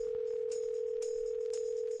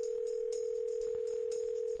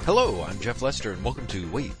Hello, I'm Jeff Lester, and welcome to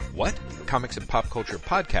Wait, What? Comics and Pop Culture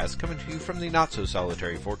Podcast, coming to you from the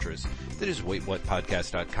not-so-solitary fortress that is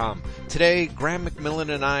WaitWhatPodcast.com. Today, Graham McMillan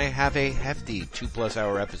and I have a hefty 2+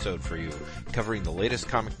 hour episode for you, covering the latest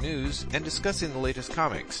comic news and discussing the latest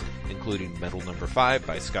comics, including Metal Number 5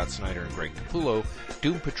 by Scott Snyder and Greg Capullo,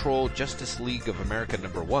 Doom Patrol Justice League of America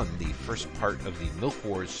Number 1, the first part of the Milk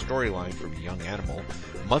Wars storyline from Young Animal,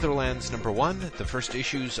 Motherlands Number 1, the first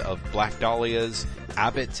issues of Black Dahlia's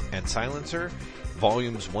Abbott and Silencer,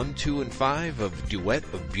 volumes 1, 2, and 5 of Duet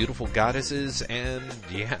of Beautiful Goddesses, and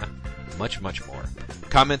much more.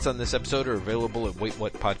 Comments on this episode are available at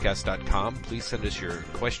waitwhatpodcast.com. Please send us your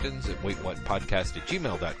questions at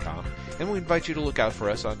waitwhatpodcast@gmail.com, and we invite you to look out for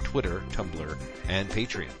us on Twitter, Tumblr, and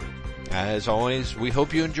Patreon. As always, we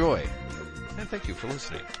hope you enjoy, and thank you for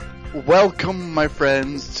listening. Welcome, my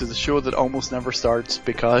friends, to the show that almost never starts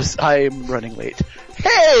because I'm running late.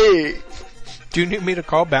 Hey! Do you need me to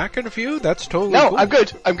call back in a few? That's totally No, cool.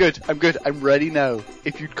 I'm good. I'm ready now.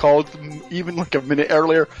 If you'd called even like a minute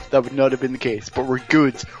earlier, that would not have been the case. But we're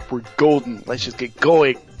good. We're golden. Let's just get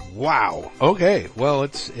going. Wow. Okay. Well,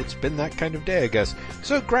 it's been that kind of day, I guess.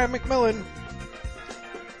 So, Graham McMillan,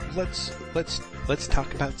 let's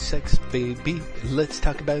talk about sex, baby. Let's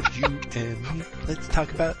talk about you and me. Let's talk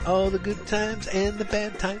about all the good times and the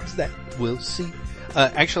bad times that we'll see.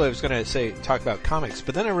 Actually, I was going to say talk about comics,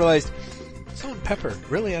 but then I realized Salt and Pepper,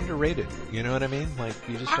 really underrated. You know what I mean? Like,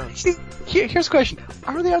 you just don't... Actually, here's a question.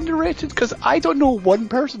 Are they underrated? Because I don't know one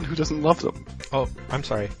person who doesn't love them. Oh, I'm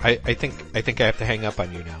sorry. I think I have to hang up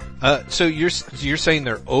on you now. So you're saying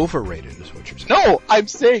they're overrated is what you're saying? No, I'm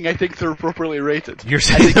saying I think they're appropriately rated. You're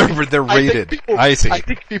saying they're rated. I see. I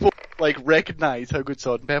think people, like, recognize how good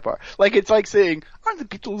Salt and Pepper are. Like, it's like saying, aren't the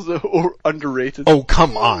Beatles underrated? Oh,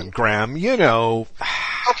 come on, Graham. You know...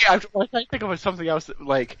 Okay, I'm trying to think of something else,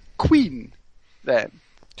 like Queen, then.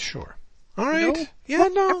 Sure. Alright. No? Yeah,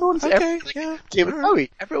 no. Everyone's, Okay, yeah. David All right.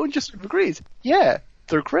 Bowie, everyone just agrees. Yeah,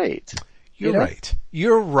 they're great. You're You know? right.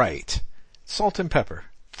 You're right. Salt and Pepper.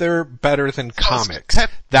 They're better than comics.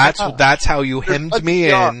 Pepper. That's how you There's hemmed an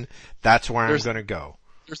me ER. in. That's where There's- I'm gonna go.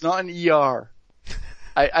 There's not an ER.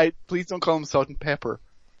 I please don't call them Salt and Pepper.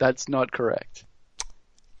 That's not correct.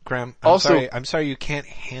 Graham, Also- I'm sorry you can't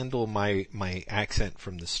handle my accent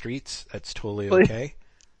from the streets. That's totally Please. okay.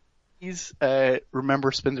 Please, remember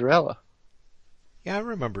Spinderella. Yeah, I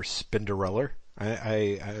remember Spinderella.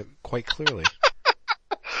 I quite clearly.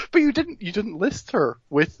 But you didn't list her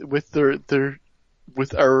with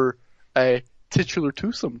our titular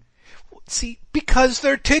twosome. See, because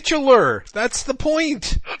they're titular. That's the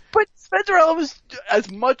point. But Spinderella was as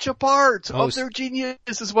much a part Oh, of their genius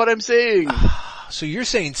is what I'm saying. So you're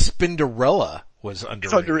saying Spinderella was underrated?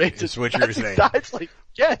 It's underrated. Is what you're saying?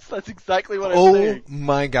 Yes, that's exactly what I'm Oh saying.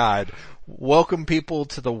 my God. Welcome people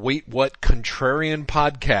to the Wait What Contrarian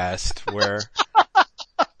podcast where...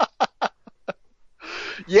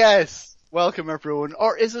 Yes, welcome everyone.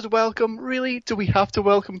 Or is it welcome? Really? Do we have to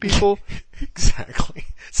welcome people? Exactly.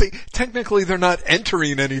 See, technically they're not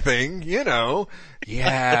entering anything, you know.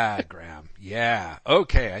 Yeah, Graham. Yeah.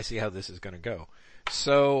 Okay, I see how this is gonna go.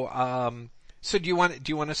 So, so do you want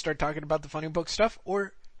to start talking about the funny book stuff,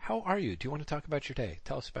 or how are you? Do you want to talk about your day?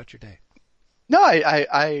 Tell us about your day. No,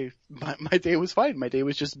 my day was fine. My day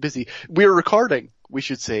was just busy. We're recording, we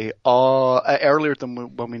should say, earlier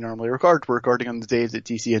than when we normally record. We're recording on the day that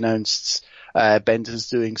DC announced, Bendis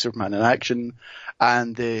doing Superman in Action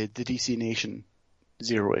and the DC Nation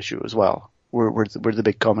Zero issue as well. We're the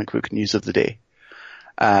big comic book news of the day.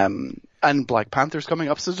 And Black Panther's coming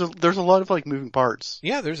up, so there's a lot of like moving parts.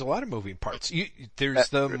 Yeah, there's a lot of moving parts. There's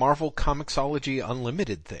the Marvel Comixology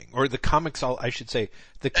Unlimited thing, or the I should say,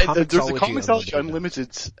 the Comixology There's a Comixology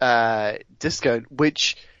Unlimited discount,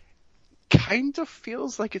 which kind of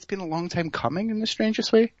feels like it's been a long time coming in the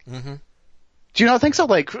strangest way. Mm-hmm. Do you not think so?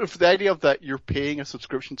 Like, for the idea of that you're paying a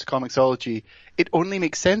subscription to Comixology, it only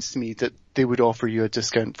makes sense to me that they would offer you a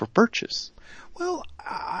discount for purchase. Well,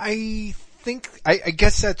 I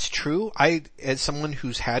guess that's true. As someone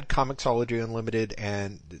who's had Comixology Unlimited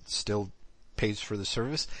and it still pays for the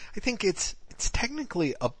service, I think it's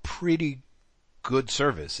technically a pretty good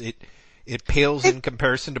service. It pales in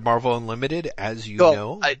comparison to Marvel Unlimited, as you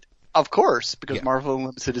know. Of course, because Marvel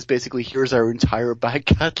Unlimited is basically, here's our entire back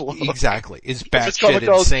catalog. Exactly. It's batshit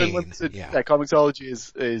insane. Yeah, Comixology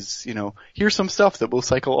is, you know, here's some stuff that will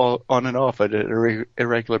cycle on and off at a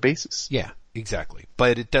irregular basis. Yeah, exactly.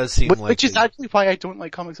 But it does seem Which is actually why I don't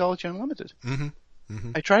like Comixology Unlimited. Mm-hmm.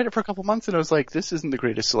 Mm-hmm. I tried it for a couple months and I was like, this isn't the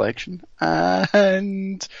greatest selection.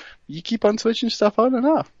 And you keep on switching stuff on and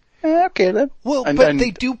off. Okay then. Well, but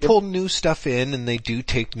they do pull new stuff in and they do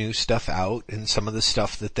take new stuff out, and some of the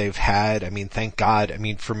stuff that they've had, I mean, thank God. I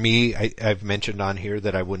mean, for me, I've mentioned on here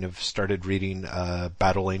that I wouldn't have started reading,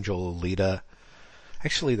 Battle Angel Alita.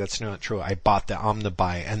 Actually, that's not true. I bought the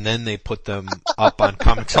Omnibuy and then they put them up on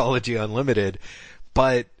Comixology Unlimited.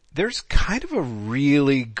 But there's kind of a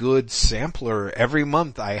really good sampler every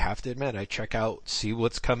month. I have to admit, I check out, see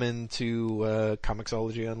what's coming to,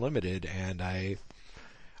 Comixology Unlimited, and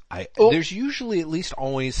there's usually at least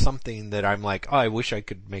always something that I'm like, oh, I wish I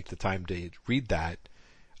could make the time to read that.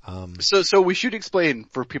 So we should explain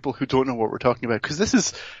for people who don't know what we're talking about, because this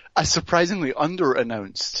is a surprisingly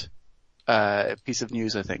under-announced piece of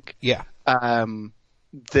news, I think. Yeah.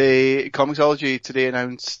 The Comixology today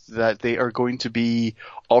announced that they are going to be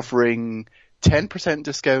offering 10%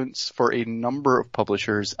 discounts for a number of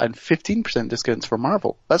publishers and 15% discounts for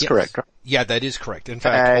Marvel. That's correct, right? Yeah, that is correct. In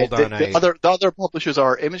fact, hold on. The other publishers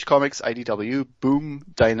are Image Comics, IDW, Boom,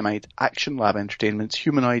 Dynamite, Action Lab Entertainment,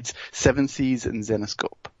 Humanoids, Seven Seas, and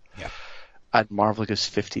Zenescope. Yeah. And Marvel gets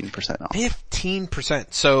 15% off.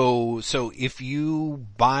 15%. So if you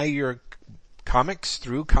buy your comics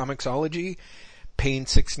through Comixology, paying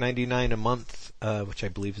 $6.99 a month, which I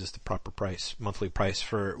believe is the proper price, monthly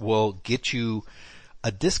price will get you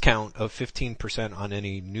a discount of 15% on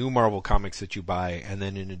any new Marvel comics that you buy, and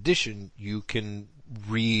then in addition, you can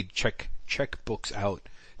check books out,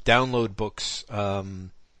 download books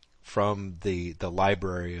from the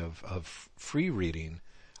library of free reading.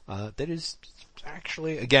 That is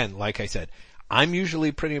actually, again, like I said, I'm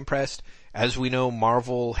usually pretty impressed. As we know,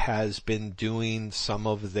 Marvel has been doing some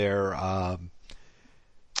of their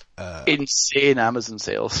insane Amazon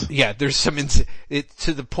sales. Yeah, there's some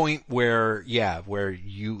to the point where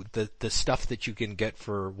the stuff that you can get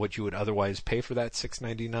for what you would otherwise pay for that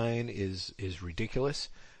 $6.99 is ridiculous.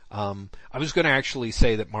 I was going to actually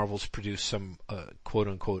say that Marvel's produced some quote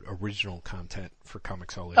unquote original content for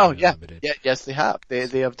Comixology. Oh yeah, Unlimited. yes they have.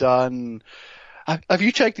 They have done. Have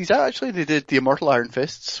you checked these out? Actually, they did the Immortal Iron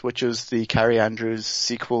Fists, which is the Carrie Andrews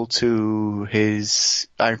sequel to his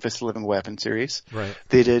Iron Fist: Living Weapon series. Right.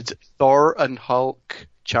 They did Thor and Hulk: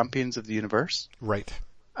 Champions of the Universe. Right.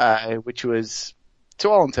 Which was, to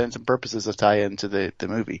all intents and purposes, a tie-in to the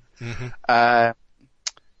movie. Mm-hmm.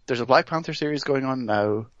 There's a Black Panther series going on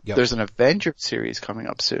now. Yep. There's an Avengers series coming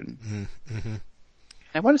up soon. Mm-hmm.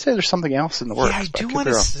 I want to say there's something else in the works. Yeah, I do want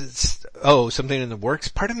to. Something in the works.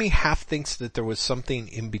 Part of me half thinks that there was something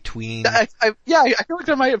in between. I feel like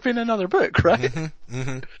there might have been another book, right? Mm-hmm.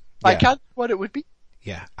 Mm-hmm. I can't think what it would be.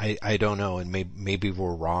 Yeah, I don't know, and maybe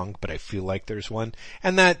we're wrong, but I feel like there's one.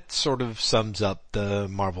 And that sort of sums up the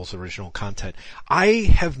Marvel's original content.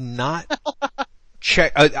 I have not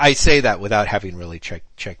checked, I say that without having really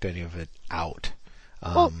checked any of it out.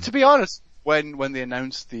 Well, to be honest, when they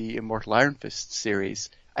announced the Immortal Iron Fist series,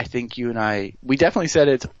 I think you and we definitely said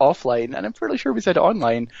it offline, and I'm fairly sure we said it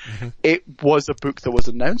online. Mm-hmm. It was a book that was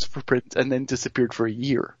announced for print and then disappeared for a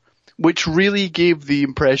year, which really gave the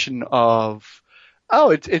impression of,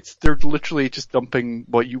 they're literally just dumping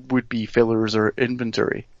what you would be fillers or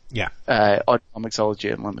inventory. Yeah. On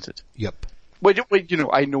Comixology Unlimited. Yep. Which,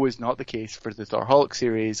 I know is not the case for the Thor Hulk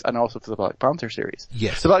series and also for the Black Panther series.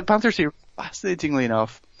 Yes. The Black Panther series, fascinatingly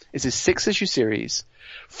enough, is a 6-issue series,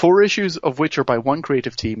 4 issues of which are by one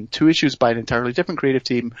creative team, 2 issues by an entirely different creative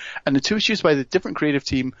team, and the 2 issues by the different creative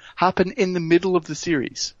team happen in the middle of the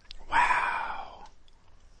series.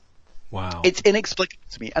 Wow. It's inexplicable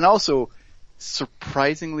to me. And also,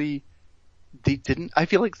 surprisingly, I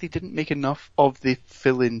feel like they didn't make enough of the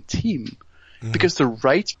fill-in team. Mm-hmm. Because the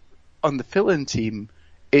writer on the fill-in team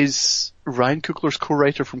is Ryan Coogler's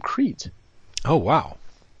co-writer from Creed. Oh, wow.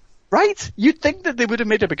 Right? You'd think that they would have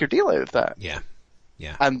made a bigger deal out of that. Yeah.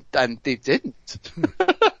 Yeah. And they didn't.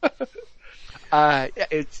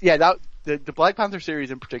 The Black Panther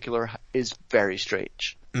series in particular is very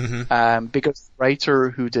strange. Mm-hmm. Because the writer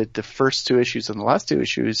who did the first 2 issues and the last 2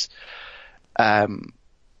 issues,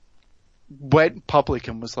 went public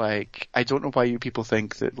and was like, I don't know why you people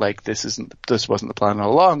think that this wasn't the plan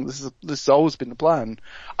all along. This has always been the plan.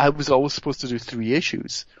 I was always supposed to do 3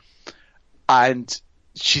 issues. And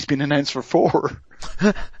she's been announced for 4.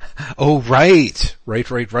 Oh, right.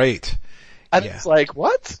 And it's like,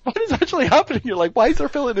 what? What is actually happening? You're like, why is there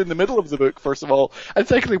filling in the middle of the book, first of all? And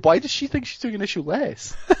secondly, why does she think she's doing an issue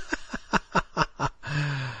less?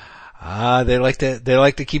 They like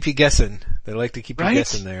to keep you guessing. They like to keep you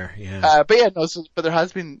guessing there, yeah. But there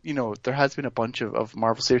has been a bunch of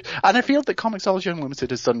Marvel series. And I feel that Comixology Unlimited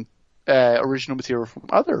has done, original material from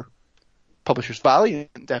other publishers.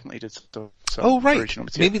 Valiant definitely did some Oh, right. original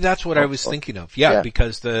material. Maybe that's what I was thinking of. Yeah,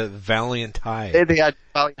 because the Valiant High. They had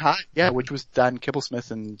Valiant High, yeah, which was Dan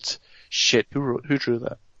Kibblesmith and shit. Who drew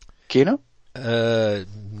that? Kano?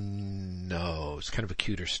 No, it's kind of a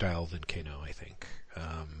cuter style than Kano, I think.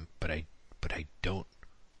 But I don't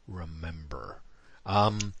remember.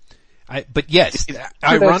 But yes,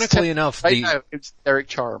 ironically enough, now it's Derek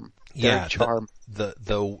Charm. Yeah, Charm. The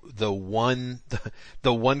one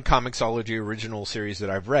Comixology original series that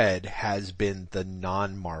I've read has been the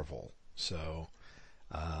non-Marvel. So,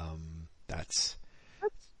 that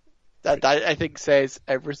I think says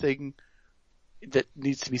everything that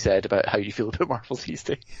needs to be said about how you feel about Marvel these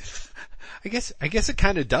days. I guess it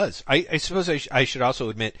kind of does. I suppose I should also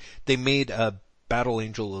admit they made a Battle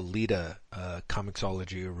Angel Alita,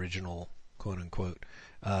 Comixology original, quote unquote,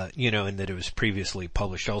 and that it was previously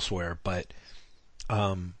published elsewhere, but,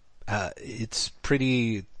 it's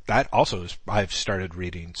pretty, that also is, I've started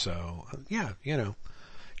reading, so, yeah,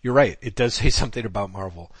 you're right. It does say something about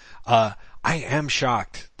Marvel. I am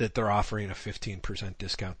shocked that they're offering a 15%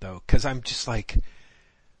 discount though, cause I'm just like,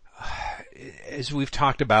 as we've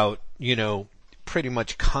talked about, pretty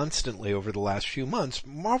much constantly over the last few months,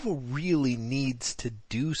 Marvel really needs to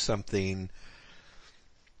do something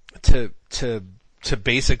to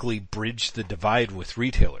basically bridge the divide with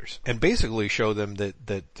retailers and basically show them that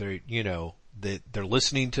they're, that they're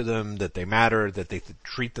listening to them, that they matter, that they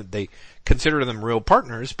treat them, they consider them real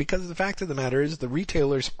partners, because the fact of the matter is the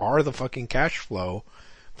retailers are the fucking cash flow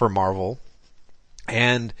for Marvel.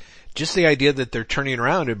 And just the idea that they're turning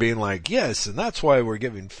around and being like, yes, and that's why we're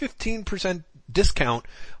giving 15% discount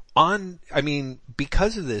on,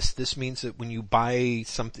 because of this means that when you buy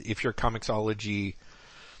something, if you're a Comixology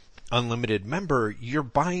Unlimited member, you're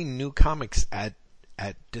buying new comics at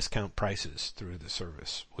discount prices through the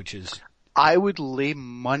service, which is... I would lay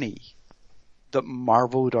money that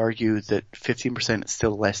Marvel would argue that 15% is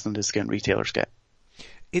still less than the discount retailers get.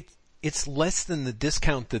 It's less than the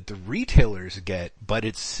discount that the retailers get, but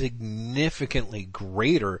it's significantly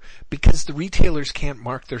greater because the retailers can't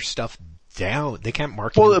mark their stuff down. They can't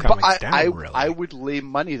mark new comics down, really. I would lay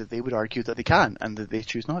money that they would argue that they can and that they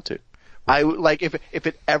choose not to. I would, like, if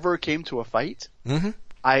it ever came to a fight,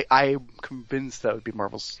 I'm convinced that would be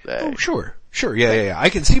Marvel's. Oh, sure, yeah. I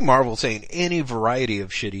can see Marvel saying any variety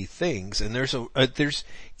of shitty things, and there's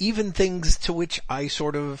even things to which I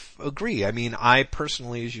sort of agree. I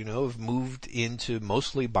personally, as you know, have moved into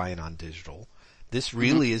mostly buying on digital. This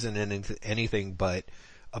really isn't anything but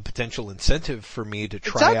a potential incentive for me to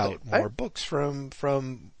try out more books from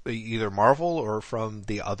either Marvel or from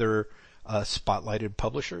the other spotlighted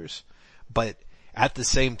publishers. But at the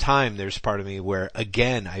same time, there's part of me where,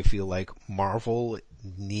 again, I feel like Marvel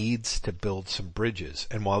needs to build some bridges.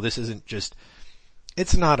 And while this isn't just,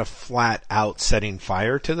 it's not a flat out setting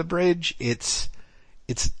fire to the bridge,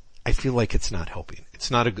 I feel like it's not helping. It's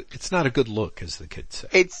not a good look, as the kids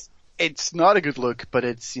say. It's not a good look, but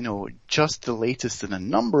it's, just the latest in a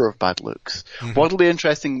number of bad looks. What'll be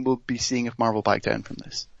interesting will be seeing if Marvel back down from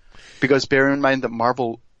this. Because bear in mind that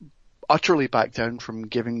Marvel utterly backed down from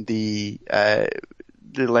giving the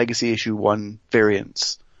Legacy Issue 1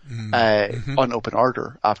 variants on open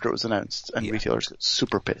order after it was announced, and retailers got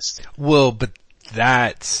super pissed. Well, but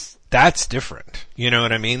that's different. You know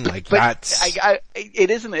what I mean? Like, it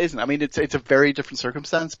isn't. It's a very different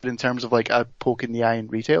circumstance, but in terms of like a poke in the eye in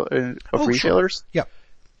retailers. Sure. Yeah.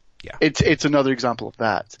 It's another example of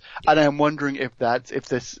that. And I'm wondering if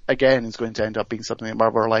this again is going to end up being something that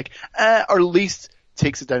Marvel are like, or at least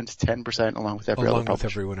takes it down to 10% along with every other publisher. Along with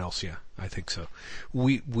everyone else, yeah. I think so.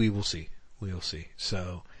 We will see. We will see.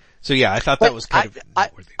 So yeah, I thought that was kind of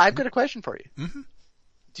noteworthy. I've got a question for you. Mm-hmm.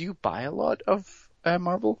 Do you buy a lot of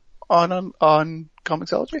Marvel on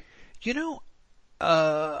Comixology?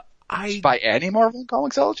 I buy any Marvel on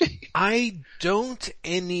Comixology? I don't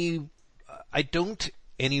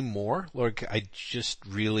anymore. Like, I just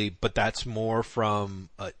really, but that's more from,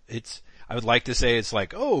 I would like to say it's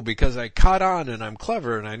like, because I caught on and I'm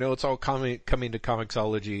clever and I know it's all coming to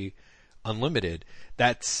Comixology Unlimited.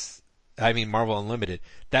 Marvel Unlimited.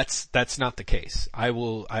 That's not the case.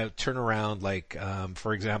 I'll turn around, like,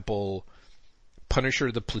 for example,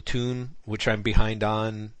 Punisher the Platoon, which I'm behind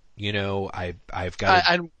on, I've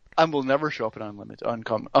got. And will never show up in Unlimited,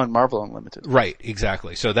 on Marvel Unlimited. Right,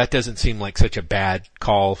 exactly. So that doesn't seem like such a bad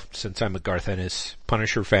call since I'm a Garth Ennis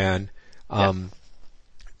Punisher fan.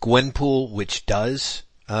 Gwenpool, which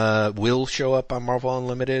will show up on Marvel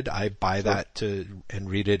Unlimited. I buy that and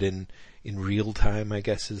read it in real time, I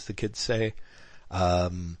guess, as the kids say.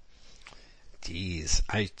 Geez,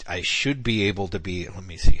 I should be able to be, let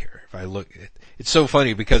me see here. If I look, it's so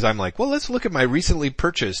funny because I'm like, well, let's look at my recently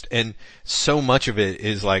purchased, and so much of it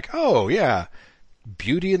is like, oh yeah,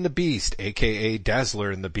 Beauty and the Beast, aka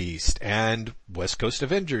Dazzler and the Beast, and West Coast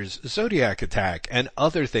Avengers, Zodiac Attack, and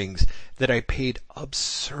other things that I paid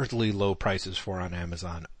absurdly low prices for on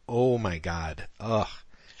Amazon. Oh my god. Ugh.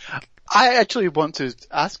 I actually want to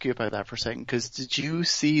ask you about that for a second, because did you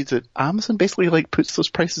see that Amazon basically like puts those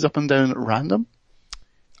prices up and down at random?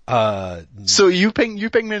 So you ping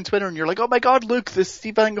me on Twitter and you're like, oh my god, look, this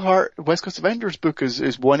Steve Englehart West Coast Avengers book is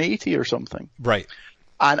 $180 or something. Right.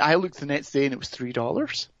 And I looked the next day and it was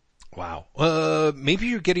 $3. Wow. Maybe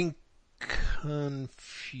you're getting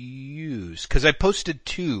confused, because I posted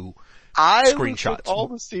two screenshots. Looked at all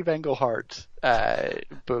the Steve Englehart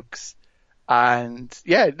books, and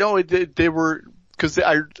yeah, no, they were, because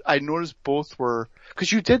I noticed both were,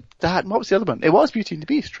 because you did that, and what was the other one? It was Beauty and the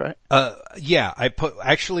Beast, right? Yeah,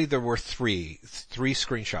 actually there were three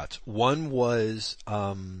screenshots. One was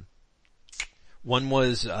the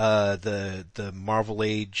Marvel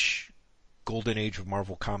Age, Golden Age of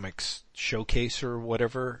Marvel Comics showcase or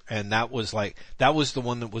whatever, and that was the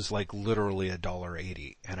one that was like literally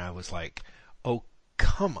 $1.80, and I was like, oh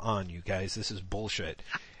come on, you guys, this is bullshit.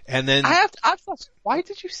 And then I've thought, why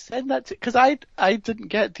did you send that to, because I didn't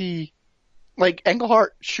get the, like,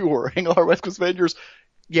 Englehart, sure, Englehart West Coast Avengers,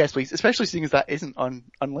 yes please, especially seeing as that isn't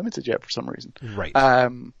unlimited yet for some reason. Right.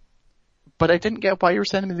 But I didn't get why you were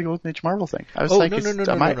sending me the Golden Age Marvel thing. I was like,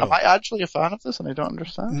 am I actually a fan of this and I don't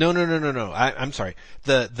understand? No. I'm sorry.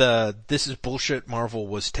 The This Is Bullshit Marvel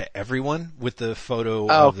was to everyone with the photo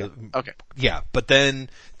of okay. Yeah, but then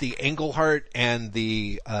the Englehart and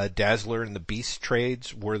the Dazzler and the Beast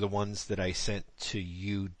trades were the ones that I sent to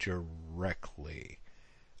you directly.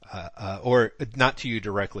 Or not to you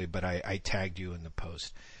directly, but I tagged you in the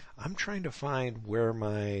post. I'm trying to find where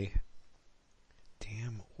my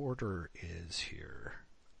damn order is here.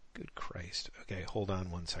 Good Christ. Okay, hold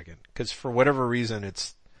on one second. Because for whatever reason,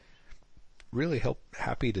 it's really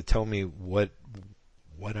happy to tell me what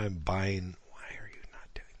I'm buying. Why are you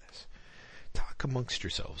not doing this? Talk amongst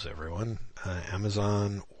yourselves, everyone.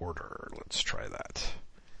 Amazon order. Let's try that.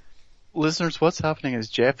 Listeners, what's happening is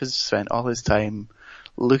Jeff has spent all his time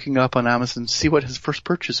looking up on Amazon to see what his first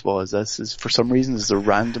purchase was. This is, for some reason, this is a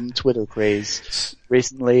random Twitter craze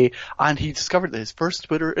recently, and he discovered that his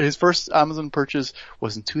first Amazon purchase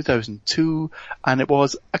was in 2002, and it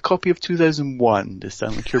was a copy of 2001, the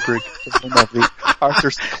Stanley Kubrick the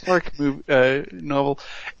Arthur C. Clarke novel.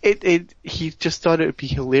 He just thought it would be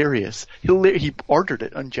hilarious. He ordered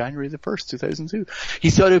it on January the 1st, 2002. He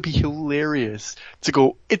thought it would be hilarious to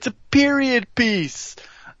go, it's a period piece!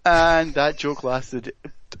 And that joke lasted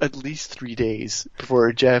at least 3 days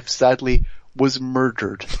before Jeff sadly was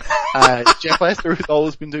murdered. Jeff Lester, who's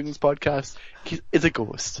always been doing this podcast, is a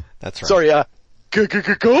ghost. That's right. Sorry,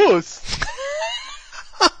 ghost!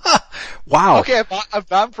 Wow. Okay, I've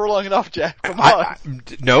banned for long enough, Jeff. Come on.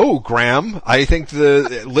 No, Graham. I think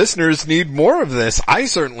the listeners need more of this. I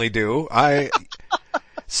certainly do.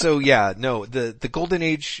 So yeah, no, the Golden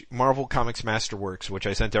Age Marvel Comics Masterworks, which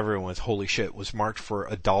I sent everyone with, holy shit, was marked for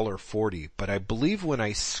 $1.40. But I believe when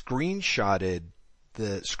I screenshot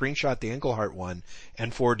the Englehart one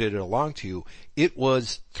and forwarded it along to you, it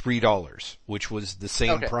was $3, which was the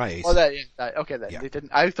same price. Oh, then. Yeah. They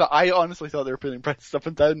didn't. I honestly thought they were putting prices up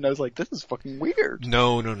and down, and I was like, this is fucking weird.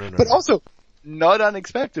 No. But also, not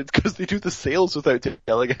unexpected, because they do the sales without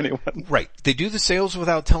telling anyone. Right. They do the sales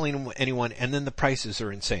without telling anyone, and then the prices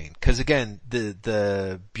are insane. Because again,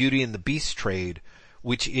 the Beauty and the Beast trade,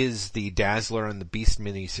 which is the Dazzler and the Beast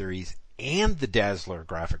miniseries and the Dazzler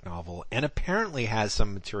graphic novel, and apparently has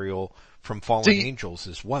some material from Fallen Angels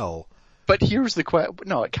as well. But here's the question.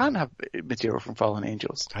 No, it can't have material from Fallen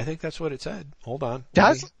Angels. I think that's what it said. Hold on.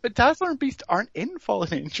 But Dazzler and Beast aren't in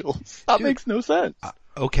Fallen Angels. That makes no sense.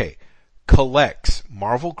 Okay. Collects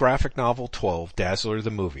Marvel Graphic Novel 12, Dazzler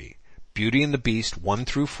the Movie, Beauty and the Beast 1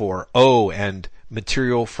 through 4, and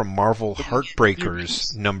material from Marvel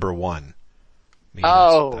Heartbreakers number 1.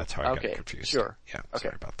 That's how I got confused. Sure. Yeah,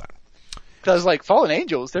 sorry about that. Because I was like, Fallen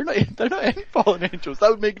Angels, they're not in Fallen Angels.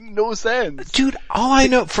 That would make no sense. Dude, all I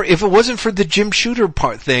know, if it wasn't for the Jim Shooter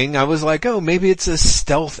thing, I was like, oh, maybe it's a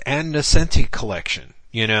Stealth and Nascenti collection.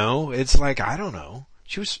 You know? It's like, I don't know.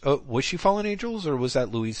 Was she Fallen Angels, or was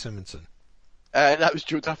that Louise Simonson? That was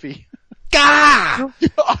Jo Duffy. Gah!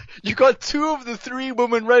 You got 2 of the 3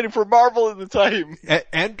 women writing for Marvel at the time.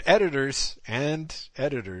 And editors.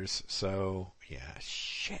 So, yeah,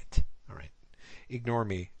 shit. Alright. Ignore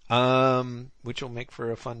me. Which will make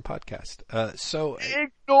for a fun podcast.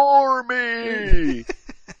 Ignore me!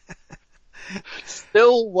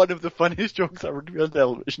 still one of the funniest jokes ever to be on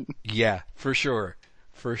television. Yeah, for sure.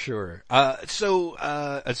 For sure.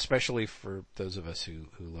 Especially for those of us who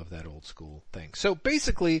love that old school thing. So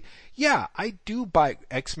basically, yeah, I do buy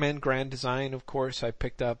X-Men Grand Design, of course, I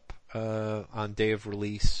picked up, on day of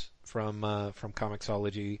release from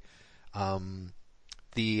Comixology.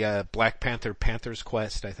 The Black Panther Panther's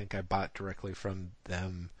Quest, I think I bought directly from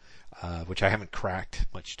them, which I haven't cracked,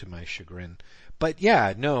 much to my chagrin. But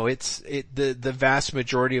yeah, no, the vast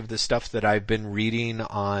majority of the stuff that I've been reading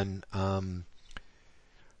on,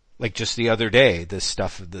 like just the other day, this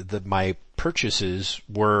stuff, my purchases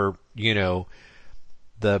were,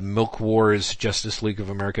 the Milk Wars Justice League of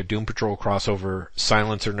America Doom Patrol crossover,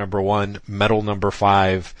 Silencer #1, Metal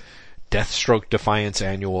 #5, Deathstroke Defiance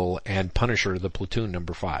Annual, and Punisher the Platoon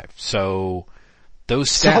 #5. So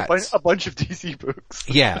those stats. So a bunch of DC books.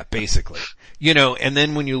 Yeah, basically. And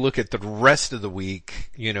then when you look at the rest of the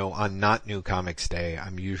week, on Not New Comics Day,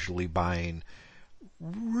 I'm usually buying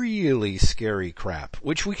really scary crap,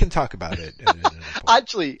 which we can talk about it.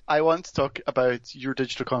 Actually, I want to talk about your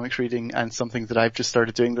digital comics reading and something that I've just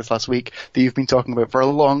started doing this last week that you've been talking about for a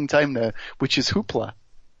long time now, which is Hoopla.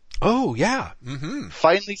 Oh, yeah. Mm-hmm.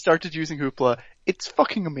 Finally started using Hoopla. It's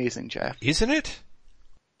fucking amazing, Jeff. Isn't it?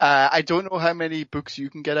 I don't know how many books you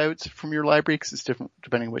can get out from your library, because it's different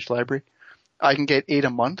depending on which library. I can get 8 a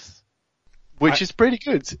month, which is pretty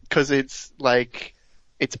good, because it's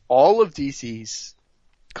all of DC's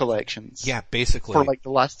collections. Yeah, basically. For the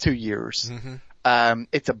last 2 years. Mm-hmm.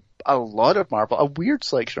 It's a lot of Marvel, a weird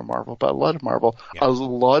selection of Marvel, but a lot of Marvel, a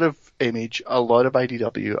lot of Image, a lot of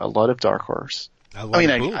IDW, a lot of Dark Horse. A lot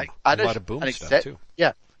of Boom stuff too.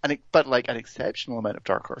 Yeah. But an exceptional amount of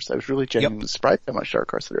Dark Horse. I was really genuinely surprised how much Dark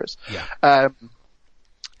Horse there is. Yeah.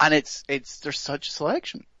 And there's such a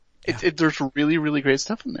selection. Yeah. There's really, really great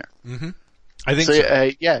stuff in there. Mm-hmm. I think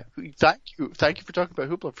so. Yeah. Thank you for talking about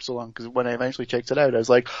Hoopla for so long, because when I eventually checked it out, I was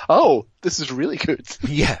like, oh, this is really good.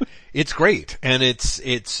 Yeah. It's great. And it's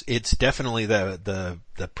definitely the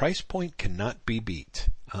price point cannot be beat.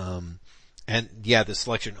 And yeah, the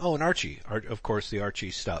selection. Oh, and Archie. Of course, the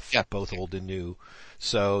Archie stuff. Yeah. Both old and new.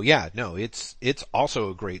 So yeah, no, it's also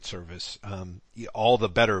a great service. All the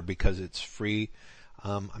better because it's free.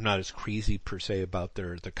 I'm not as crazy per se about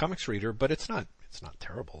the comics reader, but it's not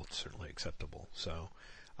terrible. It's certainly acceptable. So,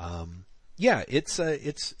 yeah, it's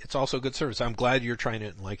also a good service. I'm glad you're trying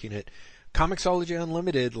it and liking it. Comixology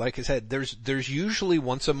Unlimited, like I said, there's usually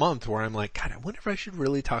once a month where I'm like, God, I wonder if I should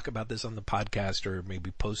really talk about this on the podcast or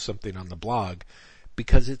maybe post something on the blog,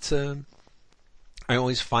 because I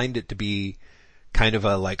always find it to be kind of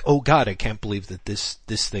oh God, I can't believe that this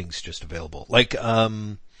thing's just available.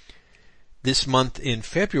 This month in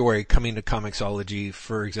February, coming to Comixology,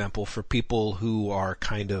 for example, for people who are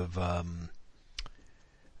kind of,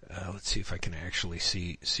 let's see if I can actually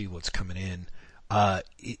see what's coming in, are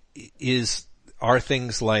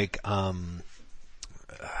things like,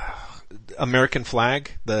 American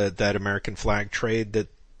Flag, that American Flag trade that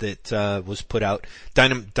was put out.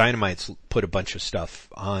 Dynamite's put a bunch of stuff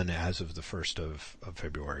on as of the 1st of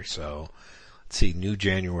February. So let's see, new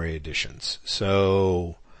January editions.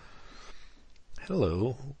 So,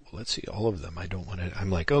 hello. Let's see all of them. I don't want to, I'm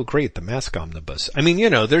like, oh great, the Mask Omnibus. I mean,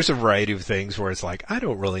 there's a variety of things where it's like, I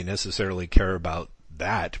don't really necessarily care about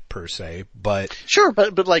that per se, but. Sure,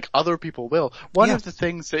 but other people will. One of the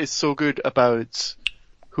things that is so good about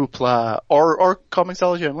Hoopla or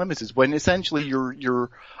Comixology Unlimited is when essentially you're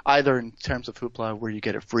either in terms of Hoopla where you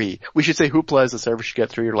get it free. We should say Hoopla is a service you get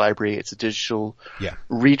through your library. It's a digital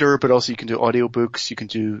reader, but also you can do audiobooks, you can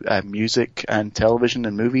do music and television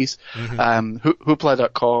and movies. Mm-hmm.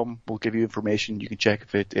 Hoopla.com will give you information. You can check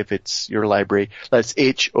if it's your library. That's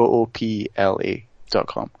HOOPLA.com.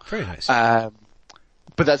 Very nice.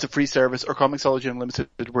 But that's a free service, or Comixology Unlimited,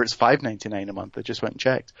 where it's $5.99 a month. I just went and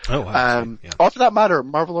checked. Oh, wow. Or for that matter,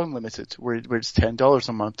 Marvel Unlimited, where it's $10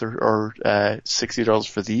 a month or $60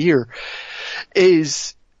 for the year,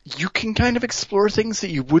 is you can kind of explore things that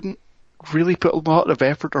you wouldn't really put a lot of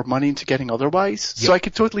effort or money into getting otherwise. Yep. So I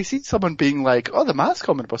could totally see someone being like, oh, the Mask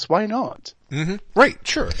Omnibus, why not? Mm-hmm. Right,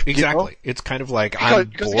 sure, exactly. It's kind of like, I'm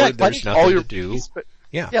bored, there's nothing to do.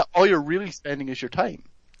 Yeah, all you're really spending is your time.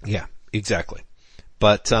 Yeah, exactly.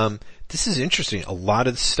 But this is interesting. A lot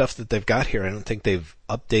of the stuff that they've got here, I don't think they've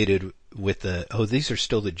updated with these are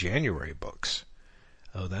still the January books.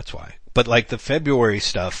 Oh, that's why. But the February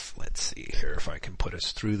stuff, let's see here if I can put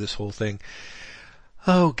us through this whole thing.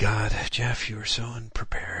 Oh God, Jeff, you are so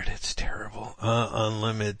unprepared. It's terrible.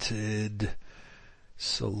 Unlimited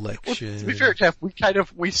selection. Well, to be fair, Jeff,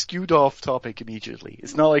 we skewed off topic immediately.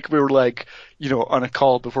 It's not like we were on a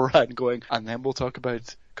call beforehand going, and then we'll talk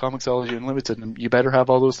about Comixology Unlimited, and you better have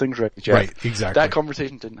all those things ready, Jeff. Right, exactly. That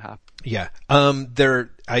conversation didn't happen. Yeah.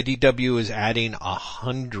 IDW is adding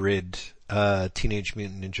 100, Teenage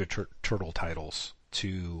Mutant Ninja Turtle titles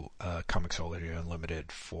to, Comixology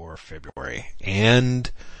Unlimited for February. And,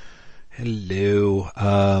 hello,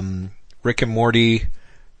 Rick and Morty,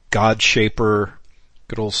 Godshaper,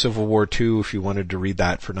 good old Civil War II, if you wanted to read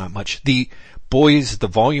that for not much. The Boys, the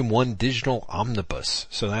Volume 1 Digital Omnibus.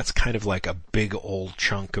 So that's kind of like a big old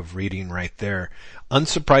chunk of reading right there.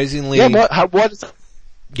 Unsurprisingly... Yeah, what does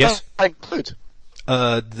yes? that include?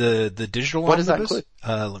 The digital what omnibus? What does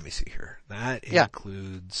that include? Let me see here. That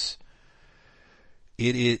includes...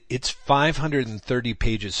 It's 530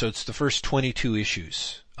 pages, so it's the first 22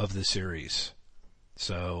 issues of the series.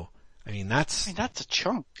 So, that's a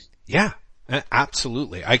chunk. Yeah,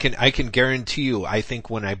 absolutely. I can guarantee you, I think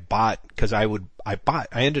when I bought, cause I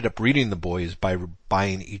ended up reading The Boys by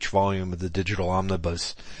buying each volume of the digital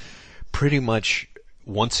omnibus pretty much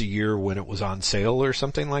once a year when it was on sale or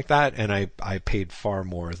something like that, and I paid far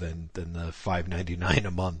more than the $5.99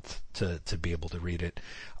 a month to be able to read it.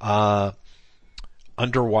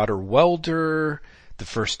 Underwater Welder, the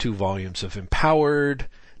first 2 volumes of Empowered,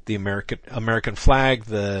 the American Flag,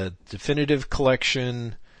 the Definitive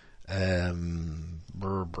Collection, Motro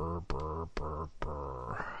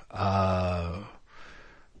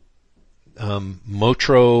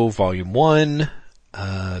Volume 1,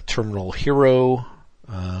 Terminal Hero,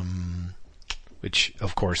 which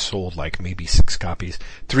of course sold like maybe 6 copies,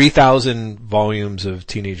 3,000 volumes of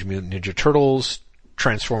Teenage Mutant Ninja Turtles,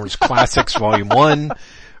 Transformers Classics Volume 1,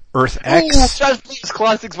 Earth X. Oh, Transformers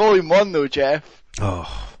Classics Volume 1 though, Jeff.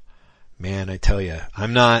 Oh, man, I tell you, I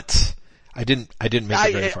didn't make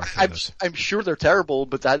it very far through those. I'm sure they're terrible,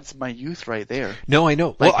 but that's my youth right there. No, I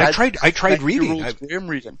know. Well, I tried reading. I'm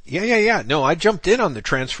reading. Yeah. No, I jumped in on the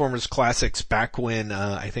Transformers Classics back when,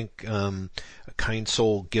 I think, a kind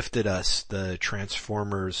soul gifted us the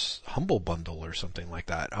Transformers Humble Bundle or something like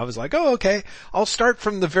that. I was like, oh, okay, I'll start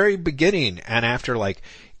from the very beginning. And after like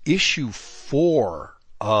issue 4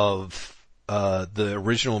 of, the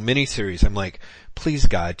original miniseries, I'm like, please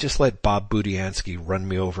God, just let Bob Budiansky run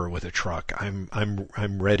me over with a truck.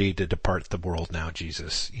 I'm ready to depart the world now,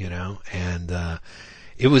 Jesus, and,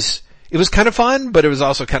 it was kind of fun, but it was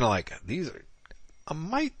also kind of like, these are, I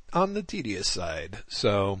might on the tedious side.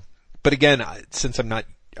 So, but again, since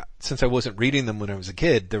I wasn't reading them when I was a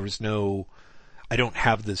kid, I don't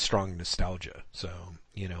have this strong nostalgia. So,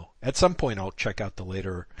 at some point I'll check out the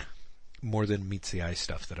later, more than meets the eye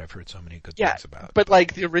stuff that I've heard so many good things about. But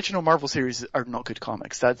like the original Marvel series are not good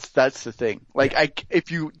comics. That's the thing. Like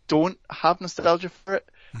if you don't have nostalgia for it,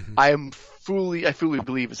 mm-hmm. I fully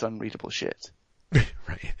believe it's unreadable shit.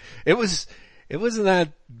 Right. It was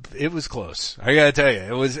close. I gotta tell you,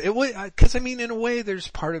 it was, cause in a way there's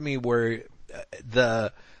part of me where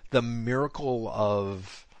the miracle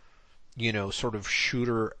of, sort of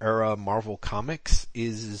shooter era Marvel comics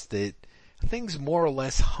is that things more or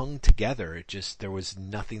less hung together. There was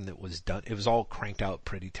nothing that was done. It was all cranked out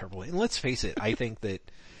pretty terribly. And let's face it, I think that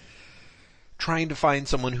trying to find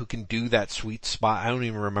someone who can do that sweet spot, I don't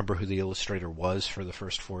even remember who the illustrator was for the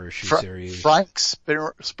first 4 issue series. Frank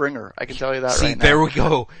Springer. I can tell you that right now. There we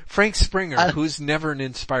go. Frank Springer, who's never an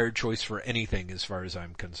inspired choice for anything as far as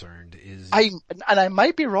I'm concerned, is... I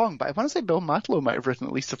might be wrong, but I want to say Bill Mantlo might have written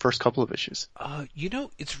at least the first couple of issues.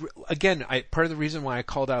 It's, again, part of the reason why I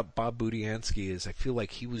called out Bob Budiansky is I feel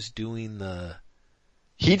like he was doing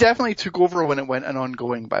He definitely took over when it went an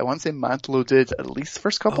ongoing, but I want to say Mantlo did at least the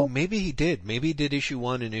first couple. Oh, maybe he did. Maybe he did issue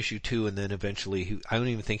 1 and issue 2, and then eventually I don't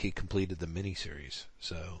even think he completed the miniseries.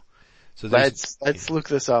 So let's look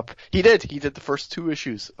this up. He did the first 2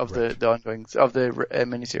 issues of the ongoings of the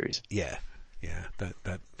miniseries. Yeah.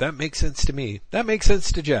 That makes sense to me. That makes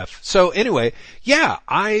sense to Jeff. So anyway,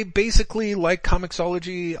 I basically like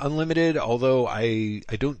Comixology Unlimited, although I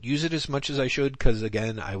don't use it as much as I should, because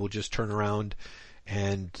again, I will just turn around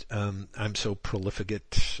and I'm so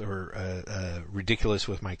profligate or ridiculous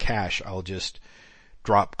with my cash, I'll just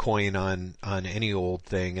drop coin on any old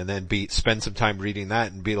thing and then spend some time reading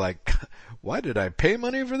that and be like, why did I pay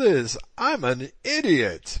money for this? I'm an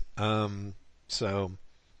idiot.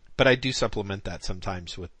 But I do supplement that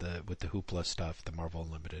sometimes with the Hoopla stuff, the Marvel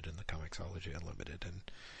Unlimited and the Comixology Unlimited,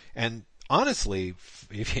 and honestly,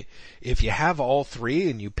 if you have all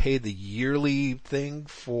 3 and you pay the yearly thing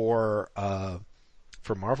for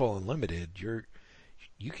Marvel Unlimited,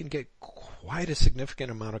 you can get quite a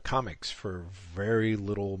significant amount of comics for very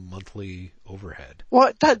little monthly overhead.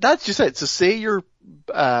 Well, that's just it. So say you're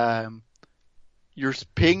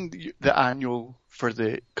paying the annual for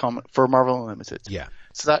Marvel Unlimited. Yeah.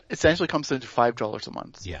 So that essentially comes down to $5 a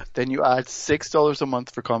month. Yeah. Then you add $6 a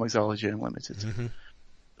month for Comixology Unlimited. Mm-hmm.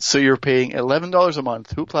 So you're paying $11 a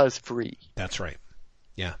month. Hoopla is free. That's right.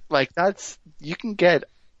 Yeah. Like you can get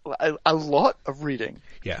a lot of reading.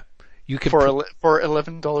 Yeah. You can for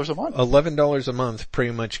 $11 a month. $11 a month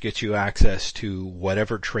pretty much gets you access to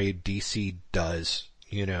whatever trade DC does,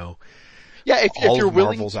 you know. Yeah, if you're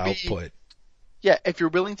willing Marvel's to be, output. Yeah, if you're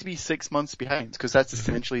willing to be 6 months behind, because that's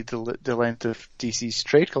essentially the length of DC's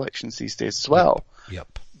trade collections these days as well.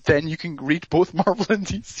 Yep. Then you can read both Marvel and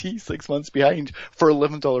DC 6 months behind for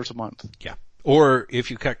 $11 a month. Yeah. Or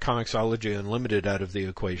if you cut Comixology Unlimited out of the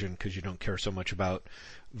equation because you don't care so much about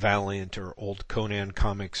Valiant or old Conan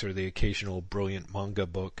comics or the occasional brilliant manga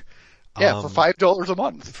book. Yeah, for $5 a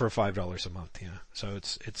month. For $5 a month, yeah. So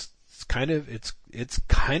it's kind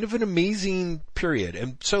of an amazing period.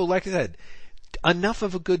 And so, like I said, enough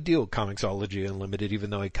of a good deal, Comixology Unlimited,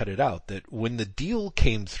 even though I cut it out, that when the deal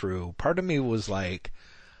came through, part of me was like,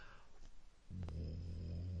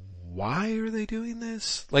 why are they doing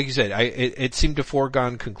this? Like you said, it seemed a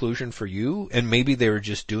foregone conclusion for you, and maybe they were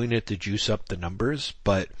just doing it to juice up the numbers,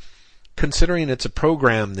 but considering it's a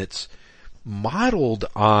program that's modeled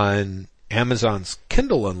on Amazon's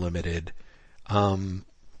Kindle Unlimited,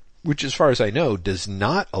 which as far as I know does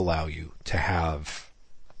not allow you to have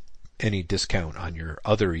any discount on your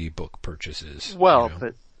other ebook purchases. Well, you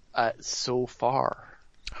know? But so far.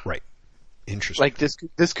 Right. Interesting. Like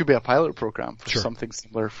this could be a pilot program for Sure. something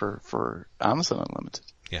similar for Amazon Unlimited.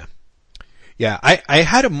 Yeah. Yeah, I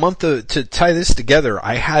had a month to tie this together.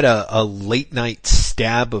 I had a late night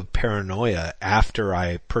stab of paranoia after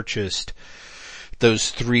I purchased those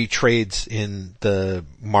 3 trades in the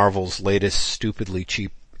Marvel's latest stupidly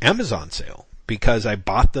cheap Amazon sale, because I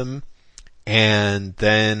bought them and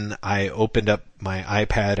then I opened up my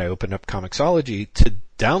iPad, I opened up Comixology to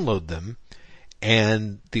download them,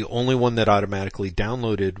 and the only one that automatically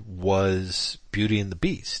downloaded was Beauty and the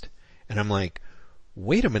Beast. And I'm like,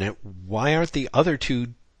 wait a minute, why aren't the other 2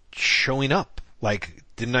 showing up? Like,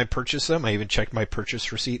 didn't I purchase them? I even checked my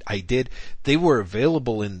purchase receipt. I did. They were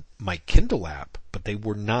available in my Kindle app, but they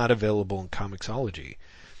were not available in Comixology.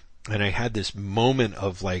 And I had this moment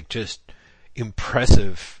of like just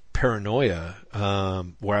impressive paranoia,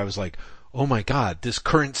 where I was like, oh my God, this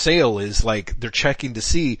current sale is like, they're checking to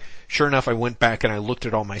see. Sure enough, I went back and I looked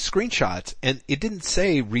at all my screenshots, and it didn't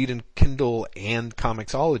say read in Kindle and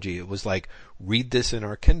Comixology. It was like, read this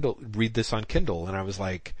on Kindle. And I was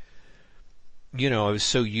like, you know, I was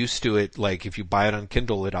so used to it, like if you buy it on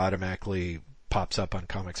Kindle, it automatically pops up on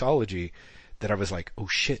Comixology, that I was like, oh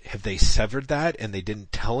shit, have they severed that and they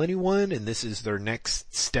didn't tell anyone, and this is their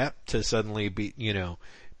next step to suddenly be, you know,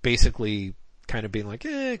 basically kind of being like,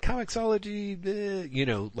 Comixology, you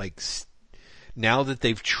know, like now that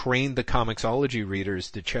they've trained the Comixology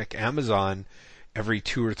readers to check Amazon every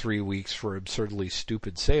 2 or 3 weeks for absurdly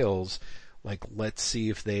stupid sales, like let's see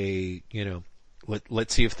if they, you know,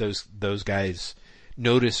 let's see if those guys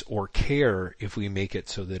notice or care if we make it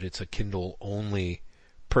so that it's a Kindle only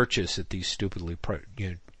purchase at these stupidly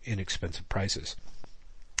inexpensive prices.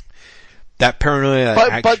 That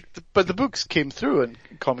paranoia. But the books came through in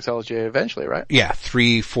Comixology eventually, right? Yeah,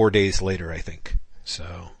 3-4 days later, I think.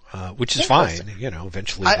 So, which is fine, you know.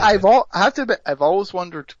 Eventually, I have to admit, I've always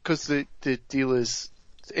wondered, because the deal is,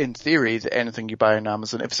 in theory, that anything you buy on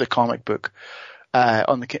Amazon, if it's a comic book,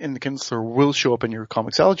 in the Kindle store, will show up in your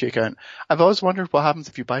Comixology account. I've always wondered what happens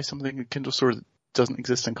if you buy something in the Kindle store that doesn't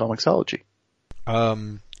exist in Comixology.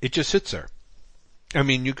 It just sits there. I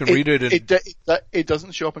mean, you can read it. It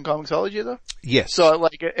doesn't show up in Comixology though? Yes. So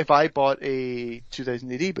like, if I bought a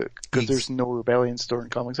 2000 AD book, because there's no Rebellion store in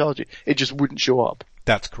Comixology, it just wouldn't show up.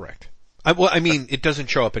 That's correct. It doesn't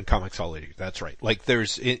show up in Comixology. That's right. Like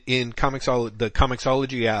there's, in Comixology, the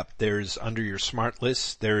Comixology app, there's under your smart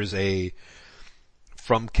list, there's a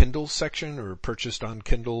from Kindle section, or purchased on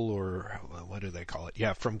Kindle, or what do they call it?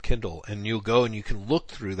 Yeah, from Kindle. And you'll go and you can look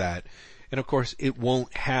through that. And of course, it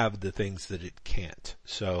won't have the things that it can't.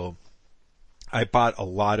 So I bought a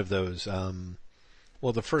lot of those,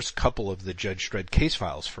 the first couple of the Judge Dredd case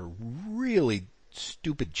files for really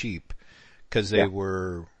stupid cheap, because they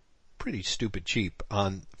were pretty stupid cheap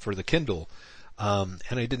for the Kindle. And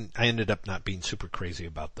I ended up not being super crazy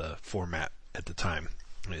about the format at the time.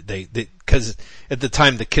 Because at the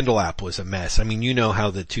time the Kindle app was a mess. I mean, you know how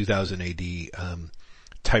the 2000 AD,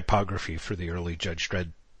 typography for the early Judge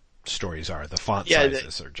Dredd stories are. The font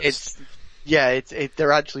sizes are just...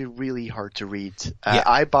 they're actually really hard to read.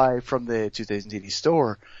 I buy from the 2000 AD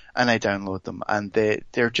store and I download them, and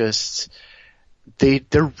they're just,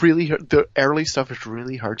 the early stuff is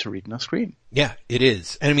really hard to read on a screen. Yeah, it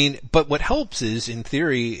is. And I mean, but what helps is, in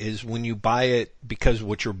theory, is when you buy it, because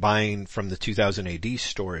what you're buying from the 2000 AD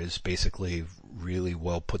store is basically really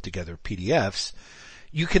well put together PDFs,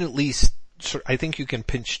 you can at least, I think you can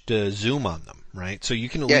pinch to zoom on them, right? So you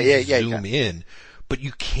can at least zoom in, but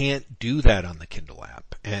you can't do that on the Kindle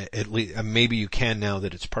app. At least, maybe you can now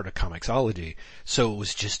that it's part of Comixology. So it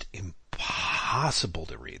was just impossible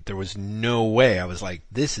to read. There was no way. I was like,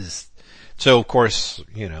 this is, so of course,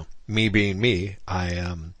 you know, me being me,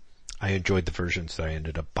 I enjoyed the versions that I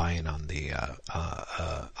ended up buying on the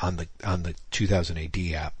 2000 AD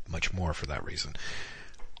app much more for that reason.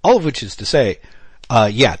 All of which is to say,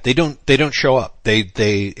 they don't show up.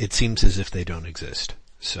 It seems as if they don't exist.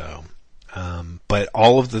 So, but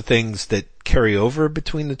all of the things that carry over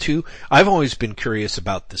between the two, I've always been curious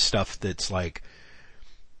about the stuff that's like,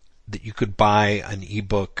 that you could buy an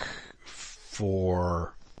ebook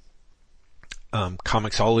for,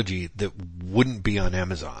 Comixology that wouldn't be on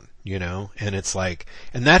Amazon, you know? And it's like,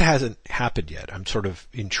 and that hasn't happened yet. I'm sort of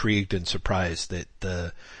intrigued and surprised that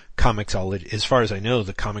the Comixology, as far as I know,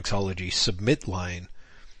 the Comixology submit line,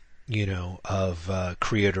 you know, of,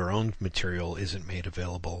 creator-owned material isn't made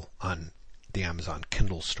available on the Amazon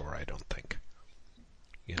Kindle store, I don't think.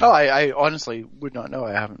 You know? Oh, I honestly would not know.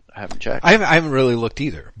 I haven't checked. I haven't really looked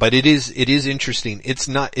either, but it is interesting. It's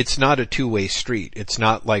not a two-way street. It's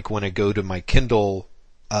not like when I go to my Kindle,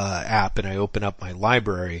 app and I open up my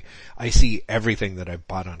library, I see everything that I've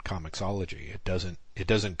bought on Comixology. It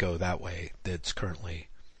doesn't go that way. It currently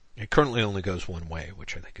only goes one way,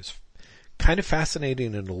 which I think is kind of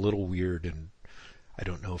fascinating and a little weird, and I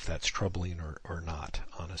don't know if that's troubling or not,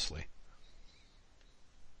 honestly.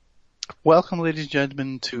 Welcome, ladies and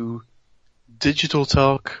gentlemen, to Digital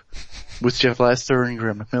Talk with Jeff Lester and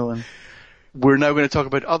Graham McMillan. We're now going to talk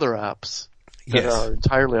about other apps that are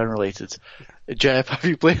entirely unrelated. Jeff, have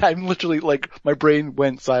you played? I'm literally like, my brain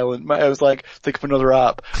went silent. I was like, think of another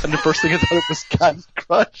app, and the first thing I thought was Candy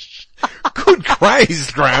Crush. Good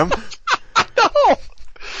Christ, Graham! No!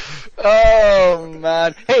 Oh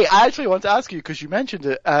man! Hey, I actually want to ask you because you mentioned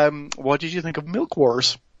it. What did you think of Milk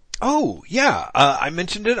Wars? Oh, yeah. I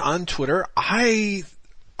mentioned it on Twitter. I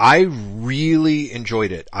really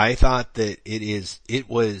enjoyed it. I thought that it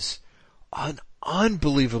was an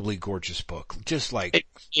unbelievably gorgeous book. Just like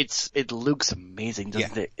it looks amazing,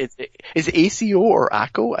 doesn't it? Is it ACO or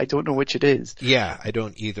ACO? I don't know which it is. Yeah, I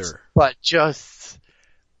don't either. But just,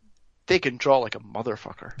 they can draw like a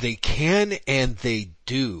motherfucker. They can, and they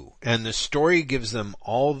do. And the story gives them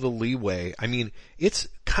all the leeway. I mean, it's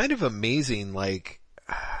kind of amazing, like,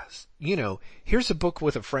 you know, here's a book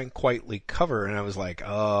with a Frank Quitely cover, and I was like,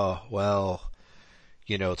 oh, well,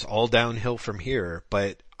 you know, it's all downhill from here.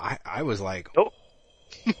 But I was like, nope.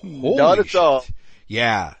 Holy not at shit. all.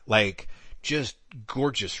 Yeah, like, just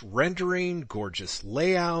gorgeous rendering, gorgeous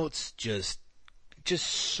layouts, just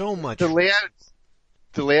so much. The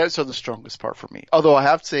layouts are the strongest part for me. Although I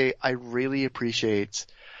have to say, I really appreciate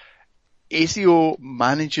ACO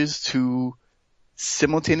manages to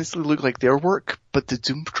simultaneously look like their work, but the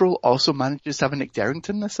Doom Patrol also manages to have a Nick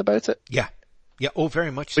Darrington-ness about it. Yeah. Yeah, oh,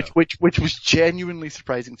 very much so. Which was genuinely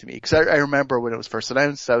surprising to me, because I remember when it was first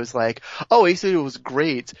announced, I was like, oh, ACO was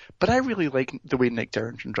great, but I really like the way Nick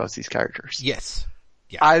Darrington draws these characters. Yes.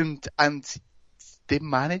 Yeah. And they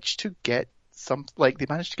managed to get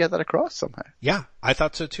that across somehow. Yeah, I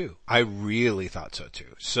thought so too. I really thought so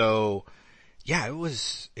too. So, yeah,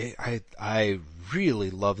 I really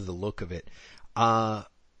loved the look of it. I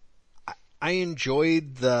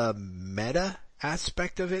enjoyed the meta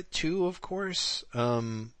aspect of it too, of course,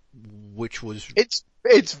 which was...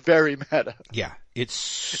 It's very meta. Yeah, it's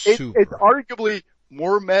super... It's arguably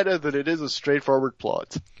more meta than it is a straightforward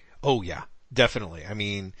plot. Oh yeah, definitely. I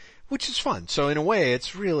mean, which is fun. So in a way,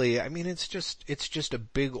 it's really, I mean, it's just a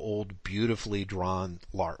big old beautifully drawn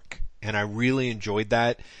lark. And I really enjoyed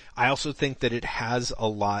that. I also think that it has a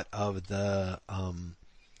lot of the,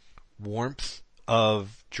 warmth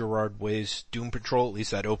of Gerard Way's Doom Patrol, at least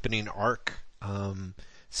that opening arc,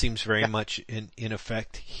 seems very much in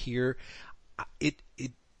effect here.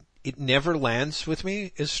 It never lands with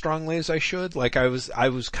me as strongly as I should. Like I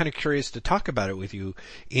was kind of curious to talk about it with you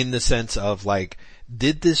in the sense of like,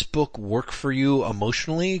 did this book work for you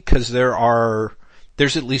emotionally? Cause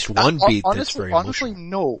there's at least one beat that's very emotional. Honestly,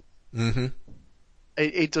 no. Mm-hmm.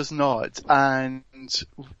 It does not. And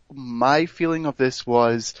my feeling of this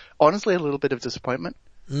was honestly a little bit of disappointment.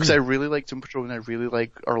 Because I really liked Doom Patrol and I really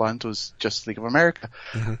like Orlando's Justice League of America.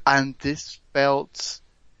 Mm-hmm. And this felt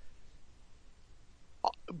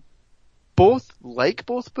both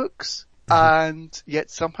books, and yet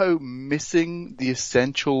somehow missing the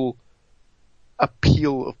essential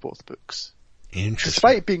appeal of both books. Interesting.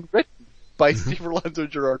 Despite being written by Steve Orlando and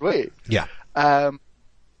Gerard Way. Yeah.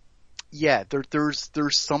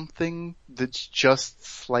 There's something that's just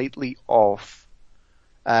slightly off.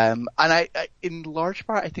 And I, in large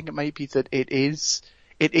part, I think it might be that it is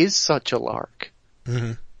such a lark.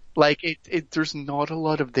 Mm-hmm. Like, there's not a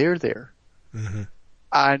lot of there. Mm-hmm.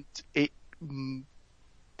 And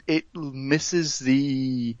it misses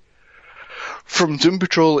from Doom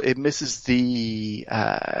Patrol, it misses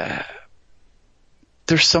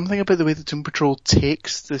there's something about the way that Doom Patrol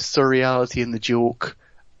takes the surreality and the joke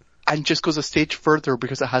and just goes a stage further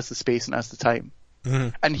because it has the space and has the time. Mm-hmm.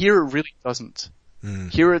 And here it really doesn't. Mm-hmm.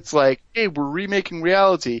 Here it's like, hey, we're remaking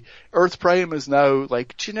reality. Earth Prime is now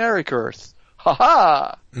like generic Earth.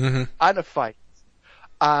 Ha-ha! Mm-hmm. And a fight.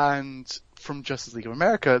 And from Justice League of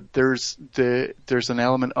America, there's an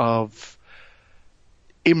element of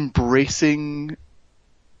embracing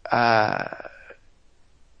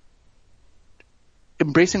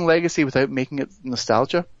legacy without making it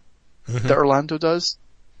nostalgia that Orlando does.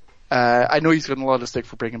 I know he's gotten a lot of stick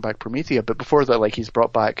for bringing back Promethea, but before that, like, he's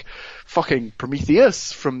brought back fucking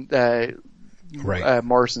Prometheus from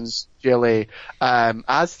Morrison's JLA,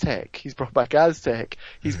 Aztec. He's brought back Aztec.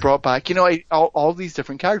 He's brought back, all these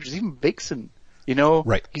different characters, even Vixen.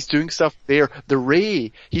 Right. He's doing stuff there. The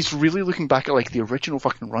Ray, he's really looking back at like the original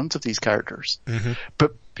fucking runs of these characters. Mm-hmm.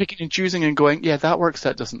 But picking and choosing and going, yeah, that works,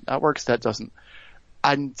 that doesn't, that works, that doesn't.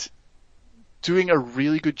 And doing a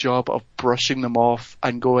really good job of brushing them off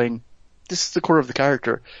and going, this is the core of the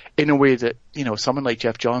character in a way that, someone like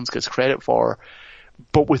Jeff Johns gets credit for,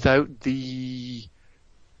 but without the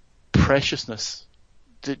preciousness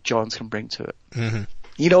that Johns can bring to it. Mm-hmm.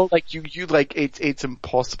 Like you like, it's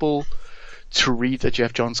impossible to read a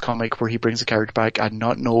Jeff Johns comic where he brings a character back and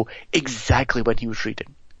not know exactly when he was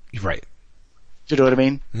reading. Right. Do you know what I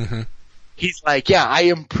mean? Mm-hmm. He's like, yeah, I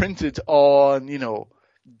imprinted on,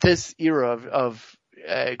 this era of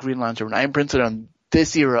Green Lantern. I imprinted on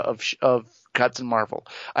this era of Captain Marvel.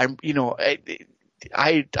 I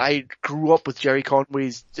grew up with Jerry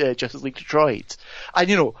Conway's Justice League Detroit.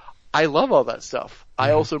 And, I love all that stuff. Mm-hmm.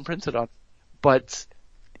 I also imprinted on, but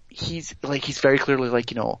he's very clearly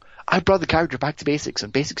like, I brought the character back to basics,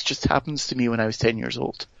 and basics just happens to me when I was 10 years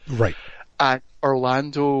old. Right. And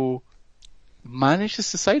Orlando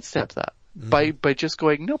manages to sidestep that by just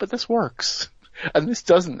going, no, but this works. And this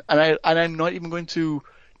doesn't. And I'm not even going to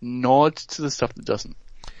nod to the stuff that doesn't.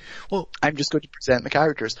 Well, I'm just going to present the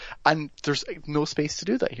characters. And there's no space to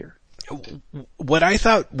do that here. What I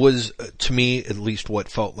thought was, to me, at least what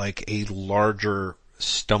felt like a larger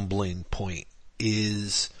stumbling point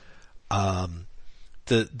is,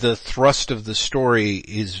 the thrust of the story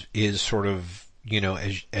is sort of,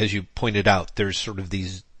 as you pointed out, there's sort of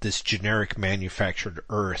this generic manufactured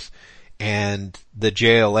Earth, and the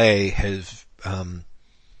JLA has,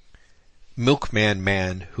 Milkman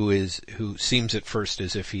Man, who seems at first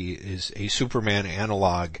as if he is a Superman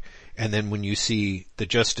analog, and then when you see the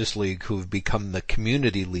Justice League, who have become the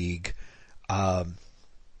Community League, and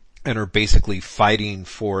are basically fighting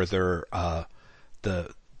for their,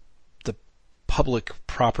 the public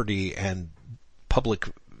property and public,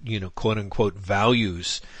 quote unquote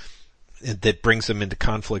values that brings them into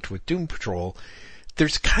conflict with Doom Patrol.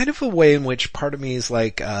 There's kind of a way in which part of me is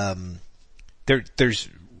like, there's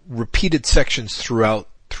repeated sections throughout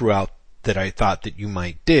that I thought that you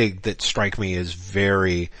might dig that strike me as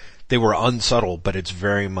they were unsubtle, but it's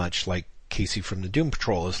very much like Casey from the Doom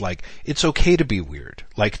Patrol is like, it's okay to be weird.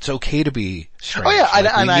 Like, it's okay to be strange. Oh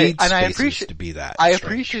yeah, like, I appreciate to be that. I strange.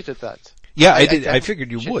 Appreciated that. Yeah, I did. I figured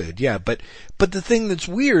you would. Yeah, but the thing that's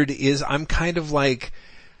weird is I'm kind of like,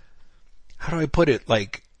 how do I put it?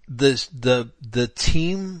 Like the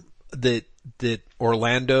team that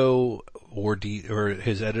Orlando or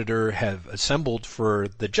his editor have assembled for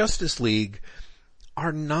the Justice League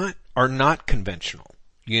are not conventional.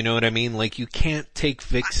 You know what I mean? Like, you can't take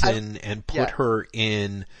Vixen and put her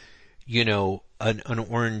in, an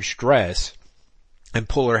orange dress and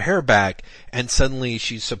pull her hair back, and suddenly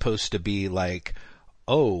she's supposed to be like,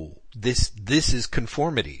 oh, this is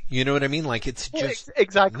conformity. You know what I mean? Like, it's just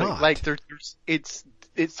exactly not. Like it's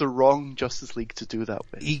the wrong Justice League to do that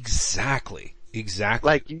with. Exactly.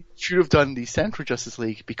 Like, you should have done the Central Justice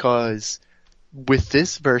League, because with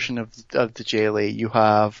this version of the JLA, you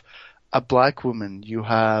have a black woman, you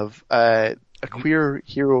have a queer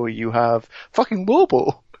hero, you have fucking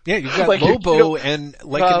Lobo. Yeah, you've got like, Lobo and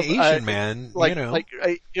like an Asian man, like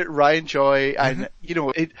Ryan Joy, and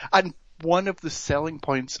and one of the selling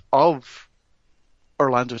points of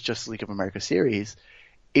Orlando's Justice League of America series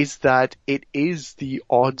is that it is the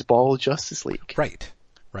oddball Justice League. Right.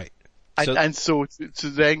 So to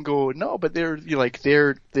then go, no, but they're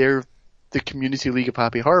the Community League of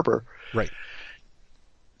Happy Harbor. Right.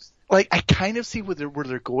 Like, I kind of see where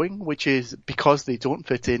they're going, which is because they don't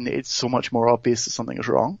fit in, it's so much more obvious that something is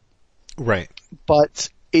wrong. Right. But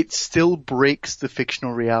it still breaks the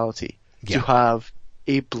fictional reality to have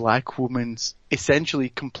a black woman's essentially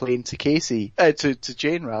complain to to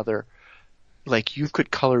Jane rather, like, you've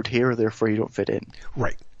got colored hair, therefore you don't fit in.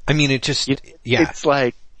 Right. I mean, it's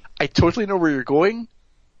like, I totally know where you're going,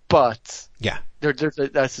 but there's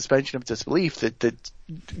a suspension of disbelief that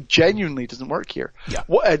genuinely doesn't work here. Yeah.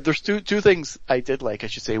 There's two things I did like, I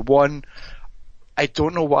should say. One, I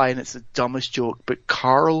don't know why, and it's the dumbest joke, but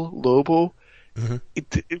Carl Lobo,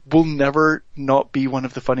 it will never not be one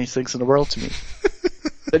of the funniest things in the world to me.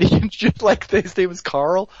 That he just, like, his name is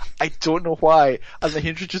Carl. I don't know why. And then he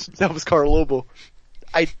introduced himself as Carl Lobo.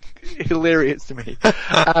 Hilarious to me.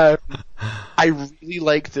 I really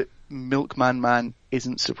like that Milkman Man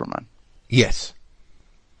isn't Superman. Yes.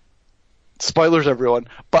 Spoilers, everyone.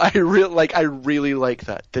 But I really like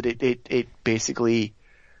that it basically,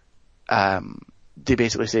 they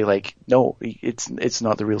basically say, like, no, it's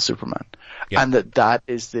not the real Superman. Yeah. And that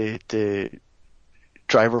is the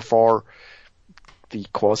driver for the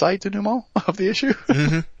quasi-denouement of the issue.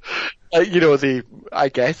 I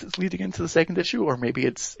guess it's leading into the second issue, or maybe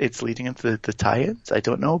it's leading into the tie-ins. I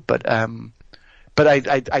don't know, but I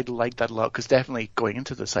like that a lot, because definitely going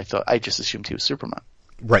into this, I just assumed he was Superman.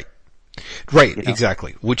 Right,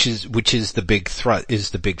 exactly. Which is the big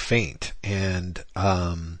is the big feint, and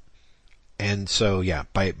so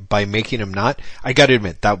by making him not, I gotta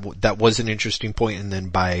admit that was an interesting point, and then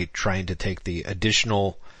by trying to take the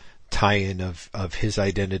additional tie-in of his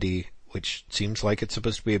identity, which seems like it's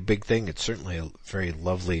supposed to be a big thing. It's certainly a very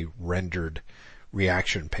lovely rendered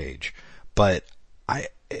reaction page, but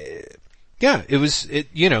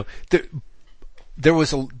there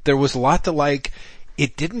was a lot to like.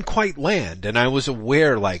 It didn't quite land, and I was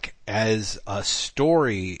aware, like, as a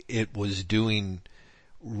story, it was doing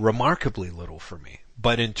remarkably little for me.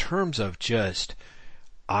 But in terms of just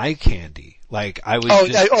eye candy, like, I was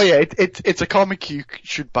it's a comic you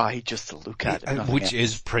should buy just to look at it. Which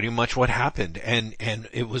is pretty much what happened, and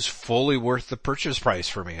it was fully worth the purchase price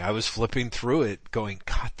for me. I was flipping through it going,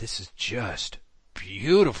 God, this is just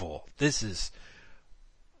beautiful. This is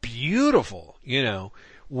beautiful,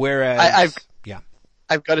 whereas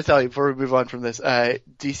I've got to tell you, before we move on from this,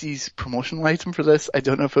 DC's promotional item for this, I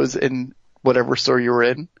don't know if it was in whatever store you were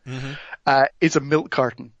in, is a milk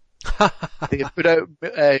carton. They had put out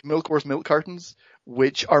Milk Wars milk cartons,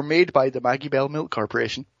 which are made by the Maggie Bell Milk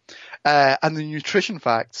Corporation. And the nutrition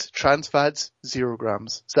facts: trans fats 0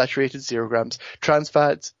 grams, saturated 0 grams, trans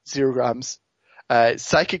fats 0 grams,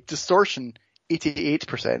 psychic distortion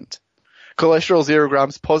 88%, cholesterol 0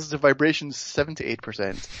 grams, positive vibrations 7 to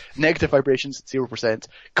 8%, negative vibrations 0%,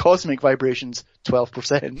 cosmic vibrations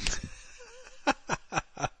 12%.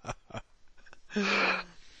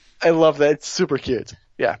 I love that. It's super cute.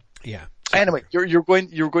 Yeah. Yeah. Anyway, you're going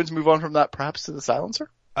to move on from that perhaps to the silencer?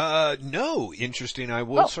 No, interesting. I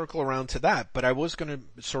will circle around to that, but I was going to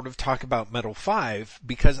sort of talk about Metal 5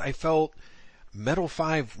 because I felt Metal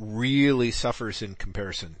 5 really suffers in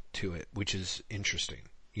comparison to it, which is interesting,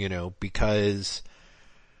 because,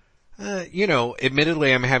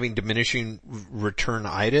 admittedly I'm having diminishing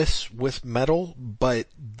return-itis with Metal, but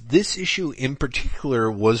this issue in particular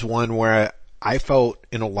was one where I felt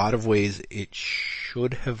in a lot of ways it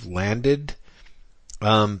should have landed.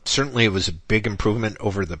 Certainly it was a big improvement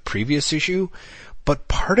over the previous issue, but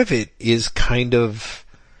part of it is kind of,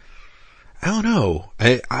 I don't know.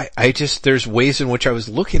 I just, there's ways in which I was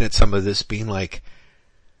looking at some of this being like,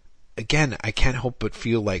 again, I can't help but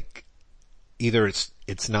feel like either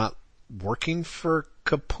it's not working for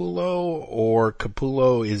Capullo, or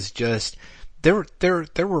Capullo is just, there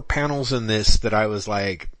were panels in this that I was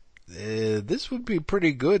like, this would be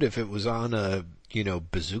pretty good if it was on a,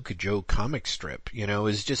 Bazooka Joe comic strip,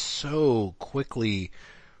 is just so quickly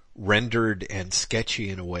rendered and sketchy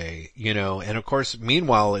in a way, and of course,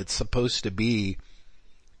 meanwhile, it's supposed to be,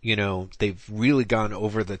 they've really gone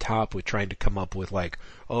over the top with trying to come up with like,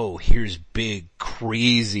 oh, here's big,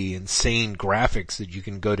 crazy, insane graphics that you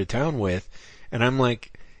can go to town with, and I'm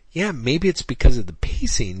like, yeah, maybe it's because of the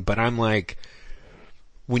pacing, but I'm like,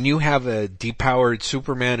 when you have a depowered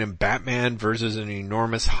Superman and Batman versus an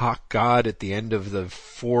enormous hawk god at the end of the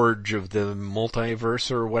forge of the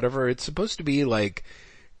multiverse or whatever, it's supposed to be like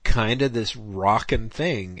kind of this rockin'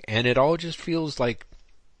 thing, and it all just feels like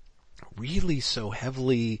really so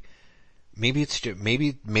heavily Maybe it's just,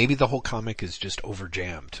 maybe the whole comic is just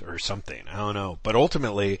overjammed or something. I don't know. But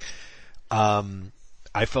ultimately,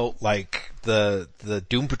 I felt like the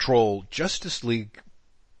Doom Patrol Justice League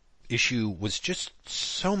issue was just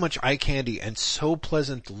so much eye candy and so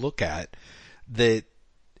pleasant to look at that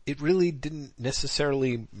it really didn't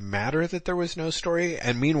necessarily matter that there was no story.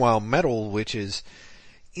 And meanwhile, Metal, which is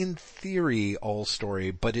in theory all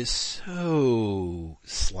story, but is so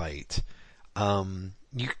slight,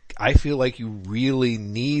 I feel like you really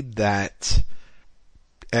need that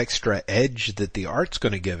extra edge that the art's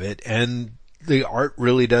going to give it, and the art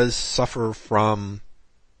really does suffer from,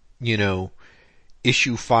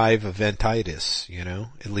 issue 5 eventitis,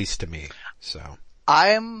 at least to me. So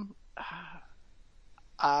I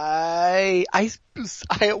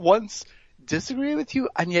at once disagree with you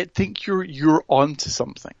and yet think you're onto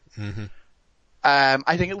something. Mm-hmm.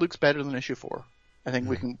 I think it looks better than issue 4. I think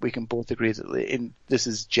we can both agree that this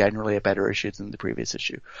is generally a better issue than the previous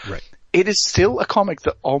issue. Right. It is still a comic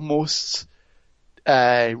that almost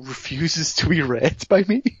refuses to be read by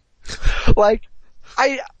me. Like,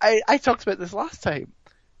 I talked about this last time.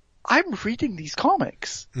 I'm reading these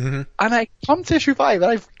comics, mm-hmm. and I come to issue 5,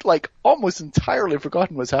 and I've almost entirely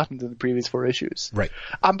forgotten what's happened in the previous 4 issues. Right.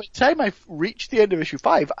 And by the time I've reached the end of issue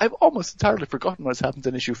 5, I've almost entirely forgotten what's happened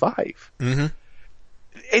in issue 5. Mm-hmm.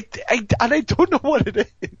 And I don't know what it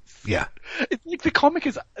is. Yeah. It's like the comic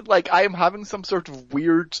is I am having some sort of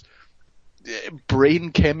weird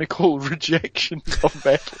brain chemical rejection of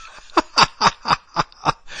Metal.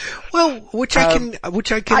 Well, which I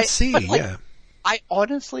can see, yeah. I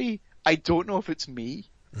honestly, I don't know if it's me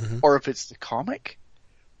mm-hmm. or if it's the comic,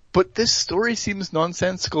 but this story seems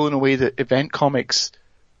nonsensical in a way that event comics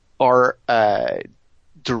are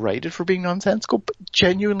derided for being nonsensical, but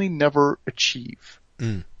genuinely never achieve.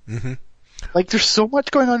 Mm-hmm. There's so much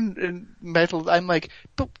going on in Metal. I'm like,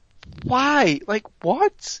 but why?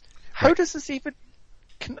 What? How right. does this even?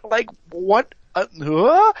 What?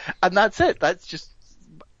 And that's it. That's just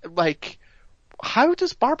how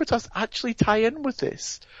does Barbatos actually tie in with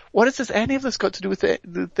this? What has any of this got to do with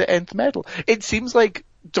the Nth Metal? It seems like,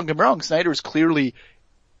 don't get me wrong, Snyder is clearly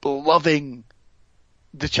loving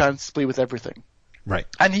the chance to play with everything. Right.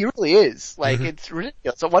 And he really is. Mm-hmm. It's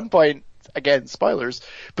ridiculous. At one point, again, spoilers,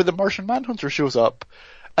 but the Martian Manhunter shows up,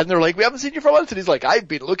 and they're like, we haven't seen you for a month, and he's like, I've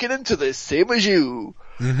been looking into this, same as you.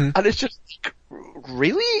 Mm-hmm. And it's just,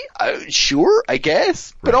 really? Sure, I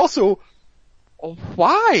guess. Right. But also,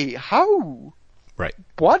 why? How? Right.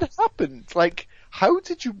 What happened? How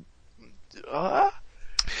did you...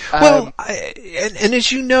 Well, and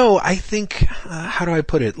as you know, I think, how do I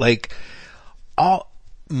put it?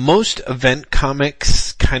 Most event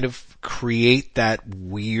comics kind of create that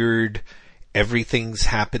weird, everything's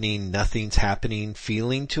happening, nothing's happening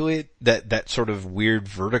feeling to it, that sort of weird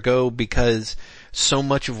vertigo, because so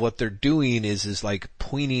much of what they're doing is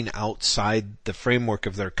pointing outside the framework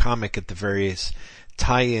of their comic at the various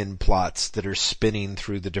tie-in plots that are spinning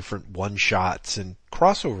through the different one-shots and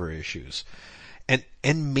crossover issues.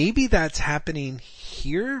 And maybe that's happening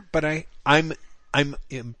here, but I'm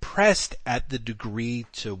impressed at the degree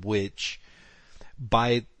to which,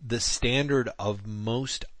 by the standard of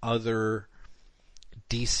most other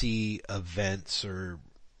DC events, or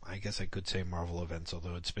I guess I could say Marvel events,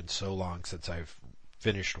 although it's been so long since I've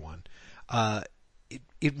finished one,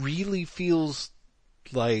 it really feels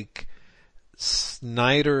like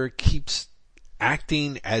Snyder keeps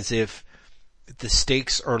acting as if the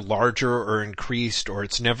stakes are larger or increased, or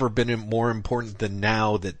it's never been more important than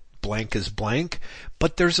now that blank is blank.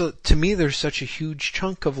 But to me there's such a huge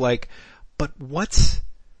chunk of but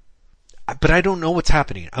I don't know what's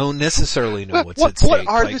happening. I don't necessarily know what's at stake. What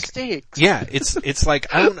are the stakes? Yeah, it's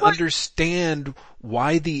like I don't understand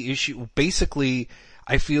why the issue, basically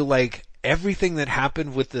I feel like everything that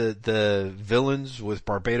happened with the villains, with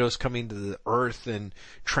Barbados coming to the Earth and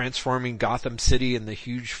transforming Gotham City and the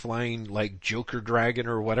huge flying Joker dragon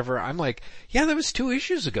or whatever, I'm like, yeah, that was 2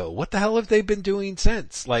 issues ago. What the hell have they been doing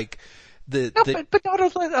since? But not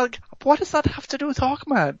what does that have to do with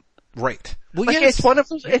Hawkman? Right. Well, yes.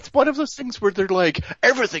 It's one of those things where they're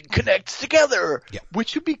everything connects together. Yeah.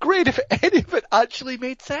 Which would be great if any of it actually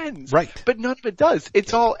made sense. Right. But none of it does.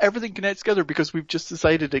 It's all, everything connects together because we've just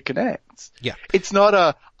decided it connects. Yeah. It's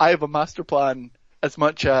not I have a master plan, as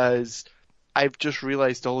much as I've just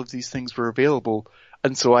realized all of these things were available.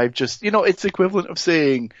 And so I've just, it's the equivalent of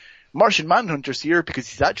saying Martian Manhunter's here because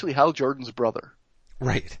he's actually Hal Jordan's brother.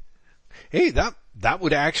 Right. Hey, that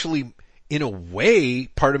would actually, in a way,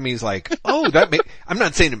 part of me is I'm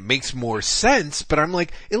not saying it makes more sense, but I'm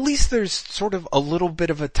like, at least there's sort of a little bit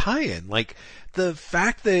of a tie-in. The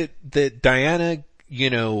fact that Diana,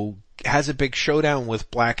 has a big showdown with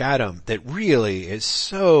Black Adam that really is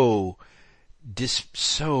so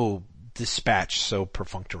dispatched so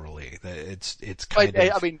perfunctorily that it's kind of.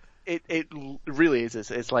 I mean, it really is.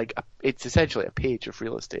 It's like it's essentially a page of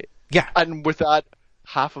real estate. Yeah. And with that,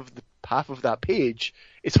 half of that page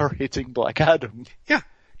is her hitting Black Adam. Yeah.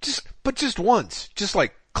 Just once. Just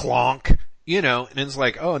like clonk. And it's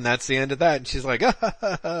like, oh, and that's the end of that. And she's like,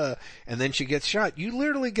 and then she gets shot. You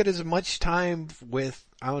literally get as much time with,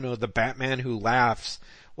 I don't know, the Batman who laughs,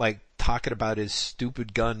 like talking about his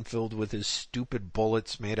stupid gun filled with his stupid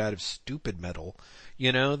bullets made out of stupid metal,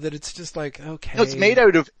 that it's just like, okay. No, it's made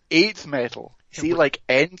out of 8th metal. Yeah, See, like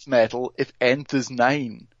nth metal, if nth is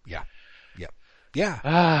 9. Yeah. Yep.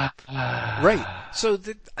 Yeah. Right. So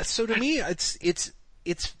to me, it's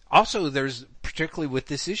also, there's, particularly with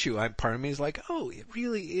this issue, part of me is like, oh, it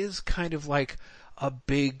really is kind of like a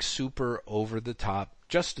big, super over-the-top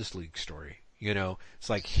Justice League story. It's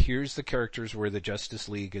like, here's the characters where the Justice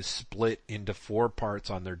League is split into 4 parts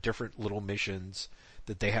on their different little missions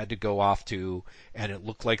that they had to go off to, and it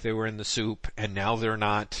looked like they were in the soup, and now they're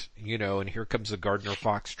not, and here comes the Gardner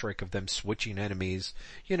Fox trick of them switching enemies,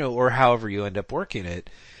 or however you end up working it.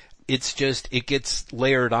 It's just, it gets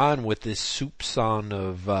layered on with this soupçon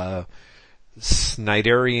of,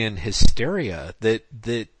 Snyderian hysteria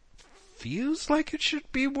that feels like it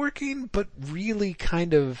should be working, but really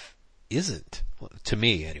kind of isn't, to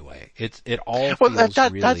me anyway. It all feels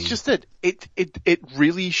really... That's just it. It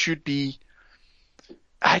really should be,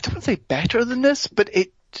 I don't want to say better than this, but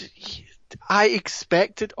I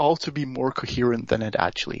expect it all to be more coherent than it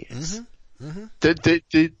actually is. Mm-hmm.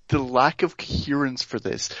 Mm-hmm. The lack of coherence for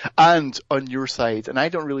this, and on your side, and I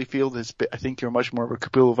don't really feel this, but I think you're much more of a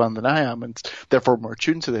Capullo fan than I am, and therefore more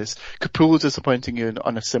attuned to this. Capullo disappointing you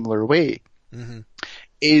on a similar way,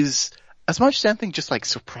 is as much as anything just like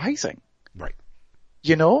surprising. Right.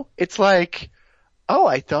 It's like, oh,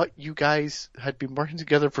 I thought you guys had been working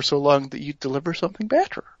together for so long that you'd deliver something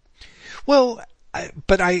better. Well,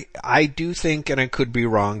 but I do think, and I could be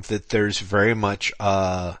wrong, that there's very much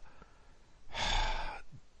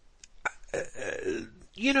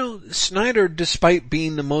Snyder, despite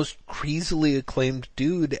being the most crazily acclaimed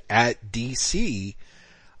dude at DC,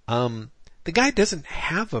 the guy doesn't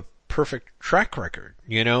have a perfect track record,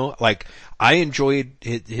 Like, I enjoyed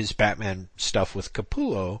his Batman stuff with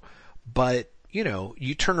Capullo, but,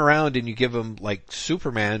 you turn around and you give him, like,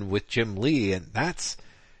 Superman with Jim Lee, and that's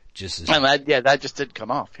just... that just didn't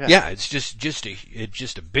come off. Yeah, it's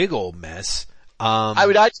just a big old mess. I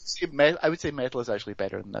would say Metal is actually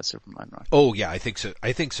better than that Superman run. Oh yeah, I think so.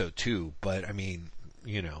 I think so too. But I mean,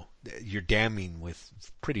 you're damning with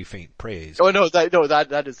pretty faint praise. Oh no,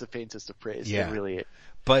 that is the faintest of praise. Yeah, it really is.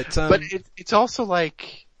 But it's also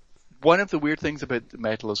like one of the weird things about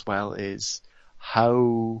Metal as well is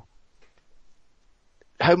how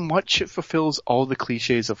much it fulfills all the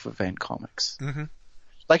cliches of event comics. Mm-hmm.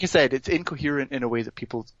 Like I said, it's incoherent in a way that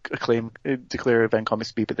people declare event comics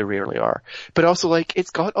to be, but they rarely are. But also, like,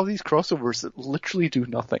 it's got all these crossovers that literally do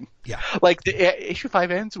nothing. Yeah. Like, the issue 5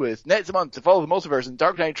 ends with, next month, to follow the multiverse in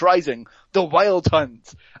Dark Knight Rising, The Wild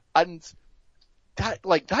Hunt. And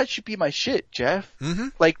that should be my shit, Jeff. Mm-hmm.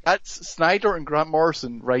 Like, that's Snyder and Grant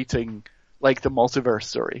Morrison writing, like, the multiverse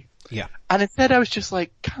story. Yeah. And instead I was just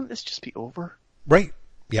like, can't this just be over? Right.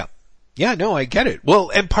 Yeah. Yeah, no, I get it.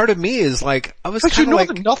 Well, and part of me is like, I was kind of like...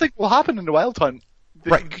 that nothing will happen in the Wild Hunt.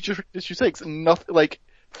 Right. Issue 6, nothing, like,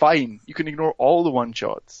 fine. You can ignore all the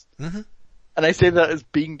one-shots. Mm-hmm. And I say that as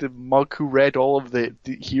being the mug who read all of the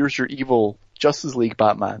Here's Your Evil Justice League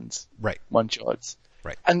Batmans. Right. One-shots.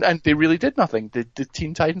 Right. And they really did nothing. The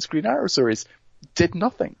Teen Titans Green Arrow series did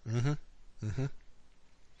nothing. Mm-hmm. Mm-hmm.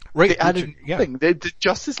 Right. They added nothing. The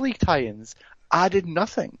Justice League tie-ins added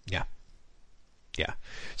nothing. Yeah. Yeah.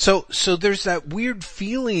 So there's that weird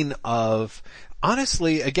feeling of,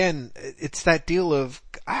 honestly, again, it's that deal of,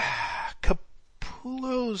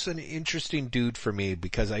 Capullo's an interesting dude for me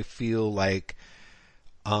because I feel like,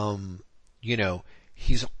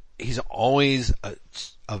 he's always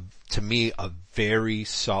to me, a very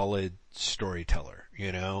solid storyteller.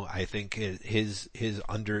 I think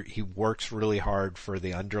he works really hard for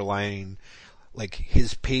the underlying, like,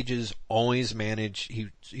 his pages always manage, he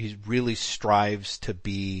really strives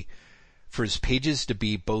for his pages to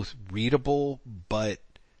be both readable but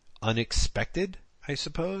unexpected, I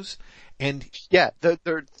suppose. And yeah,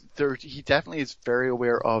 he definitely is very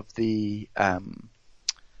aware of the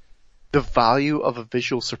value of a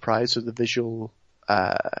visual surprise or the visual,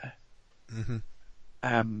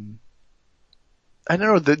 I don't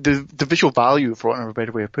know, the visual value, for want of a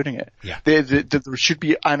better way of putting it. Yeah. There should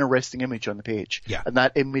be an arresting image on the page. Yeah. And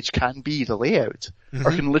that image can be the layout. Mm-hmm.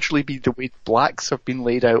 Or can literally be the way blacks have been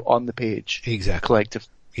laid out on the page. Exactly. Collectively.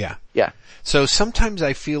 Yeah. Yeah. So sometimes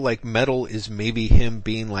I feel like Metal is maybe him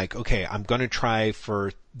being like, okay, I'm gonna try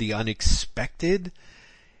for the unexpected,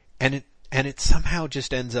 and it somehow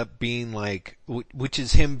just ends up being like, which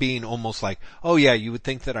is him being almost like, oh yeah, you would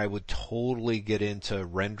think that I would totally get into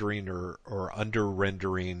rendering or under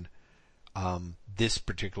rendering, this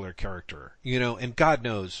particular character, and God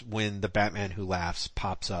knows when the Batman Who Laughs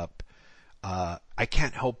pops up, I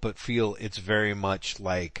can't help but feel it's very much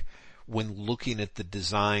like when looking at the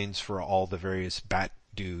designs for all the various Bat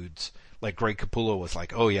dudes, like Greg Capullo was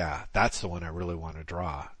like, oh yeah, that's the one I really want to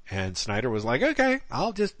draw. And Snyder was like, okay,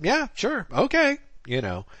 yeah, sure, okay,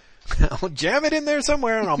 I'll jam it in there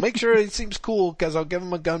somewhere and I'll make sure it seems cool because I'll give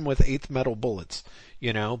him a gun with 8th metal bullets,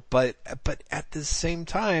 but at the same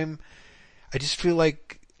time, I just feel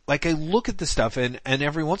like I look at the stuff and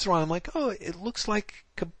every once in a while I'm like, oh, it looks like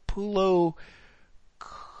Capullo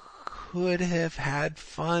could have had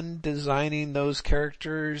fun designing those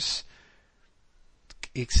characters,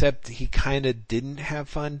 except he kind of didn't have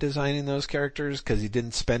fun designing those characters because he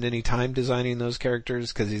didn't spend any time designing those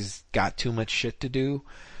characters because he's got too much shit to do.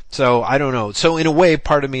 So I don't know. So in a way,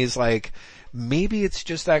 part of me is like, maybe it's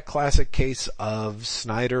just that classic case of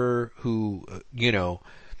Snyder who,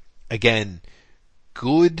 again,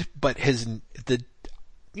 good, but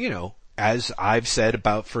as I've said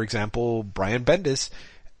about, for example, Brian Bendis,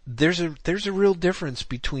 there's a real difference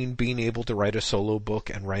between being able to write a solo book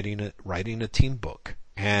and writing a team book.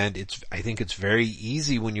 And I think it's very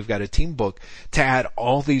easy when you've got a team book to add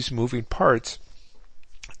all these moving parts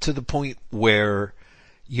to the point where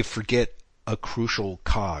you forget a crucial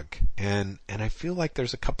cog. And I feel like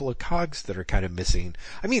there's a couple of cogs that are kind of missing.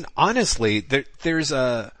 I mean, honestly, there's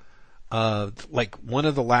like one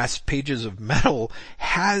of the last pages of Metal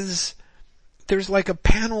there's like a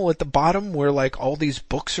panel at the bottom where like all these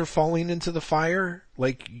books are falling into the fire,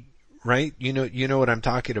 like, right? You know what I'm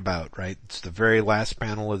talking about, right? It's the very last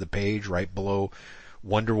panel of the page right below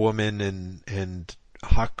Wonder Woman and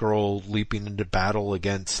Hawk Girl leaping into battle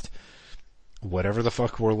against whatever the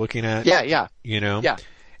fuck we're looking at. Yeah, yeah. Yeah.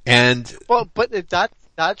 And well, but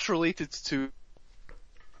that's related to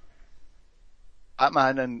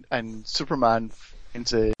Batman and Superman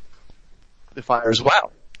into the fire as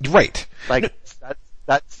well. Right. Like,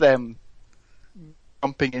 that's them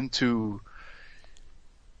jumping into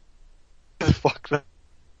fuck that.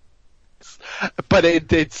 But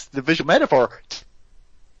it's the visual metaphor.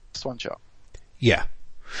 Just one shot. Yeah.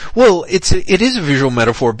 Well, it is a visual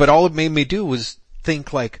metaphor, but all it made me do was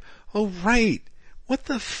think like, oh right, what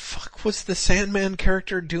the fuck was the Sandman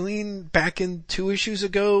character doing back in 2 issues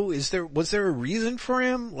ago? Was there a reason for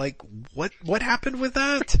him? Like, what happened with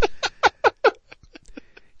that?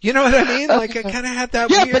 You know what I mean? Like, I kind of had that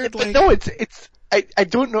weird, but no, I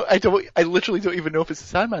don't know, I literally don't even know if it's a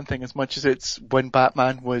Sandman thing as much as it's when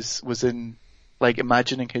Batman was in, like,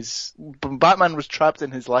 imagining when Batman was trapped in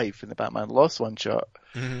his life in the Batman Lost one shot,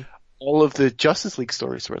 mm-hmm. All of the Justice League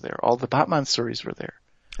stories were there, all the Batman stories were there.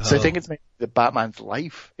 Oh. So I think it's maybe that Batman's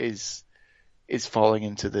life is falling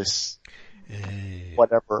into this,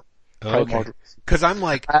 whatever. Okay. Cause I'm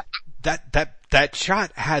like, that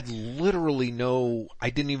shot had literally I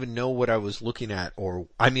didn't even know what I was looking at,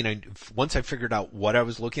 once I figured out what I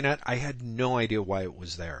was looking at, I had no idea why it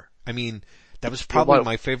was there. I mean, that was probably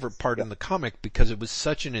my favorite part in the comic because it was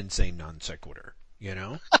such an insane non sequitur,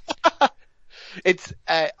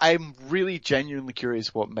 I'm really genuinely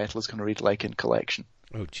curious what Metal is going to read like in collection.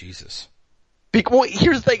 Oh, Jesus. Well,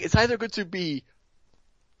 here's the thing, it's either going to be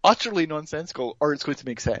utterly nonsensical or it's going to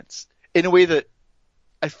make sense in a way that,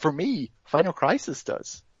 for me, Final Crisis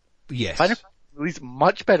does. Yes. Final Crisis reads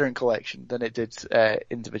much better in collection than it did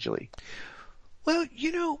individually. Well,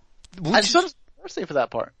 and so does Multiversity for that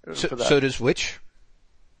part. So does which?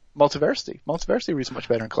 Multiversity. Multiversity reads much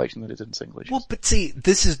better in collection than it did in single issues. Well, but see,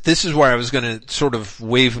 this is where I was going to sort of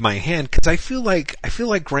wave my hand because I feel like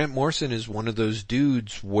Grant Morrison is one of those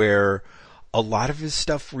dudes where a lot of his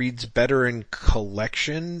stuff reads better in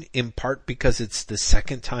collection, in part because it's the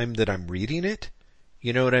second time that I'm reading it.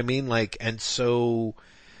 You know what I mean? Like, and so,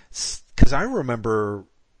 cause I remember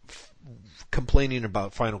complaining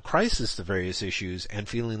about Final Crisis, the various issues, and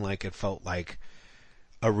feeling like it felt like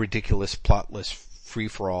a ridiculous, plotless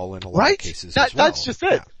free-for-all in a lot of cases as well. That's just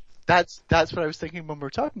it. Yeah. That's what I was thinking when we were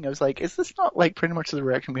talking. I was like, is this not like pretty much the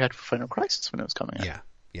reaction we had for Final Crisis when it was coming out?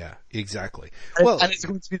 Yeah, exactly. And it's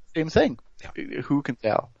going to be the same thing. Yeah. Who can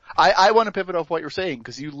tell? I want to pivot off what you're saying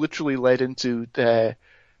because you literally led into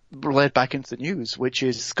led back into the news, which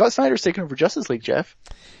is Scott Snyder's taking over Justice League, Jeff.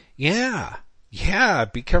 Yeah. Yeah,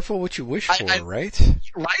 be careful what you wish for, right?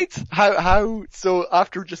 Right? How, so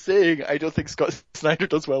after just saying, I don't think Scott Snyder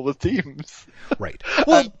does well with teams. Right.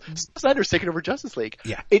 Well, Scott Snyder's taking over Justice League.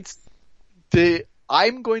 Yeah.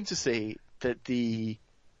 I'm going to say that the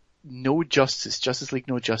Justice League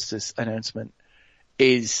No Justice announcement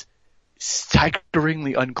is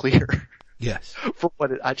staggeringly unclear. Yes. For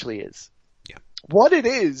what it actually is. Yeah. What it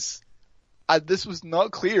is, and this was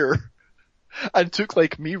not clear, and took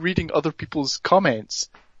like me reading other people's comments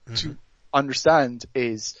to understand,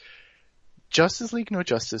 is Justice League No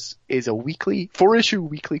Justice is a 4-issue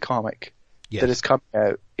weekly comic that is coming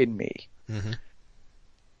out in May. Mm-hmm.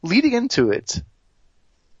 Leading into it,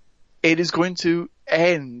 it is going to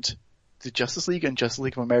end the Justice League and Justice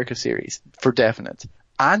League of America series for definite.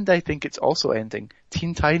 And I think it's also ending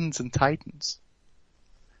Teen Titans and Titans.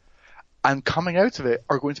 And coming out of it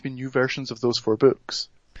are going to be new versions of those 4 books.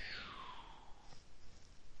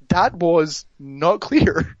 That was not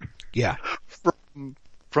clear. Yeah.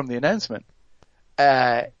 From the announcement.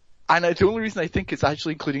 And the only reason I think it's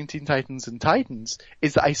actually including Teen Titans and Titans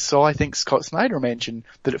is that I think Scott Snyder mentioned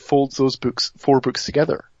that it folds those 4 books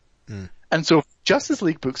together. Mm. And so if Justice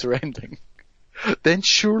League books are ending, then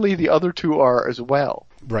surely the other 2 are as well.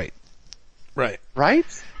 Right. Right. Right?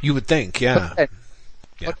 You would think, yeah.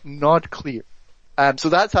 But not clear. So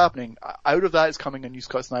that's happening. Out of that is coming a new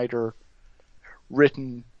Scott Snyder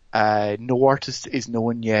written, no artist is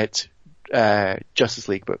known yet, Justice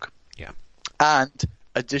League book. Yeah. And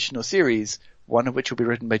additional series, one of which will be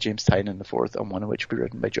written by James Tynion IV and one of which will be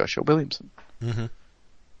written by Joshua Williamson. Mm-hmm.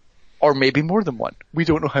 Or maybe more than one. We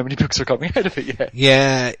don't know how many books are coming out of it yet.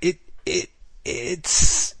 Yeah,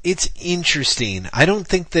 it's interesting. I don't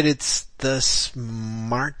think that it's the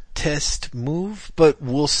smartest move, but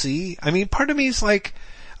we'll see. I mean, part of me is like,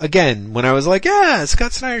 again, when I was like, yeah,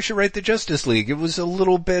 Scott Snyder should write the Justice League, it was a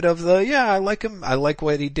little bit of I like him. I like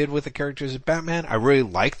what he did with the characters of Batman. I really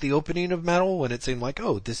liked the opening of Metal when it seemed like,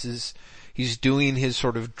 he's doing his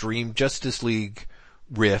sort of dream Justice League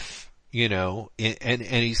riff, and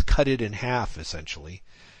he's cut it in half essentially.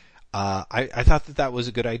 I thought that was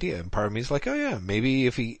a good idea, and part of me is like, oh yeah, maybe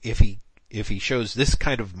if he shows this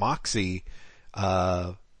kind of moxie,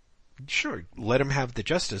 sure, let him have the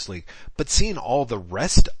Justice League. But seeing all the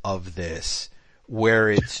rest of this, where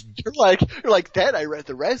it's you're like then I read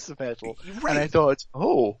the rest of Metal, right. And I thought,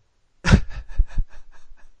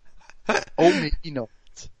 maybe not.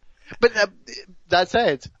 But that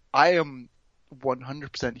said, I am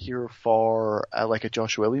 100% here for like a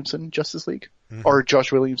Josh Williamson Justice League or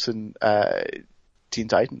Josh Williamson Teen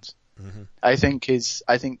Titans. Mm-hmm. I think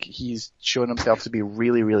he's shown himself to be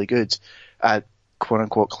really, really good at quote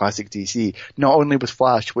unquote classic DC. Not only with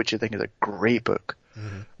Flash, which I think is a great book,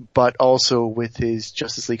 but also with his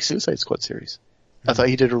Justice League Suicide Squad series. Mm-hmm. I thought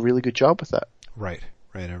he did a really good job with that. Right.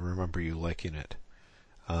 I remember you liking it.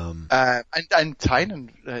 And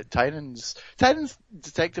Tynan's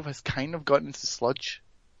detective has kind of gotten into sludge.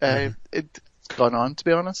 It's gone on, to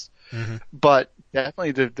be honest. Mm-hmm. But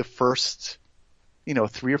definitely the first,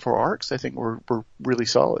 3 or 4 arcs, I think were really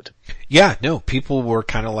solid. Yeah, no, people were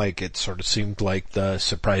kind of like, it sort of seemed like the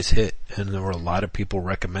surprise hit, and there were a lot of people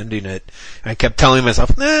recommending it. I kept telling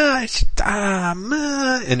myself,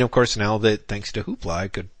 and of course now that thanks to Hoopla, I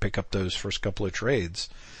could pick up those first couple of trades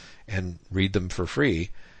and read them for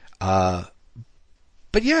free. But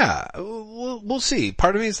yeah, we'll see.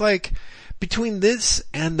 Part of me is like, between this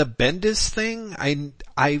and the Bendis thing, I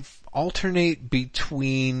alternate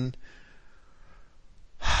between,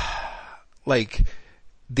 like,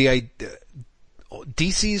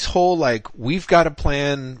 DC's whole, like, we've got a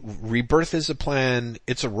plan, Rebirth is a plan,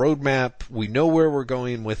 it's a roadmap, we know where we're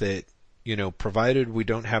going with it, provided we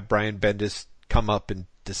don't have Brian Bendis come up and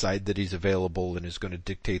decide that he's available and is going to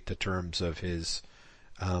dictate the terms of his,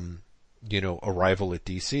 arrival at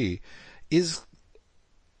DC, is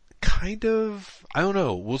kind of, I don't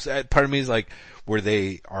know, part of me is like, were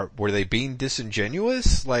they being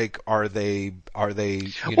disingenuous? Like, are they, would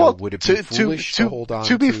it be foolish to hold on to?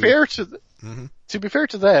 To be fair to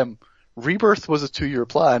them, Rebirth was a 2-year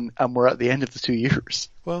plan and we're at the end of the 2 years.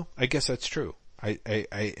 Well, I guess that's true.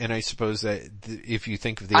 I suppose that if you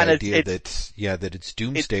think of the idea that it's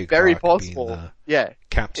Doomsday very Clock possible, being the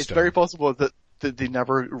capstone. It's very possible that they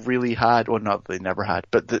never really had, well not they never had,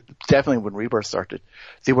 but definitely when Rebirth started,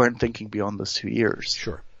 they weren't thinking beyond those 2 years.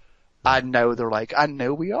 Sure. Right. And now they're like, and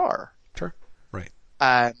now we are. Sure. Right.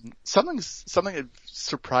 Something that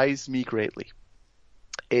surprised me greatly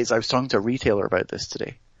is I was talking to a retailer about this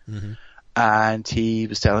today. Mm-hmm. And he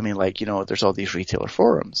was telling me, like, there's all these retailer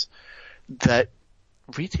forums that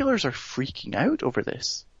retailers are freaking out over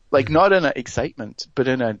this. Like, not in an excitement, but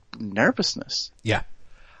in a nervousness. Yeah.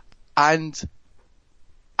 And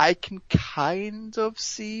I can kind of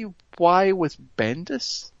see why with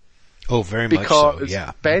Bendis. Oh, very much so,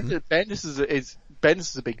 yeah. Bendis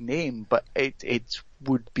is a big name, but it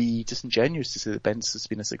would be disingenuous to say that Bendis has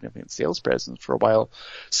been a significant sales presence for a while.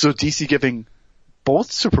 So DC giving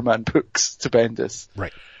both Superman books to Bendis.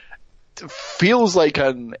 Right. Feels like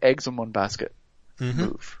an eggs in one basket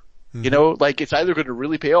move. You know, like it's either going to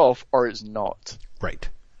really pay off or it's not. Right.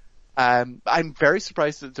 I'm very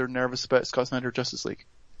surprised that they're nervous about Scott Snyder Justice League.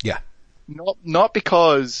 Yeah. Not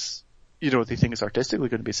because, you know, they think it's artistically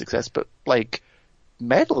going to be a success, but like,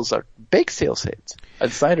 Metal's a big sales hit.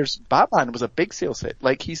 And Snyder's Batman was a big sales hit.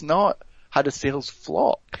 Like, he's not had a sales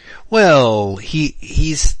flop. Well,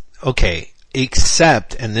 he's, okay,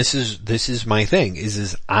 except, and this is my thing,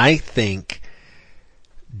 is I think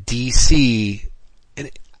DC, and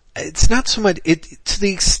it's not so much, to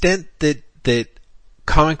the extent that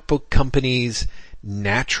comic book companies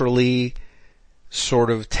naturally sort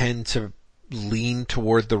of tend to lean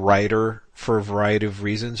toward the writer for a variety of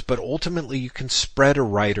reasons, but ultimately you can spread a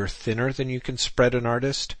writer thinner than you can spread an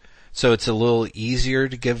artist. So it's a little easier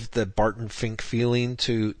to give the Barton Fink feeling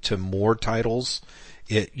to more titles.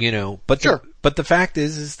 But sure. But the fact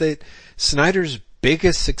is that Snyder's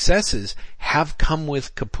biggest successes have come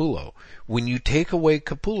with Capullo. When you take away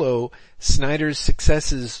Capullo, Snyder's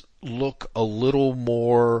successes look a little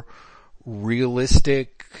more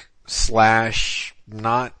realistic /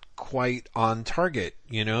 not quite on target,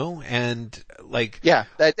 and like... Yeah,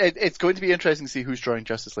 it's going to be interesting to see who's drawing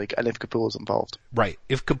Justice League and if Capullo's involved. Right.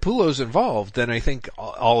 If Capullo's involved, then I think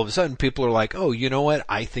all of a sudden people are like, oh, you know what?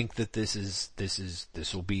 I think that this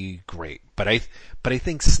will be great. But I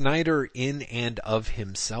think Snyder in and of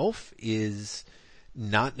himself is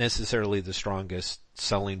not necessarily the strongest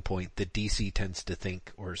selling point that DC tends to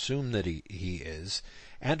think or assume that he is.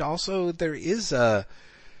 And also there is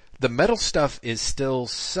the metal stuff is still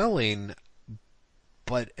selling,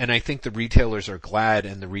 and I think the retailers are glad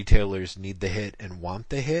and the retailers need the hit and want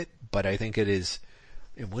the hit, but I think it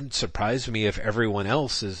wouldn't surprise me if everyone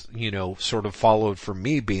else is, sort of followed from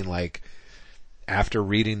me being like, after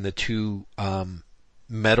reading the two,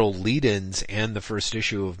 Metal lead-ins and the first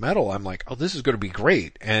issue of Metal, I'm like, oh, this is going to be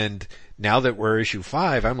great. And now that we're issue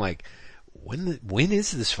 5, I'm like, when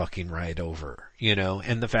is this fucking ride over?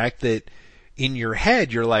 And the fact that in your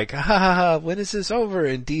head, you're like, when is this over?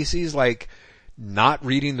 And DC's like, not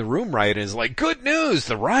reading the room right is like, good news,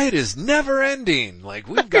 the ride is never ending. Like,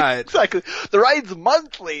 we've got... Exactly. The ride's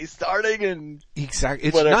monthly, starting in... Exactly.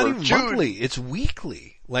 It's whatever, not even June. Monthly, it's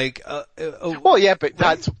weekly. Like, well, yeah, but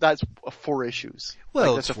right? that's 4 issues.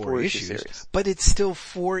 Well, like, it's that's a 4 issues, series. But it's still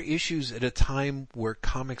 4 issues at a time where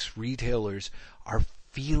comics retailers are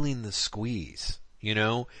feeling the squeeze.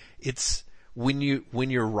 It's... When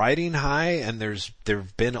you're riding high and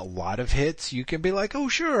there've been a lot of hits, you can be like, oh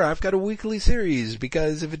sure, I've got a weekly series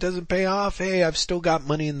because if it doesn't pay off, hey, I've still got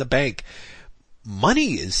money in the bank.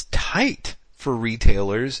 Money is tight for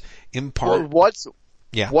retailers in part. Well,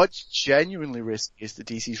 what's genuinely risky is that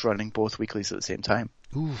DC's running both weeklies at the same time.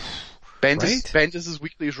 Ooh, Bendis'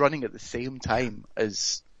 weekly is running at the same time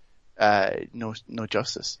as No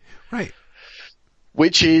Justice. Right.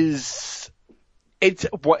 Which is... It's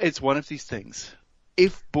one of these things.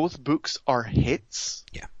 If both books are hits,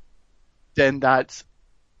 yeah, then that's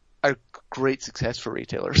a great success for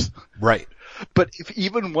retailers. Right. But if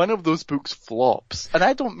even one of those books flops, and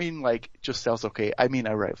I don't mean like just sells okay, I mean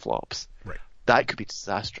outright flops. Right. That could be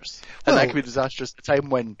disastrous. And that could be disastrous at a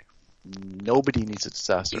time when nobody needs a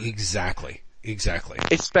disaster. Exactly.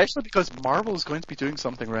 Especially because Marvel is going to be doing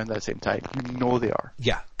something around that same time. They are.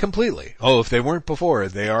 Yeah, completely. Oh, if they weren't before,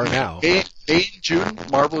 they are now. In June,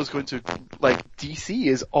 Marvel is going to, DC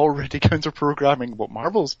is already counter-programming what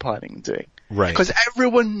Marvel is planning on doing. Right. Because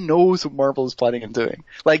everyone knows what Marvel is planning on doing.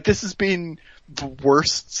 Like, this has been the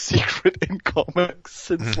worst secret in comics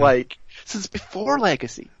since before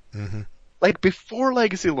Legacy. Mm-hmm. Like, before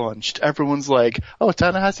Legacy launched, everyone's like, oh,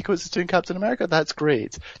 Ta-Nehisi Coates is doing Captain America, that's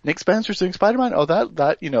great. Nick Spencer's doing Spider-Man, oh,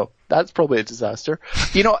 that's probably a disaster.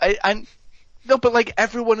 But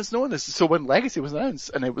everyone is knowing this. So when Legacy was announced,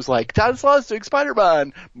 and it was like, Dan Slott's doing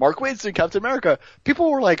Spider-Man, Mark Waid's doing Captain America, people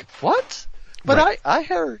were like, what? But right. I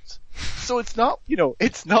heard. So it's not,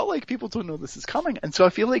 it's not like people don't know this is coming. And so I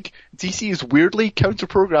feel like DC is weirdly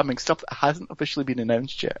counter-programming stuff that hasn't officially been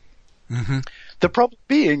announced yet. Mm-hmm. The problem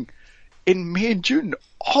being, in May and June,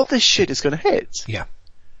 all this shit is going to hit. Yeah.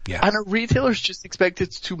 And are retailers just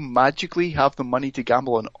expected to magically have the money to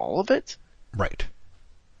gamble on all of it? Right.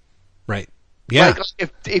 Yeah.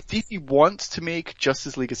 Like, if DC wants to make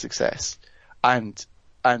Justice League a success, and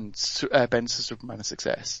Ben's Superman a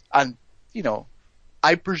success, and, you know,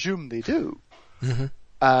 I presume they do,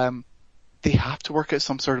 they have to work out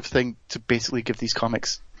some sort of thing to basically give these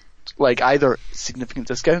comics, like, either significant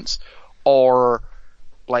discounts, or,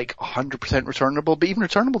 like, 100% returnable, but even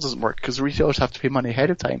returnable doesn't work, because the retailers have to pay money ahead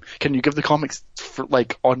of time. Can you give the comics for,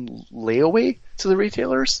 like, on layaway to the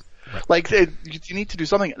retailers? Right. Like, you need to do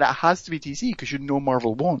something that has to be DC, because you know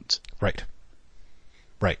Marvel won't. Right.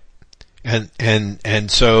 Right.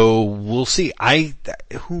 And so we'll see.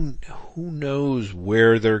 Who knows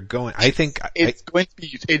where they're going? I think it's going to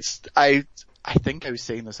be, I think I was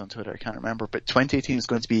saying this on Twitter, I can't remember, but 2018 is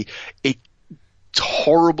going to be a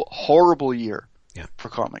horrible year for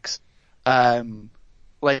comics.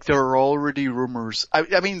 Like, there are already rumors.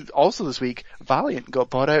 I mean, also this week, Valiant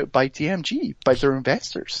got bought out by DMG, by their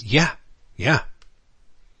investors. Yeah.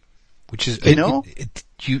 Which is,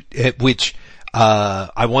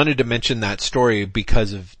 I wanted to mention that story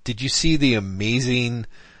because of, did you see the amazing,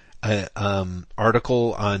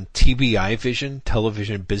 article on TBI Vision,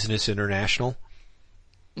 Television Business International?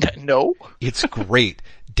 No. It's great.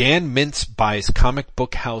 Dan Mintz buys comic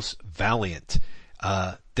book house Valiant.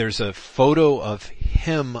 There's a photo of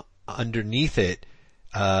him underneath it,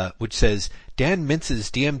 which says, Dan Mintz's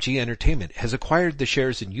DMG Entertainment has acquired the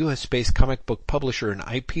shares in US-based comic book publisher and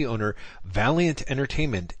IP owner Valiant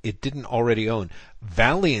Entertainment it didn't already own.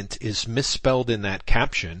 Valiant is misspelled in that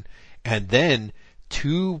caption, and then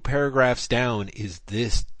 2 paragraphs down is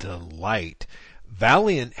this delight.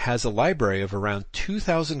 Valiant has a library of around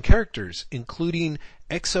 2,000 characters, including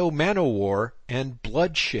Exo Manowar and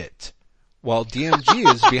Bloodshit, while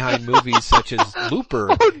DMG is behind movies such as Looper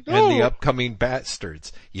and the upcoming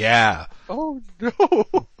Bastards. Yeah. Oh no.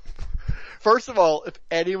 First of all, if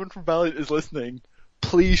anyone from Valiant is listening,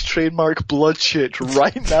 please trademark Bloodshit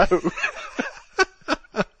right now.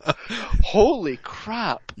 Holy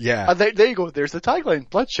crap. Yeah. There you go. There's the tagline.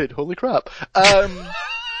 Bloodshit. Holy crap. But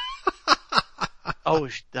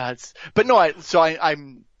no,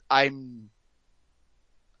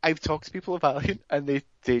 I've talked to people at Valiant, and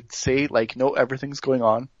they say, like, no, everything's going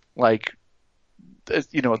on. Like,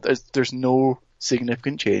 you know, there's no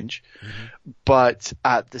significant change. But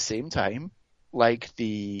at the same time, like,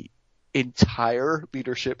 the entire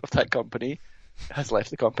leadership of that company has left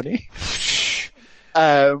the company.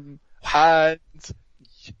 And I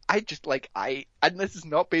just, like, and this is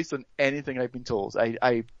not based on anything I've been told.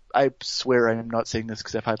 I swear I'm not saying this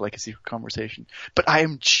because I've had, like, a secret conversation, but I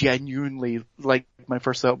am genuinely, like, my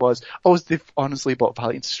first thought was, they've honestly bought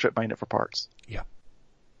Valiant to strip mine it for parts. Yeah.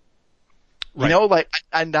 Right. You know, like,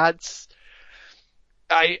 and that's,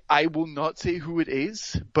 I will not say who it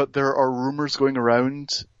is, but there are rumors going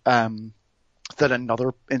around, that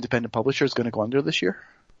another independent publisher is going to go under this year.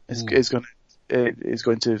 Is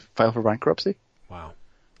going to file for bankruptcy. Wow.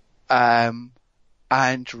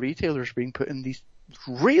 And retailers being put in these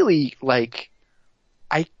really, like,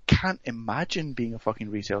 I can't imagine being a fucking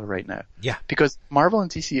retailer right now. Yeah. Because Marvel and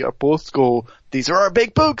DC are both these are our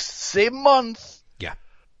big books, same month. Yeah.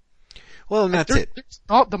 Well, and that's it. There's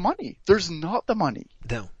not the money. There's not the money.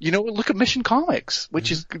 No. You know, look at Mission Comics, which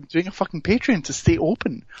is doing a fucking Patreon to stay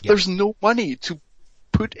open. Yeah. There's no money to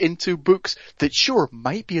put into books that sure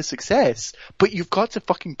might be a success, but you've got to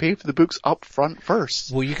fucking pay for the books up front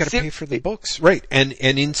first. Well, you got to pay for the books, right? And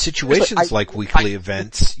in situations like weekly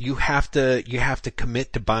events, you have to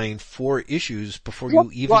commit to buying 4 issues before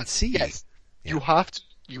you even see. Yes, yeah.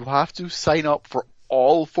 You have to sign up for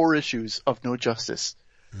all 4 issues of No Justice,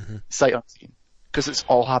 sight unseen, because it's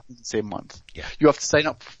all happening the same month. Yeah, you have to sign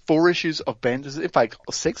up for 4 issues of Bendis, in fact,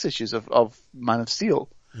 6 issues of Man of Steel,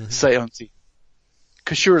 sight unseen.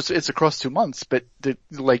 Cause sure, it's across 2 months, but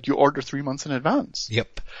like, you order 3 months in advance.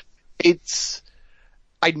 Yep.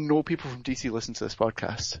 I know people from DC listen to this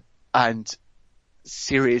podcast, and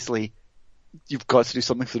seriously, you've got to do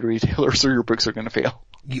something for the retailers or your books are going to fail.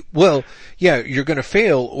 You're going to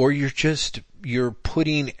fail, or you're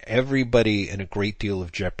putting everybody in a great deal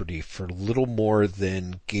of jeopardy for little more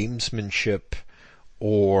than gamesmanship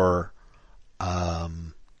or,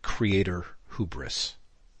 creator hubris,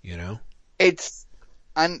 you know?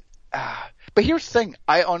 But here's the thing.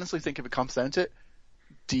 I honestly think if it comes down to it,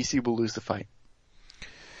 DC will lose the fight.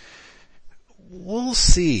 We'll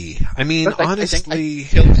see. I mean, honestly,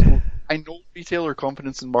 I know retailer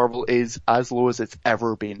confidence in Marvel is as low as it's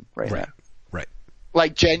ever been right now. Right.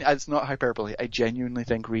 Like, it's not hyperbole. I genuinely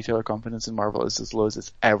think retailer confidence in Marvel is as low as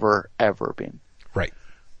it's ever been. Right.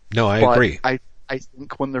 No, I agree. I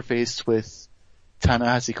think when they're faced with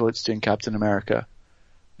Ta-Nehisi Coates doing Captain America,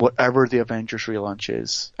 whatever the Avengers relaunch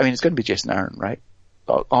is, I mean, it's going to be Jason Aaron, right?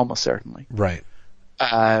 Almost certainly. Right.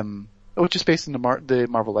 Which is based on the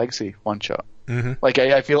Marvel Legacy one shot. Mm-hmm. Like,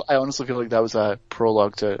 I honestly feel like that was a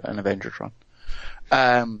prologue to an Avengers run.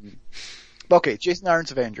 Okay, Jason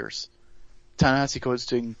Aaron's Avengers. Ta-Nehisi Coates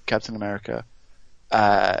doing Captain America.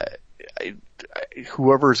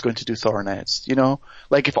 Whoever is going to do Thor next, you know?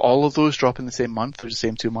 Like, if all of those drop in the same month or the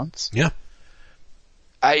same 2 months. Yeah.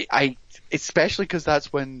 I especially because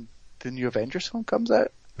that's when the new Avengers film comes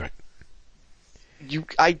out. Right.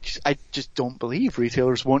 I just don't believe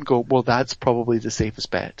retailers won't go, well, that's probably the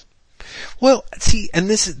safest bet. Well, see, and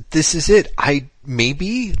this is it.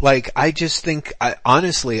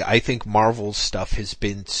 Honestly, I think Marvel's stuff has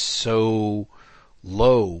been so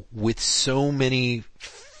low with so many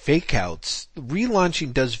fake outs.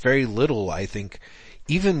 Relaunching does very little, I think,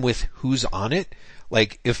 even with who's on it.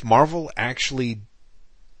 Like, if Marvel actually,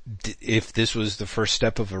 if this was the first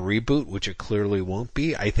step of a reboot, which it clearly won't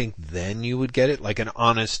be, I think then you would get it, like an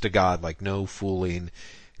honest to God, like no fooling.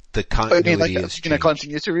 The continuity is changed. In a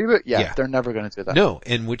continuity reboot? Yeah, they're never going to do that. No,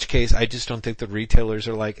 in which case I just don't think the retailers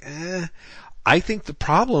are like, I think the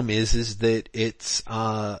problem is that it's,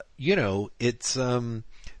 there's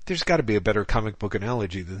gotta be a better comic book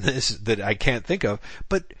analogy than this that I can't think of,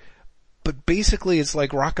 but basically it's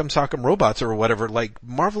like Rock'em Sock'em Robots or whatever, like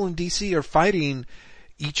Marvel and DC are fighting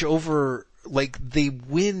each over, like they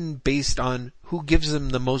win based on who gives them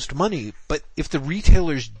the most money, but if the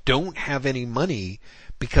retailers don't have any money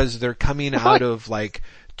because they're coming out of like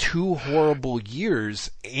 2 horrible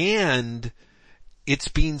years and it's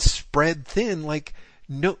being spread thin, like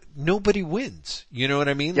nobody wins. You know what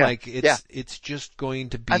I mean? Yeah, like it's just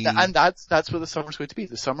going to be, and that's what the summer's going to be.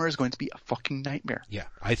 The summer is going to be a fucking nightmare. Yeah,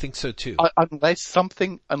 I think so too. Unless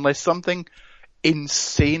something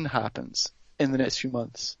insane happens in the next few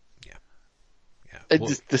months. Yeah.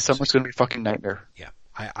 The summer's going to be a fucking nightmare. Yeah.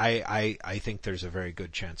 I think there's a very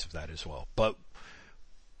good chance of that as well. But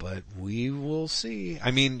we will see. I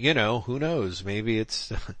mean, who knows? Maybe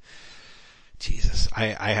it's, Jesus,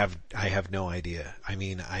 I have no idea. I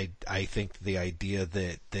mean, I think the idea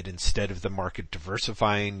that instead of the market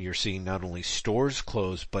diversifying, you're seeing not only stores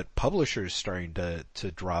close, but publishers starting to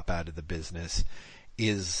drop out of the business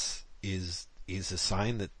is a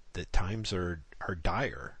sign that times are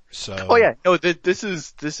dire. So. Oh yeah, no, this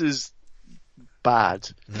is bad.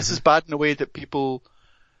 Mm-hmm. This is bad in a way that people,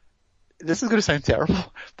 this is going to sound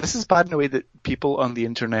terrible. This is bad in a way that people on the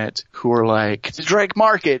internet who are like, it's a direct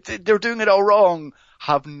market, they're doing it all wrong,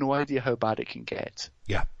 have no idea how bad it can get.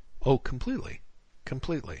 Yeah. Oh, completely.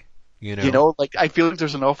 Like, I feel like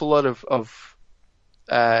there's an awful lot of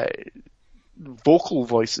vocal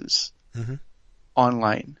voices mm-hmm.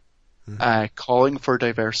 online, mm-hmm. Calling for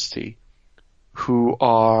diversity who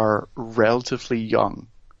are relatively young.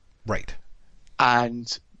 Right.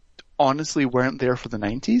 And honestly weren't there for the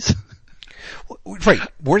 90s. Right.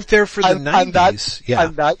 Weren't there for the 90s.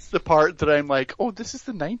 And that's the part that I'm like, oh, this is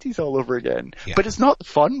the 90s all over again. Yeah. But it's not the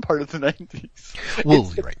fun part of the 90s. Well,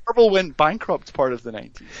 it's right. Marvel went bankrupt part of the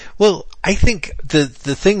 90s. Well, I think the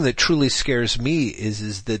thing that truly scares me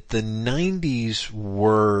is that the 90s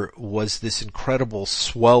was this incredible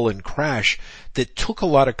swell and crash that took a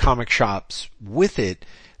lot of comic shops with it,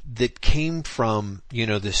 that came from,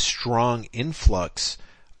 this strong influx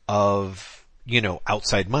of,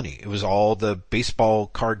 outside money. It was all the baseball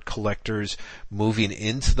card collectors moving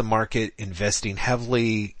into the market, investing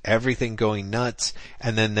heavily, everything going nuts,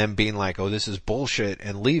 and then them being like, oh, this is bullshit,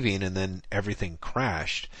 and leaving, and then everything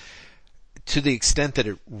crashed. To the extent that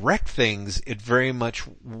it wrecked things, it very much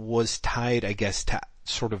was tied, I guess, to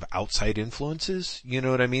sort of outside influences. You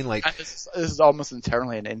know what I mean? Like, this is almost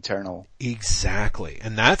entirely an internal. Exactly.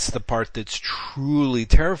 And that's the part that's truly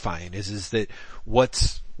terrifying is that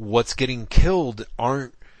what's getting killed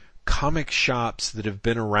aren't comic shops that have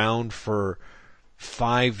been around for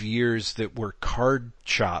 5 years that were card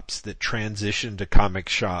shops that transitioned to comic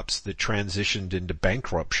shops that transitioned into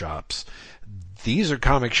bankrupt shops. These are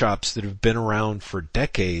comic shops that have been around for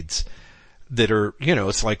decades that are,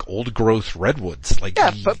 it's like old growth redwoods. Like,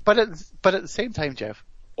 yeah, but at the same time, Jeff,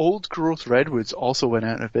 old growth redwoods also went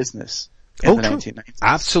out of business in the 1990s.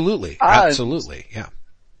 Absolutely. Absolutely. Yeah.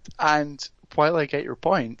 And while I get your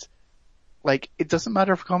point, like, it doesn't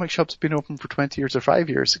matter if a comic shop's been open for 20 years or 5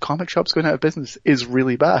 years. Comic shops going out of business is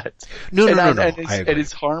really bad. No. It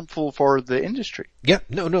is harmful for the industry. Yeah,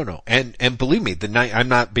 no. And believe me, I'm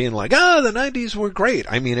not being like, the 90s were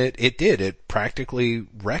great. I mean, it did. It practically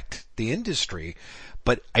wrecked the industry.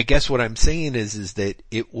 But I guess what I'm saying is that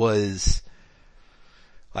it was,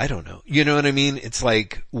 I don't know. You know what I mean? It's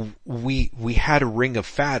like we had a ring of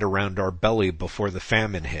fat around our belly before the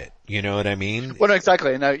famine hit. You know what I mean? Well, no,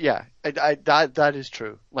 exactly. Now, yeah, that is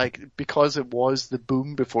true. Like, because it was the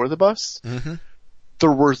boom before the bust,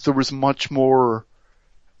 there was much more,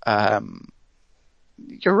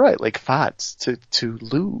 you're right, like fats to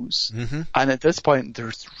lose. And at this point,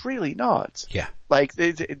 there's really not. Yeah. Like,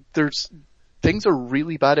 there's, things are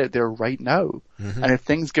really bad out there right now. And if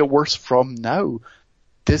things get worse from now,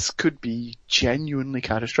 this could be genuinely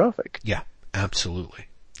catastrophic. Yeah, absolutely.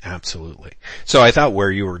 Absolutely. So I thought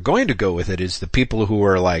where you were going to go with it is the people who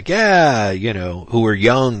are like, yeah, you know, who are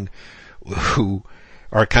young, who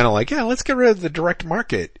are kind of like, yeah, let's get rid of the direct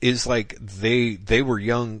market, is like they were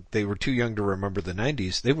young, they were too young to remember the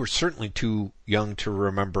 90s. They were certainly too young to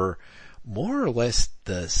remember more or less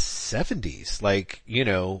the 70s, like, you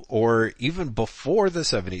know, or even before the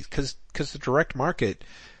 70s, cause the direct market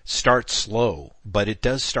starts slow, but it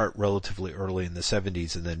does start relatively early in the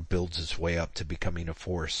 70s and then builds its way up to becoming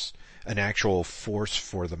an actual force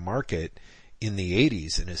for the market in the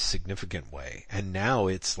 80s in a significant way. And now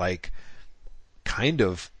it's like kind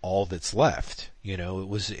of all that's left. You know, it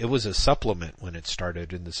was a supplement when it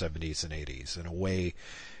started in the 70s and 80s. In a way,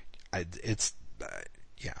 I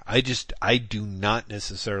do not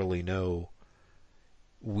necessarily know.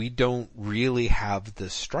 We don't really have the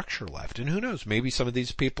structure left. And who knows, maybe some of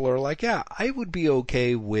these people are like, yeah, I would be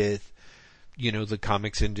okay with, you know, the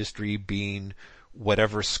comics industry being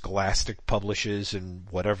whatever Scholastic publishes and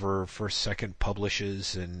whatever First Second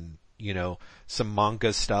publishes and, you know, some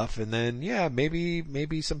manga stuff. And then, yeah,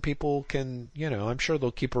 maybe some people can, you know, I'm sure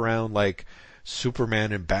they'll keep around like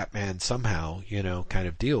Superman and Batman somehow, you know, kind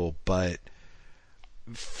of deal. But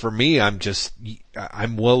for me, I'm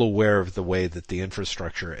well aware of the way that the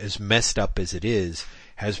infrastructure, as messed up as it is,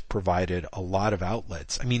 has provided a lot of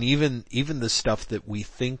outlets. I mean, even the stuff that we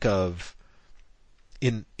think of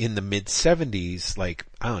in the mid 70s, like,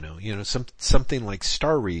 I don't know, you know, something like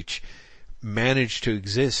Starreach managed to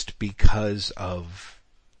exist because of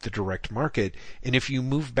the direct market. And if you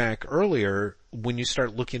move back earlier, when you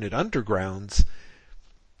start looking at undergrounds,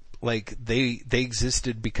 like they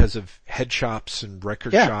existed because of head shops and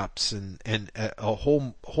record shops and a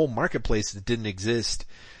whole marketplace that didn't exist.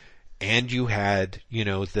 And you had, you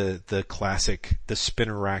know, the classic, the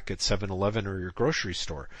spinner rack at 7-Eleven or your grocery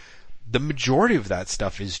store. The majority of that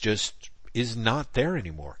stuff is not there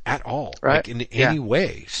anymore at all. Right. Like in any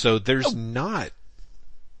way. So there's not.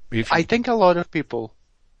 I think a lot of people,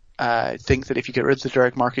 think that if you get rid of the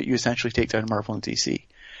direct market, you essentially take down Marvel and DC.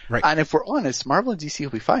 Right. And if we're honest, Marvel and DC will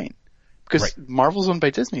be fine. Because Marvel's owned by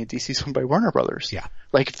Disney and DC's owned by Warner Brothers. Yeah.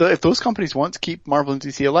 Like, if those companies want to keep Marvel and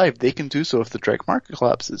DC alive, they can do so if the direct market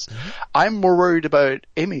collapses. I'm more worried about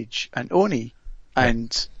Image and Oni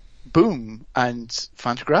and Boom and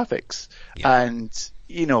Fantagraphics and,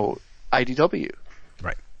 you know, IDW.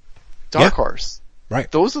 Right. Dark Horse.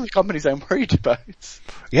 Right. Those are the companies I'm worried about.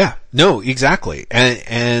 Yeah. No, exactly.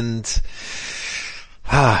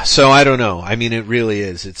 So I don't know. I mean, it really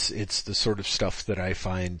is. It's the sort of stuff that I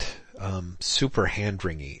find, super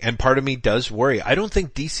hand-wringy. And part of me does worry. I don't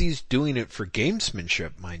think DC's doing it for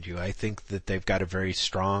gamesmanship, mind you. I think that they've got a very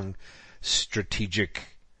strong strategic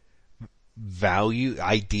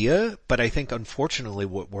idea, but I think unfortunately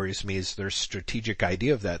what worries me is their strategic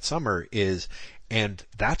idea of that summer is, and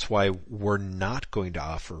that's why we're not going to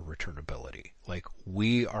offer returnability. Like,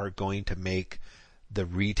 we are going to make the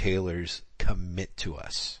retailers commit to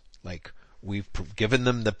us. Like, we've given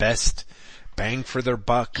them the best bang for their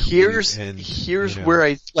buck. Here's where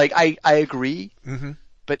I agree,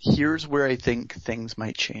 but here's where I think things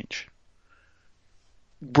might change.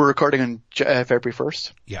 We're recording on February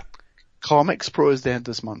 1st. Yeah. Comics Pro is the end of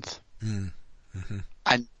this month. And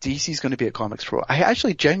DC's going to be at Comics Pro. I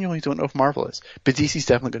actually genuinely don't know if Marvel is, but DC's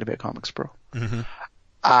definitely going to be at Comics Pro.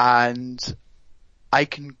 And I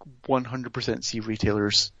can 100% see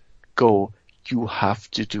retailers go, you have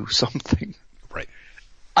to do something. Right.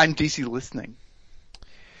 And DC listening.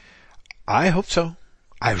 I hope so.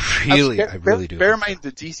 I really do. Bear in mind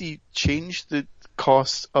that DC changed the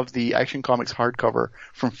cost of the Action Comics hardcover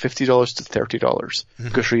from $50 to $30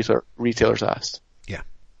 because retailers asked. Yeah.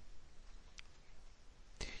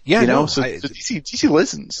 Yeah, you know, so DC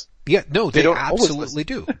listens. Yeah, no, they absolutely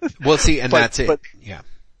do. Well, see, and that's it. Yeah.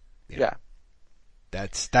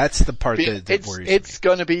 That's the part that worries me. It's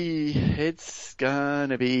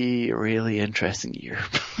gonna be a really interesting year.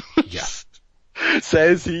 Yeah.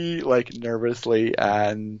 Says he, like, nervously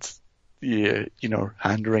and, you know,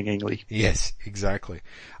 hand-wringingly. Yes, exactly.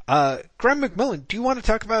 Graham McMillan, do you want to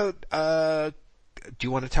talk about, do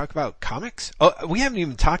you want to talk about comics? Oh, we haven't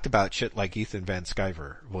even talked about shit like Ethan Van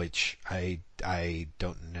Sciver, which I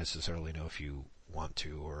don't necessarily know if you want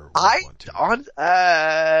to or want to.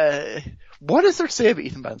 What is there to say about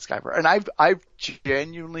Ethan Van Sciver? And I've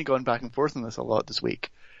genuinely gone back and forth on this a lot this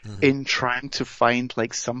week in trying to find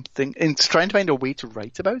like something, in trying to find a way to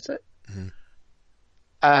write about it.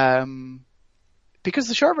 Because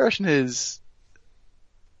the short version is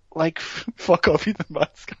like, fuck off Ethan Van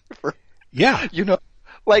Sciver. Yeah. You know,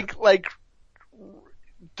 like,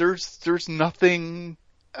 there's nothing,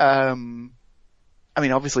 I mean,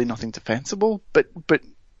 obviously nothing defensible, but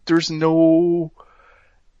there's no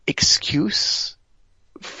excuse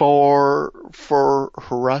for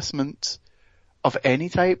harassment of any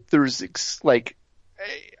type. There's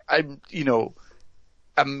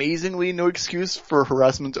amazingly no excuse for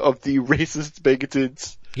harassment of the racist, bigoted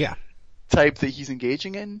type that he's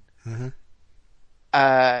engaging in.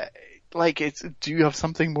 Do you have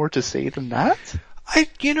something more to say than that?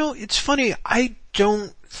 It's funny. I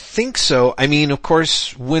don't think so. I mean, of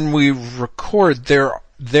course, when we record,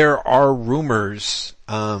 there are rumors,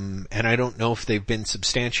 and I don't know if they've been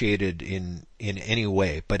substantiated in any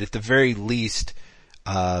way, but at the very least,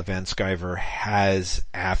 Van Sciver has,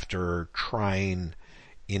 after trying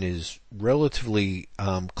in his relatively,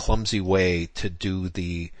 clumsy way to do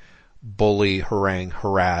the bully, harangue,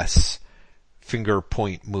 harass, finger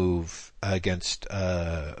point move against,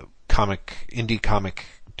 indie comic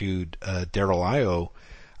dude, Daryl Io,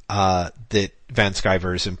 that Van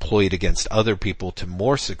Sciver has employed against other people to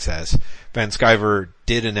more success. Van Sciver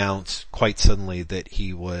did announce quite suddenly that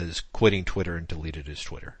he was quitting Twitter and deleted his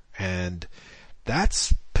Twitter. And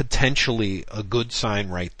that's potentially a good sign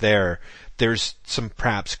right there. There's some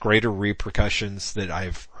perhaps greater repercussions that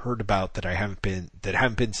I've heard about that haven't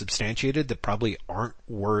been substantiated, that probably aren't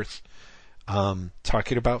worth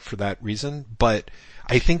talking about for that reason. But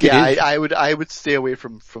I think I would stay away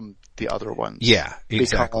from the other ones. Yeah,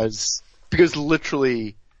 exactly. Because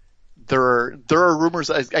literally there are rumors,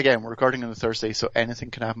 again, we're recording on a Thursday, so anything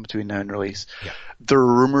can happen between now and release. Yeah. There are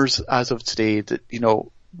rumors as of today that,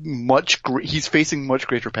 he's facing much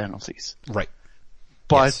greater penalties. Right.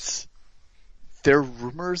 But yes. There are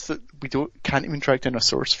rumors that can't even track down a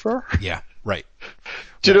source for. Yeah, right.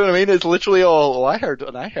 Do you know what I mean? It's literally all, I heard,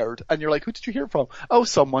 and you're like, who did you hear from? Oh,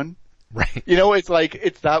 someone. Right. It's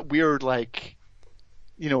that weird,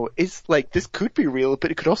 it's like, this could be real, but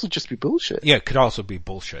it could also just be bullshit. Yeah, it could also be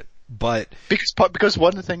bullshit. But because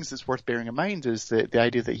one of the things that's worth bearing in mind is that the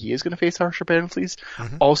idea that he is going to face harsher penalties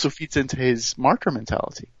also feeds into his martyr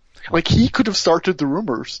mentality. Like, he could have started the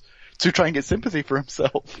rumors to try and get sympathy for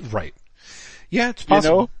himself. Right. Yeah, it's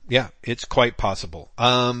possible. Yeah, it's quite possible.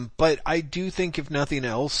 But I do think, if nothing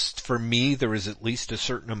else, for me, there is at least a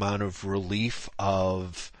certain amount of relief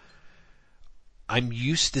of, I'm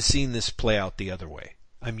used to seeing this play out the other way.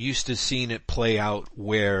 I'm used to seeing it play out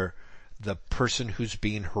where the person who's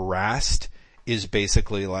being harassed is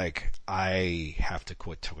basically like, I have to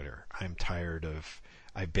quit Twitter. I'm tired of,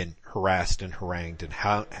 I've been harassed and harangued and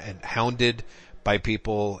hounded by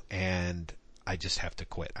people, and I just have to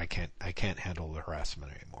quit. I can't handle the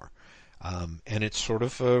harassment anymore. And it's sort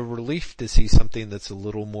of a relief to see something that's a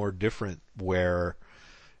little more different, where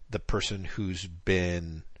the person who's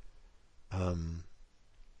been,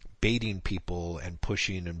 baiting people and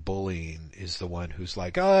pushing and bullying is the one who's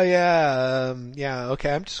like, oh yeah,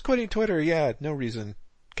 okay, I'm just quitting Twitter. Yeah, no reason.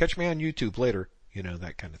 Catch me on YouTube later.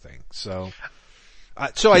 That kind of thing. So,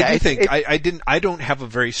 I do think I don't have a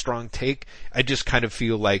very strong take. I just kind of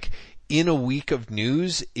feel like, in a week of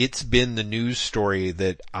news, it's been the news story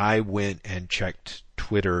that I went and checked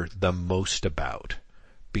Twitter the most about.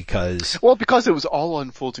 Because it was all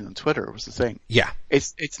unfolding on Twitter, was the thing. Yeah.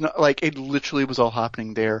 It's not like, it literally was all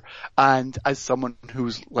happening there. And as someone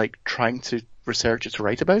who's like trying to research it, to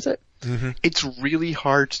write about it, it's really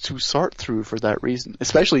hard to sort through for that reason.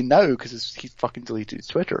 Especially now, because he's fucking deleted his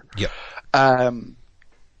Twitter. Yeah.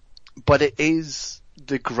 But it is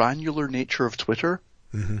the granular nature of Twitter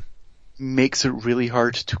makes it really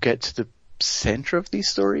hard to get to the center of these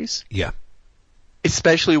stories. Yeah.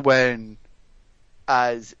 Especially when,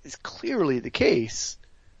 as is clearly the case,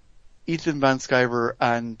 Ethan Van Sciver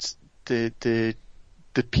and the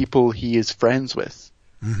people he is friends with.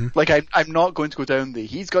 Like, I'm not going to go down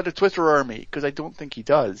he's got a Twitter army, because I don't think he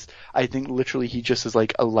does. I think literally he just has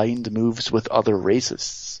like aligned moves with other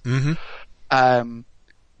racists.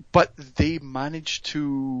 But they managed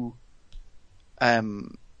to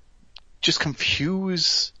just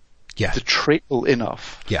confuse the trail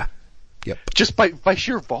enough. Yeah. Yep. Just by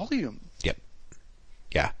sheer volume. Yep.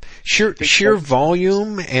 Yeah. Sheer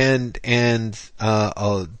volume and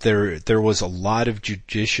there was a lot of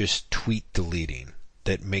judicious tweet deleting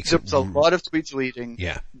that makes there was a lot of tweet deleting.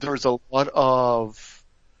 Yeah. There's a lot of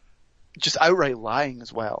just outright lying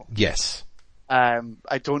as well. Yes. I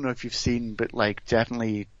don't know if you've seen, but like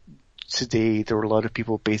definitely today there were a lot of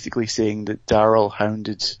people basically saying that Daryl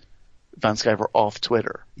hounded Van Sciver off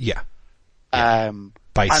Twitter. Yeah.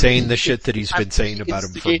 By saying the shit that he's been saying about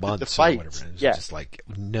him for months or whatever. It's yeah. just like,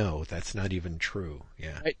 no, that's not even true.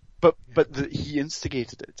 Yeah. Right. But he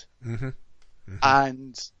instigated it. Mm-hmm. Mm-hmm.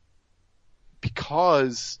 And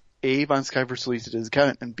because A, Van Sciver deleted his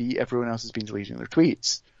account, and B, everyone else has been deleting their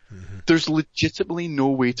tweets, there's legitimately no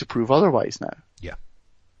way to prove otherwise now. Yeah.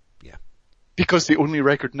 Yeah. Because the only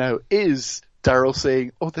record now is Daryl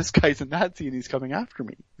saying, oh, this guy's a Nazi and he's coming after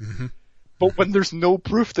me. Mm-hmm. But when there's no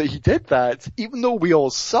proof that he did that, even though we all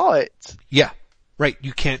saw it. Yeah. Right.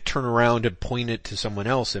 You can't turn around and point it to someone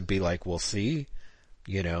else and be like, well, see,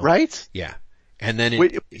 you know. Right? Yeah. And then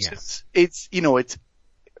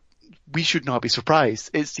we should not be surprised.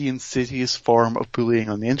 It's the insidious form of bullying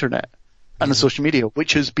on the internet and on social media,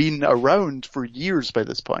 which has been around for years by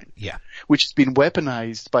this point. Yeah. Which has been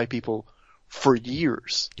weaponized by people for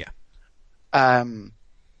years. Yeah. And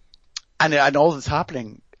all that's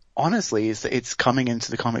happening, honestly, is that it's coming into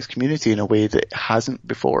the comics community in a way that it hasn't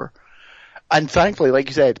before. And thankfully, like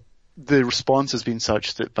you said, the response has been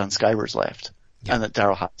such that Van Sciver's left and that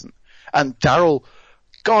Daryl hasn't. And Daryl,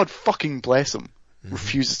 God fucking bless him,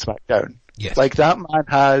 refuses to back down. Yes. Like that man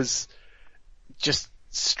has just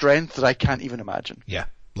strength that I can't even imagine. Yeah.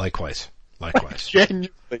 Likewise.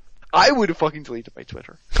 Genuinely. I would have fucking deleted my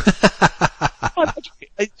Twitter.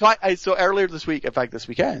 So earlier this week, in fact this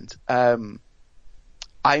weekend,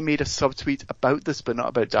 I made a subtweet about this, but not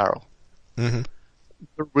about Daryl. Mm-hmm.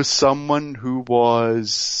 There was someone who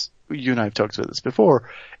was, you and I have talked about this before,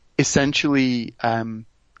 essentially defending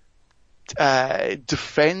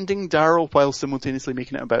Daryl while simultaneously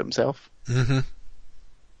making it about himself. Mm-hmm.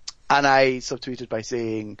 And I subtweeted by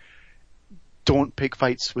saying, don't pick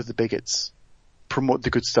fights with the bigots. Promote the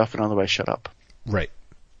good stuff and otherwise shut up. Right.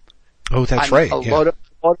 Oh, that's right. A lot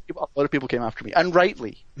of people came after me, and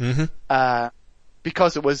rightly. Mm-hmm.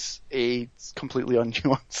 Because it was a completely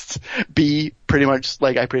unnuanced B, pretty much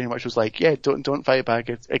was like, yeah, don't fight back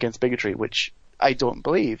against bigotry, which I don't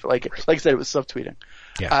believe. Like I said, it was subtweeting.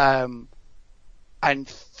 Yeah. And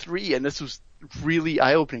 3, and this was really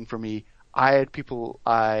eye-opening for me, I had people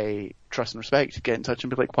I trust and respect get in touch and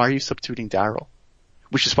be like, why are you subtweeting Daryl?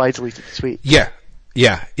 Which is why I deleted the tweet. Yeah.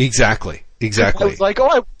 Yeah, exactly. I was like,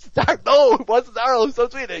 no, it wasn't Daryl who was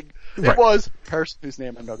subtweeting. Right. It was a person whose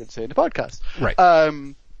name I'm not going to say in the podcast. Right.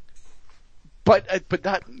 But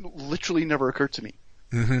that literally never occurred to me.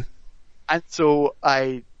 Mm-hmm. And so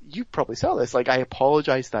you probably saw this, like I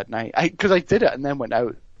apologized that night, cause I did it and then went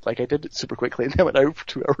out. Like I did it super quickly and then went out for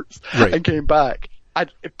 2 hours and came back. And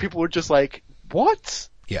people were just like, what?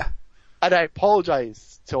 Yeah. And I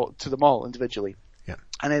apologized to them all individually. Yeah.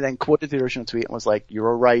 And I then quoted the original tweet and was like, you're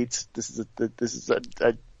all right. This is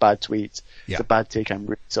a bad tweet. Yeah. It's a bad take. I'm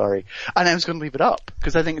really sorry. And I was going to leave it up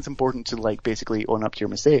because I think it's important to like basically own up to your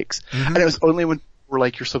mistakes. Mm-hmm. And it was only when we're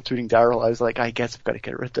like, you're subtweeting Daryl, I was like, I guess I've got to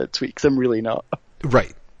get rid of that tweet because I'm really not.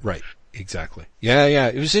 Right. Exactly. Yeah.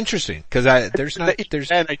 It was interesting because and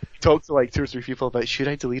I talked to like 2 or 3 people about should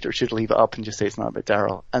I delete it or should I leave it up and just say it's not about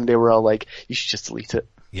Daryl? And they were all like, you should just delete it.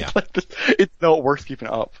 Yeah. It's not worth keeping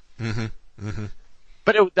it up. Mm-hmm. Mm-hmm.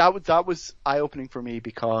 But that was eye-opening for me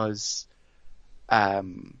because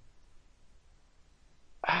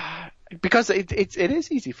it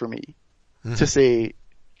is easy for me to say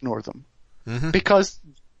ignore them because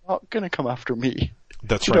they're not gonna come after me.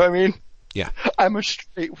 That's right. You know what I mean? Yeah. I'm a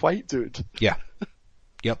straight white dude. Yeah.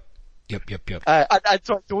 Yep. And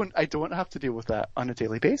so I don't have to deal with that on a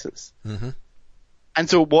daily basis. Mm-hmm. And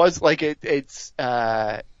so it was like it's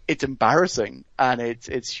embarrassing and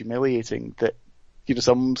it's humiliating that, you know,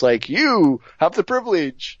 someone's like, you have the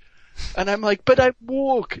privilege. And I'm like, but I'm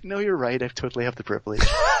woke. No, you're right. I totally have the privilege.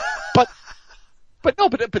 but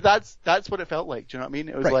that's what it felt like. Do you know what I mean?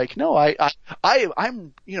 It was like, no,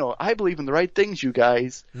 I'm, you know, I believe in the right things, you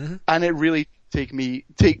guys. Mm-hmm. And it really take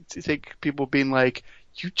people being like,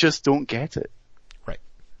 you just don't get it.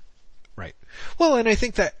 Right. Well, and I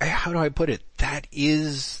think that, how do I put it? That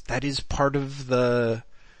is part of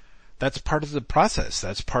that's part of the process.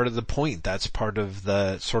 That's part of the point. That's part of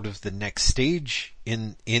the sort of the next stage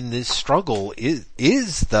in this struggle is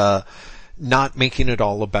the not making it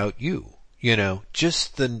all about you. You know,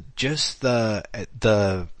 just the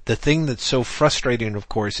thing that's so frustrating, of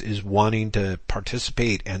course, is wanting to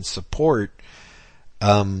participate and support,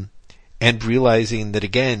 and realizing that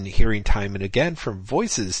again, hearing time and again from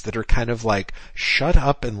voices that are kind of like, shut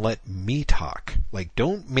up and let me talk. Like,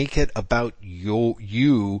 don't make it about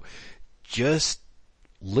you, just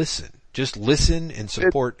listen and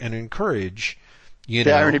support and encourage, you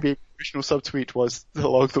know. The irony being the original subtweet was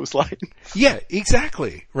along those lines. Yeah,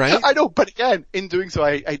 exactly, right? I know, but again, in doing so,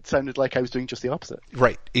 I sounded like I was doing just the opposite.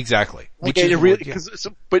 Right, exactly. Which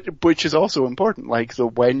is also important. Like, so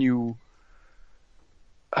when you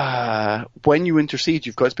intercede,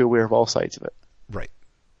 you've got to be aware of all sides of it. Right.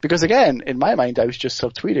 Because again, in my mind, I was just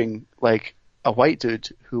subtweeting like a white dude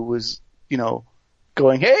who was, you know,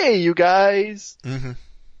 going, "Hey, you guys,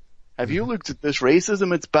 have you looked at this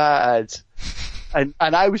racism? It's bad." And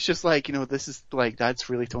I was just like, you know, this is like, that's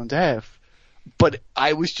really tone deaf. But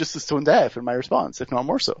I was just as tone deaf in my response, if not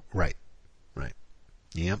more so. Right.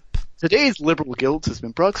 Yep. Today's liberal guilt has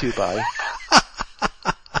been brought to you by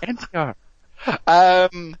NPR.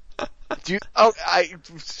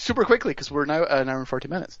 Super quickly, because we're now an hour and 40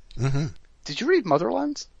 minutes. Mm-hmm. Did you read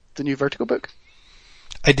Motherlands, the new Vertigo book?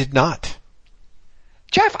 I did not.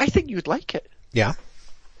 Jeff, I think you'd like it. Yeah.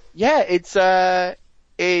 Yeah, it's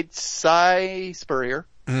Cy Spurrier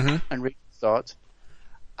and Rachel Stott.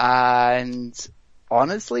 And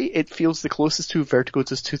honestly, it feels the closest to Vertigo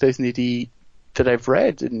to 2000 AD that I've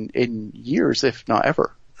read in years, if not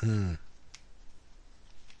ever. In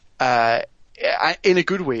a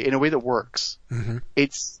good way, in a way that works.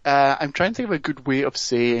 It's, I'm trying to think of a good way of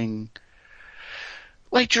saying,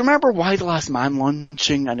 like, do you remember Why the Last Man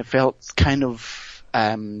launching, and it felt kind of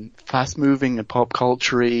fast moving and pop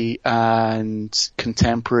culture-y and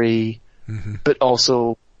contemporary, but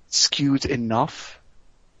also skewed enough?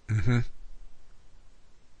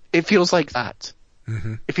 It feels like that.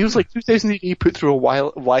 It feels like 2000 AD put through a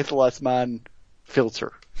Why the Last Man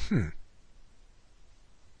filter.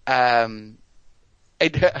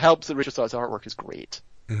 It helps that Richard Stott's artwork is great.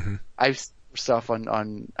 I've seen stuff on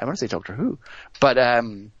I want to say Doctor Who, but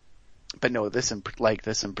no, this in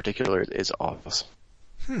particular is awesome.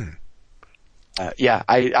 Yeah,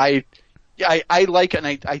 I like it, and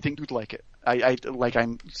I think you'd like it.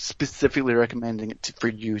 I'm specifically recommending it for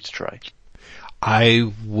you to try.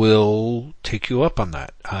 I will take you up on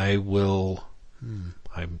that. I will.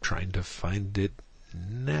 I'm trying to find it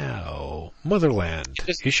now. Motherland,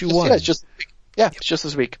 issue 1. It's just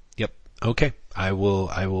this week. Yep. Okay. I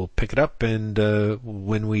will pick it up, and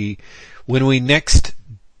when we next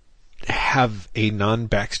have a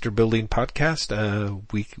non-Baxter Building podcast,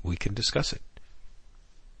 we can discuss it.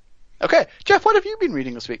 Okay, Jeff, what have you been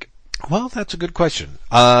reading this week? Well, that's a good question.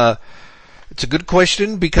 It's a good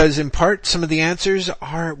question because in part some of the answers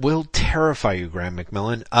will terrify you, Graham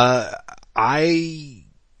McMillan.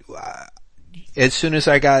 As soon as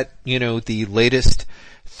I got, the latest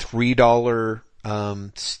 $3,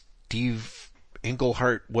 Steve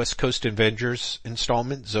Englehart West Coast Avengers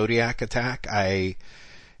installment, Zodiac Attack, it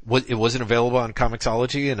wasn't available on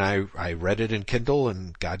Comixology, and I read it in Kindle,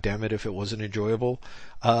 and goddamn it if it wasn't enjoyable.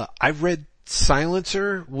 I read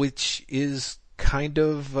Silencer, which is kind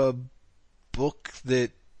of a book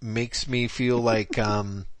that makes me feel like,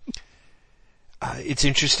 it's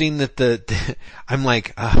interesting that I'm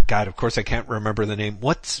like, oh God, of course I can't remember the name.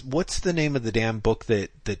 What's the name of the damn book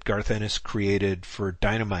that Garth Ennis created for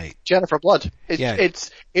Dynamite? Jennifer Blood.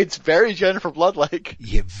 It's very Jennifer Blood-like.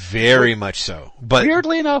 Yeah, very much so. But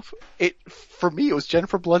weirdly enough, for me, it was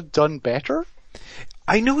Jennifer Blood done better.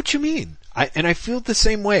 I know what you mean. I feel the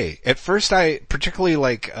same way. At first I particularly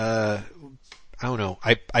like, I don't know,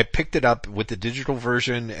 I picked it up with the digital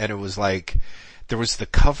version, and it was like, there was the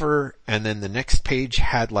cover, and then the next page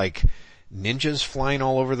had like ninjas flying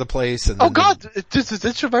all over the place. And then does the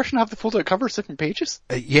digital version have the fold-out cover as different pages?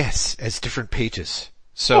 Yes, as different pages.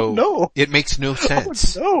 So no. It makes no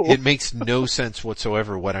sense. Oh, no. It makes no sense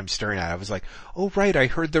whatsoever what I'm staring at. I was like, oh right, I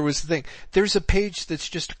heard there was a thing. There's a page that's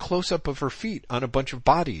just a close-up of her feet on a bunch of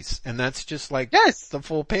bodies, and that's just like the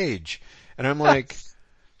full page. And I'm like,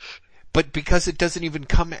 but because it doesn't even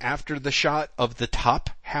come after the shot of the top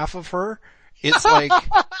half of her, it's like,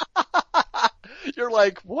 you're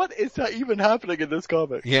like, what is that even happening in this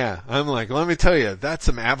comic? Yeah, I'm like, let me tell you, that's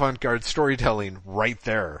some avant-garde storytelling right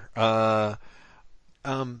there. But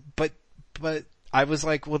I was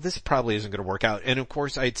like, well, this probably isn't going to work out. And of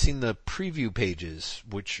course, I'd seen the preview pages,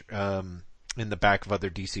 which, in the back of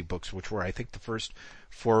other DC books, which were, I think, the first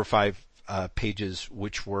 4 or 5, pages,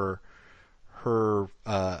 which were her,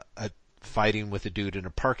 fighting with a dude in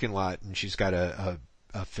a parking lot, and she's got a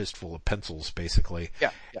fistful of pencils, basically.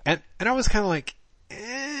 Yeah. And I was kind of like,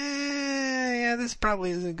 yeah, this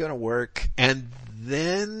probably isn't going to work. And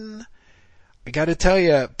then I gotta tell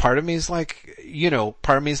you, part of me is like,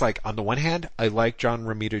 on the one hand, I like John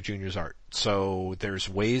Romita Jr.'s art. So there's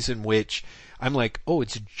ways in which I'm like, oh,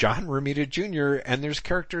 it's John Romita Jr. and there's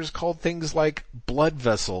characters called things like Blood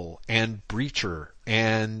Vessel and Breacher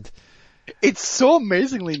and... It's so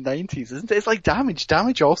amazingly 90s, isn't it? It's like Damage.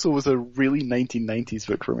 Damage also was a really 1990s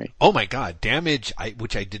book for me. Oh my god, Damage,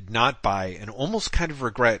 which I did not buy and almost kind of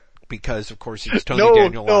regret because of course it's Tony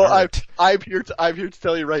Daniel on art. I'm here to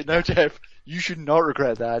tell you right now, Jeff, you should not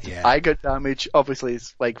regret that. Yeah. I got Damage, obviously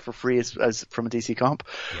it's like for free as from a DC comp,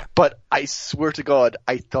 yeah. But I swear to God,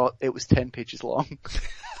 I thought it was 10 pages long.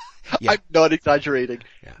 Yeah. I'm not exaggerating.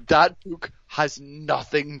 Yeah. That book has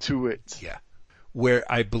nothing to it. Yeah. Where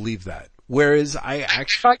I believe that. Whereas I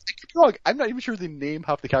actually... In fact, wrong. I'm not even sure they name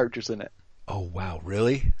half the characters in it. Oh wow,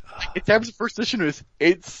 really? In terms of first issue news,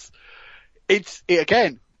 it's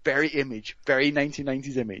again, very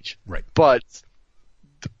 1990s Image. Right. But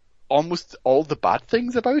almost all the bad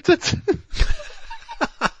things about it. You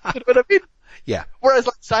know what I mean? Yeah. Whereas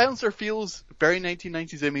like Silencer feels very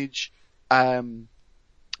 1990s Image,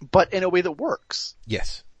 but in a way that works.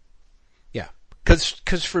 Yes. Yeah.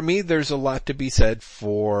 Cause for me, there's a lot to be said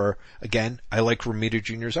for, again, I like Romita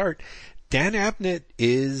Jr.'s art. Dan Abnett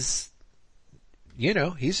is,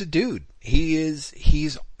 he's a dude. He is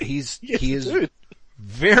Dude.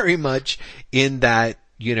 very much in that,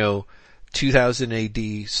 2000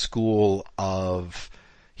 AD school of,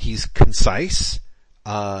 he's concise.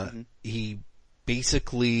 He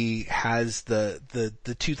basically has the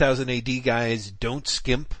 2000 AD guys don't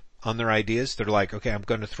skimp on their ideas. They're like, okay, I'm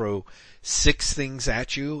going to throw 6 things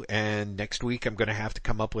at you and next week I'm going to have to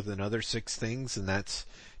come up with another 6 things and that's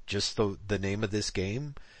just the name of this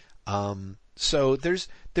game. So there's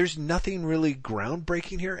nothing really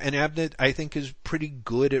groundbreaking here, and Abnett, I think, is pretty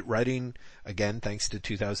good at writing, again, thanks to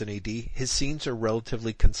 2000 AD. His scenes are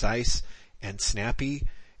relatively concise and snappy,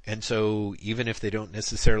 and so even if they don't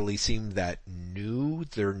necessarily seem that new,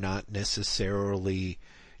 they're not necessarily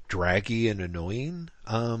draggy and annoying.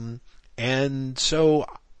 And so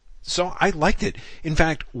I liked it. In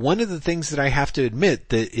fact, one of the things that I have to admit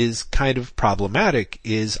that is kind of problematic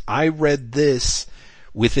is I read this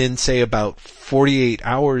within, say, about 48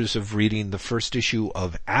 hours of reading the first issue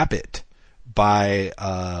of Abbott by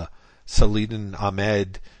Saladin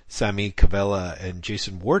Ahmed, Sami Cavella, and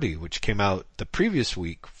Jason Wardy, which came out the previous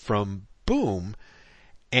week from Boom.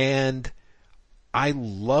 And I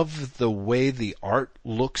love the way the art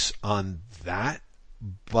looks on that,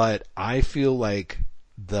 but I feel like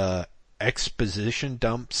the exposition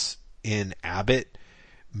dumps in Abbott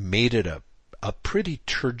made it a pretty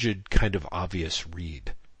turgid kind of obvious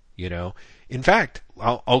read, In fact,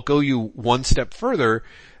 I'll go you one step further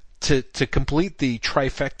to complete the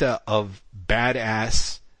trifecta of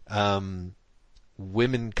badass,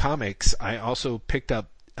 women comics. I also picked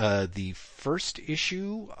up, the first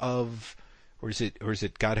issue of, or is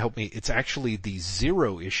it, God help me, it's actually the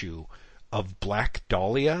 0 issue of Black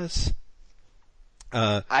Dahlias.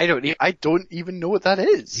 I don't even know what that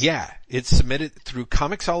is. Yeah, it's submitted through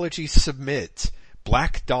Comixology Submit.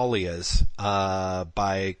 Black Dahlias,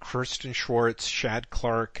 by Kirsten Schwartz, Shad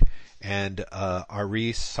Clark, and,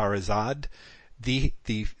 Ari Sarazad. The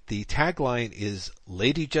tagline is,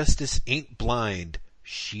 Lady Justice ain't blind,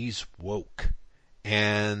 she's woke.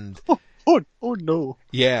 And... Oh no.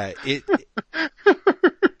 Yeah,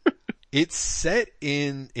 It's set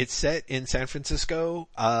in San Francisco,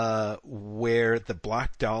 where the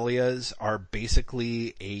Black Dahlias are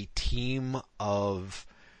basically a team of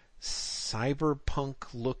cyberpunk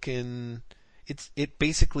looking, it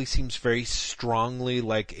basically seems very strongly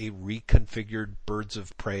like a reconfigured Birds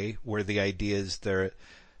of Prey, where the idea is they're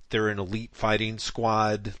an elite fighting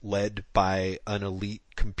squad led by an elite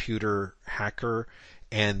computer hacker,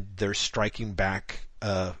 and they're striking back,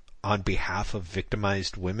 on behalf of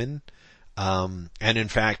victimized women. And in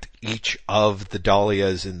fact, each of the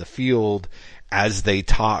Dahlias in the field, as they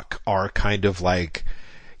talk, are kind of like,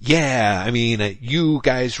 yeah, I mean, you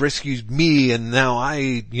guys rescued me and now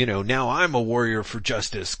now I'm a warrior for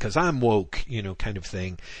justice because I'm woke, kind of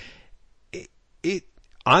thing. It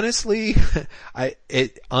honestly,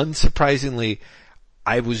 unsurprisingly,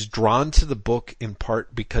 I was drawn to the book in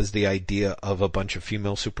part because the idea of a bunch of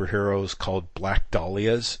female superheroes called Black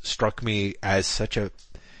Dahlias struck me as such a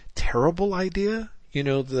terrible idea.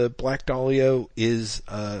 The Black Dahlia is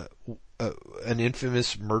an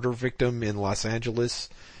infamous murder victim in Los Angeles.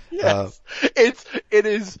 Yes, it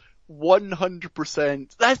is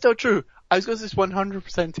 100%. That's not true. I was going to say it's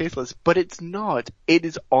 100% tasteless, but it's not. It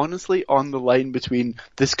is honestly on the line between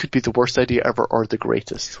this could be the worst idea ever or the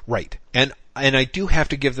greatest. Right. And I do have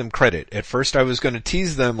to give them credit. At first I was going to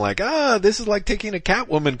tease them like, this is like taking a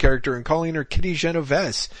Catwoman character and calling her Kitty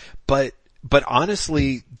Genovese. But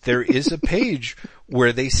honestly, there is a page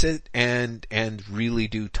where they sit and really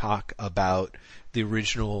do talk about the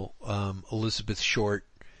original, Elizabeth Short,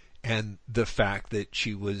 and the fact that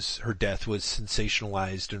her death was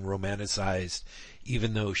sensationalized and romanticized,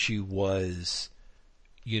 even though she was,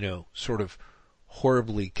 sort of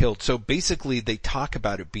horribly killed. So basically they talk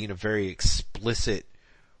about it being a very explicit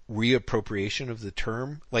reappropriation of the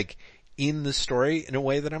term, like in the story, in a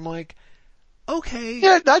way that I'm like, okay.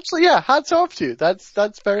 Yeah, actually, hats off to you.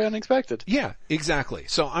 That's very unexpected. Yeah, exactly.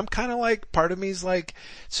 So I'm kind of like, part of me is like,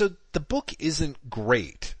 so the book isn't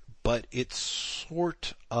great, but it's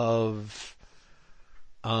sort of,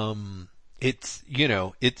 I'm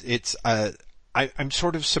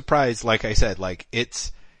sort of surprised, like I said, like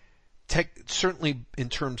it's certainly in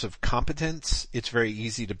terms of competence, it's very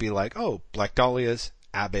easy to be like, oh, Black Dahlias,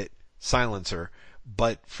 Abbott, Silencer.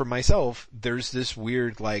 But for myself, there's this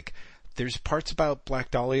weird, like, there's parts about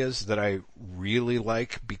Black Dahlias that I really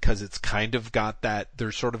like because it's kind of got that,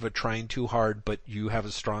 they're sort of a trying too hard, but you have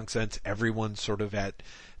a strong sense everyone's sort of at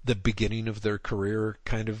the beginning of their career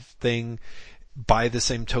kind of thing. By the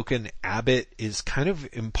same token, Abbott is kind of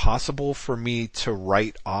impossible for me to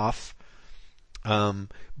write off.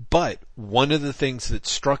 But one of the things that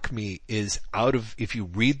struck me is if you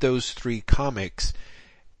read those three comics,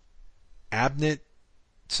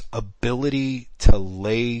 Abnett's ability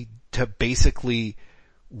to basically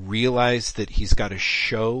realize that he's got to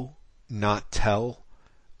show, not tell.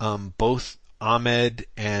 Both Ahmed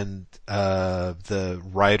and the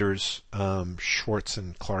writers, Schwartz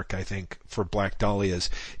and Clark, I think, for Black Dahlias,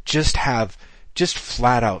 just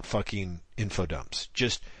flat out fucking info dumps.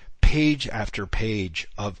 Just page after page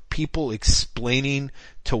of people explaining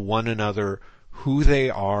to one another who they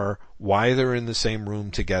are, why they're in the same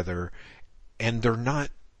room together, and they're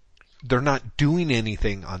not doing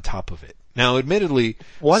anything on top of it. Now, admittedly,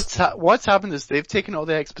 what's happened is they've taken all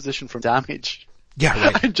the exposition from Damage.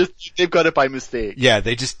 Yeah, right. They've got it by mistake. Yeah,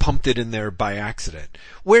 they just pumped it in there by accident.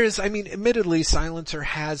 Whereas, I mean, admittedly, Silencer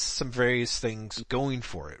has some various things going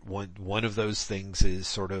for it. One of those things is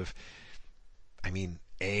sort of, I mean,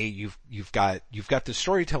 A, you've got the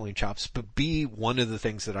storytelling chops, but B, one of the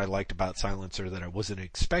things that I liked about Silencer that I wasn't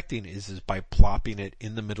expecting is by plopping it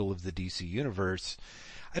in the middle of the DC universe.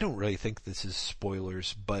 I don't really think this is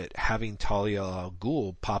spoilers, but having Talia al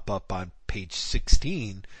Ghul pop up on page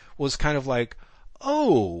 16 was kind of like,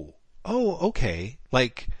 oh, okay.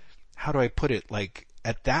 Like, how do I put it? Like,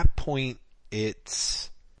 at that point,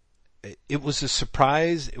 it was a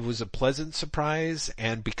surprise. It was a pleasant surprise.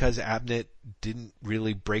 And because Abnett didn't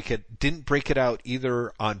break it out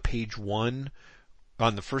either on page 1,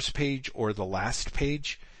 on the first page or the last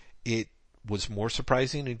page, it was more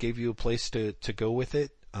surprising and gave you a place to go with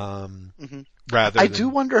it. I do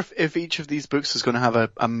wonder if each of these books is going to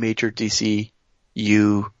have a major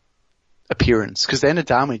DCU appearance, because the end of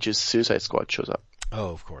Damage is Suicide Squad shows up.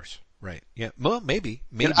 Oh, of course. Right. Yeah. Well, maybe.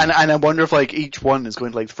 And I wonder if like each one is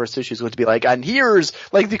going to, like, the first issue is going to be like, and here's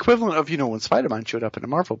like the equivalent of, when Spider-Man showed up in a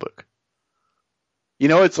Marvel book.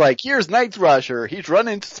 It's like, here's Night Thrasher, he's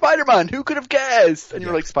running into Spider-Man, who could have guessed? And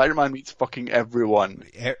you're like, Spider-Man meets fucking everyone.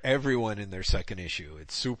 Everyone in their second issue.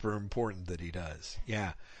 It's super important that he does.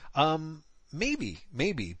 Yeah.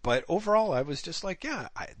 Maybe, but overall I was just like, yeah,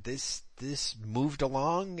 this moved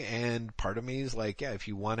along, and part of me is like, yeah, if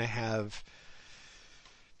you want to have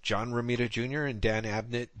John Romita Jr. and Dan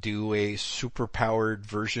Abnett do a super powered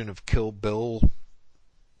version of Kill Bill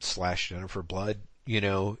 / Jennifer Blood,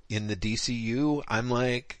 in the DCU, I'm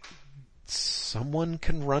like, someone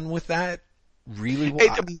can run with that really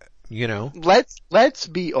well, Let's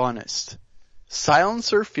be honest.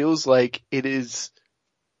 Silencer feels like it is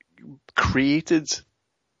created.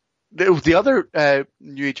 The other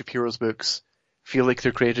New Age of Heroes books feel like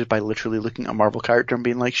they're created by literally looking at a Marvel character and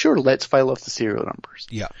being like, sure, let's file off the serial numbers.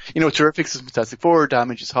 Yeah. Terrifics is Fantastic Four,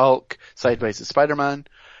 Damage is Hulk, Sidewise is Spider-Man.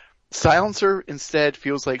 Silencer instead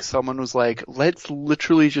feels like someone was like, let's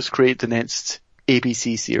literally just create the next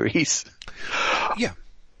ABC series. Yeah.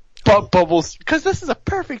 But Bubbles, because this is a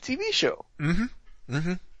perfect TV show. Mm-hmm.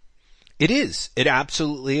 Mm-hmm. It is. It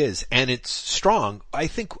absolutely is. And it's strong. I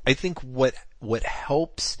think what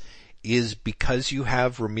helps is because you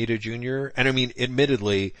have Romita Jr., and I mean,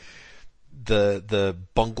 admittedly, the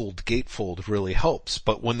bungled gatefold really helps.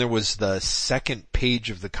 But when there was the second page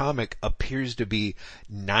of the comic appears to be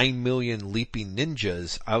 9 million leaping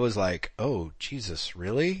ninjas, I was like, oh, Jesus,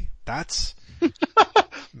 really? That's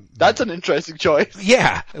an interesting choice.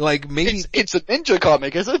 Yeah, like maybe it's a ninja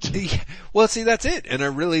comic, is it? Well, see, that's it. And I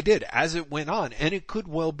really did as it went on, and it could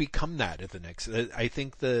well become that at the next. I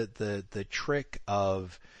think the trick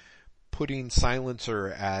of putting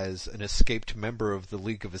Silencer as an escaped member of the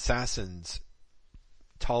League of Assassins,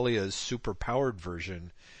 Talia's super powered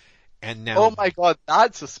version, and now. Oh my God,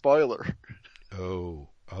 that's a spoiler. Oh,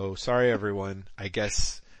 sorry everyone. I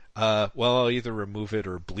guess. Well, I'll either remove it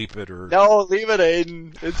or bleep it or. No, leave it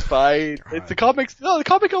in. It's fine. God. It's the comics. No, the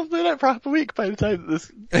comic will be out for half a week by the time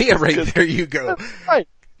this. Yeah, right. There you go. Fine.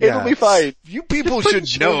 It'll be fine. You people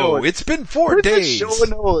should know. Notes. It's been 4 days. Show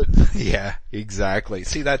notes. Yeah, exactly.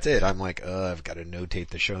 See, that's it. I'm like, I've got to notate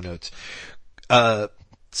the show notes.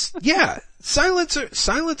 Yeah,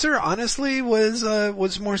 Silencer honestly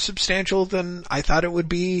was more substantial than I thought it would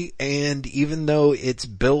be, and even though it's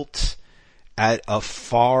built at a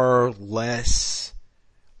far less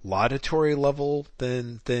laudatory level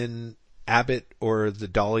than Abbott or the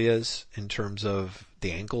Dahlias in terms of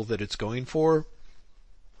the angle that it's going for,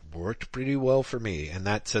 worked pretty well for me, and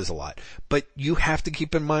that says a lot. But you have to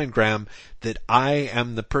keep in mind, Graham, that I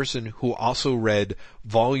am the person who also read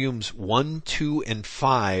volumes 1, 2, and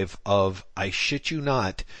 5 of, I shit you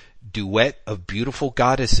not, Duet of Beautiful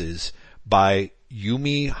Goddesses by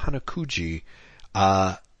Yumi Hanakuji,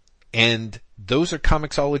 and those are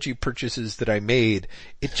Comixology purchases that I made.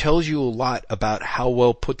 It tells you a lot about how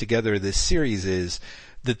well put together this series is,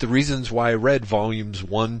 that the reasons why I read volumes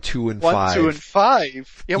 1, 2, and 5. 1, 2, and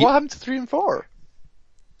 5? Yeah, what happened to 3 and 4?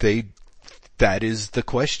 That is the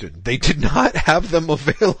question. They did not have them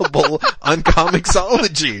available on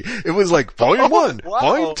Comixology. It was like volume 1, wow.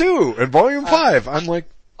 volume 2, and volume 5. I'm like.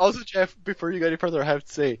 Also, Jeff, before you go any further, I have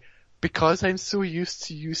to say, because I'm so used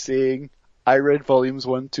to you saying, I read volumes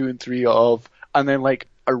 1, 2, and 3 of, and then like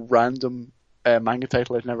a random manga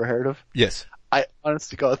title I'd never heard of. Yes. I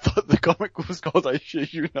honestly God thought the comic was called I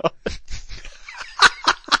Shit You Not.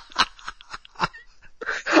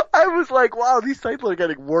 I was like, wow, these titles are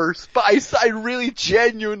getting worse. But I really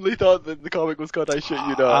genuinely thought that the comic was called I Shit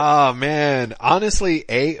You Not. Oh man. Honestly,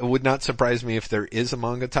 A, it would not surprise me if there is a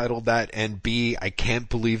manga titled that, and B, I can't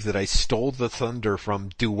believe that I stole the thunder from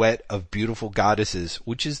Duet of Beautiful Goddesses,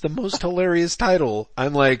 which is the most hilarious title.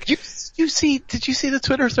 I'm like. Did you see the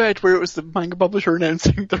Twitter thread where it was the manga publisher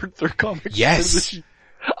announcing their comics? Yes.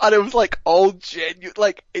 And it was like all genuine,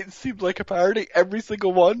 like it seemed like a parody, every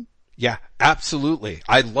single one. Yeah, absolutely.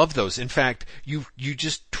 I love those. In fact, you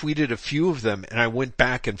just tweeted a few of them and I went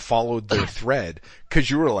back and followed their thread cause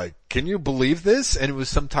you were like, can you believe this? And it was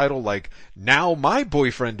some title like, now my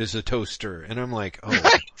boyfriend is a toaster. And I'm like, oh.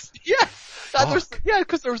 Right. Yeah.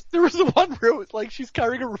 Cause there was the one where it was like she's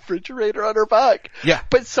carrying a refrigerator on her back. Yeah.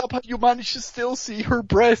 But somehow you manage to still see her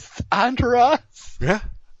breasts and her ass. Yeah.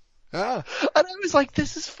 Ah. And I was like,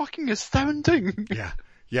 this is fucking astounding. Yeah.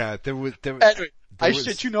 Yeah. Anyway. I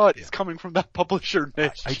shit you not, it's coming from that publisher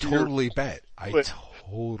next I totally bet.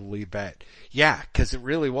 Totally bet. Yeah, cause it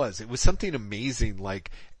really was. It was something amazing,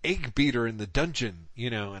 like Egg Beater in the Dungeon,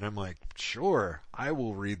 and I'm like, sure, I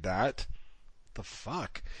will read that. The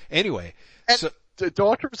fuck? Anyway. And so, the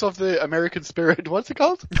Daughters of the American Spirit, what's it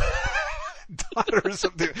called? Daughters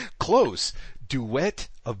of the, close. Duet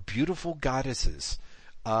of Beautiful Goddesses,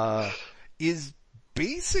 is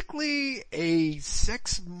basically a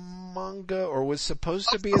sex manga, or was supposed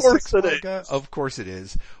to be a sex manga. Of course it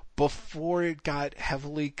is. Before it got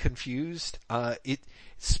heavily confused, it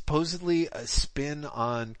supposedly a spin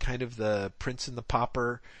on kind of the Prince and the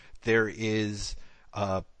Pauper. There is,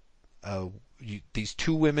 these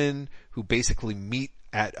two women who basically meet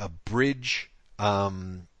at a bridge.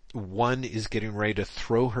 One is getting ready to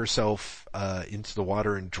throw herself into the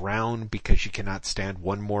water and drown because she cannot stand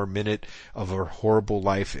one more minute of her horrible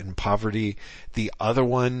life in poverty. The other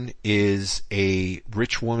one is a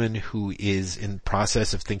rich woman who is in the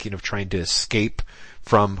process of thinking of trying to escape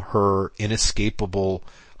from her inescapable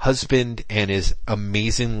husband and his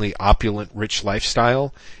amazingly opulent rich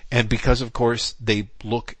lifestyle. And because of course they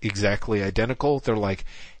look exactly identical, they're like,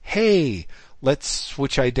 hey, let's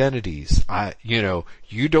switch identities.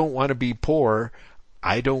 You don't want to be poor.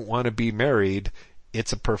 I don't want to be married.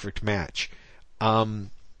 It's a perfect match. And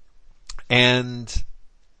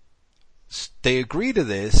they agree to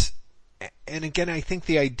this. And again, I think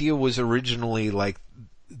the idea was originally like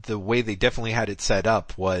the way they definitely had it set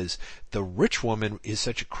up was the rich woman is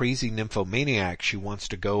such a crazy nymphomaniac. She wants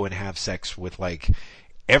to go and have sex with like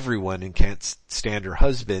everyone and can't stand her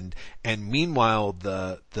husband. And meanwhile,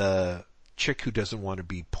 the chick who doesn't want to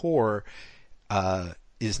be poor,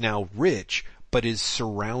 is now rich, but is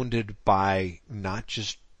surrounded by not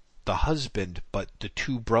just the husband, but the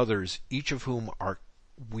two brothers, each of whom are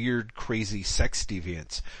weird, crazy sex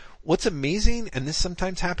deviants. What's amazing, and this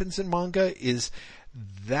sometimes happens in manga, is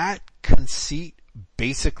that conceit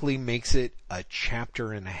basically makes it a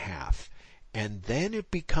chapter and a half. And then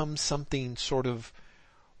it becomes something sort of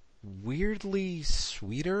weirdly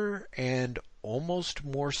sweeter and almost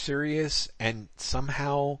more serious, and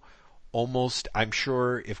somehow almost, I'm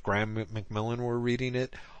sure if Graham McMillan were reading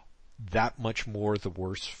it, that much more the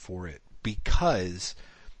worse for it. Because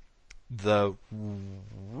the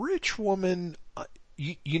rich woman,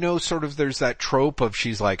 you know, sort of there's that trope of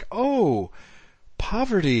she's like, oh,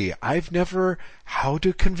 poverty, how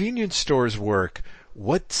do convenience stores work?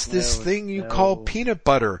 What's this thing you call peanut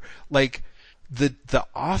butter? Like, the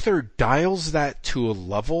author dials that to a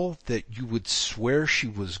level that you would swear she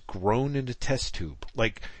was grown in a test tube.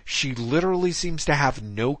 Like, she literally seems to have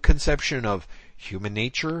no conception of human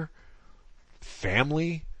nature,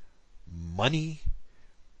 family, money,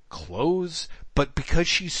 clothes, but because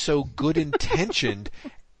she's so good intentioned,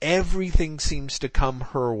 everything seems to come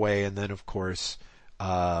her way. And then, of course,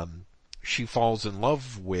 she falls in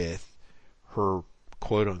love with her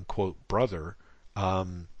quote unquote brother,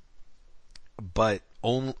 but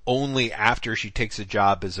only after she takes a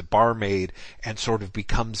job as a barmaid and sort of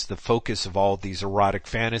becomes the focus of all these erotic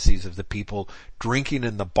fantasies of the people drinking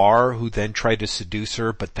in the bar who then try to seduce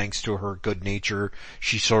her, but thanks to her good nature,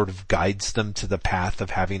 she sort of guides them to the path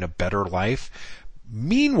of having a better life.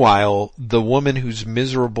 Meanwhile, the woman who's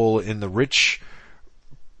miserable in the rich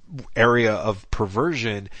area of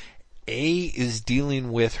perversion, is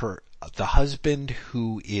dealing with the husband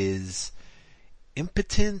who is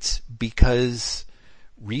impotent because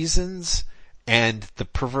reasons, and the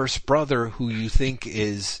perverse brother who you think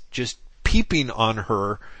is just peeping on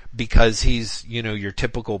her because he's, your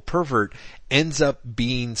typical pervert, ends up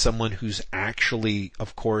being someone who's actually,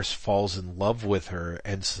 of course, falls in love with her,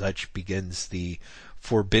 and such begins the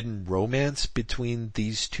forbidden romance between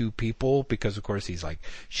these two people, because of course he's like,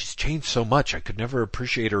 she's changed so much, I could never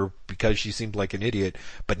appreciate her because she seemed like an idiot,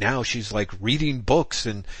 but now she's like reading books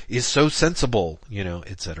and is so sensible,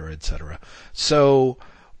 etc., etc. So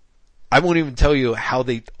I won't even tell you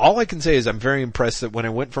all I can say is I'm very impressed that when I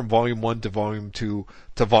went from volume 1 to volume 2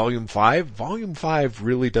 to volume 5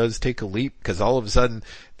 really does take a leap, because all of a sudden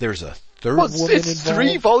there's a third woman involved. It's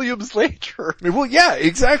 3 volumes later. Well, yeah,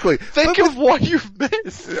 exactly. Think of what you've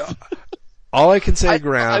missed. All I can say,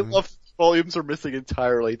 Graham, I love volumes are missing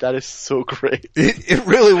entirely. That is so great. It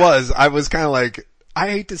really was. I was kind of like, I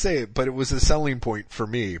hate to say it, but it was a selling point for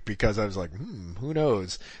me, because I was like, who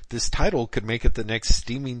knows? This title could make it the next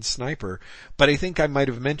Steaming Sniper. But I think I might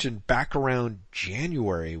have mentioned back around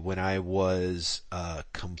January when I was,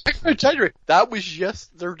 January. That was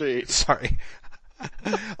yesterday. Sorry.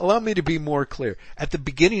 Allow me to be more clear. At the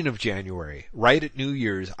beginning of January, right at New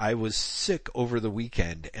Year's, I was sick over the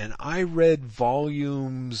weekend, and I read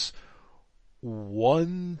volumes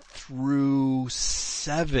 1 through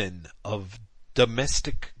 7 of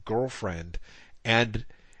Domestic Girlfriend, and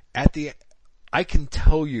I can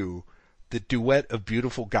tell you the Duet of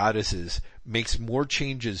Beautiful Goddesses makes more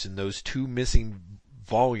changes in those 2 missing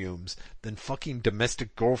volumes than fucking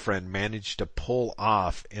Domestic Girlfriend managed to pull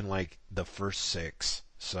off in like the first 6.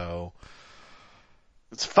 So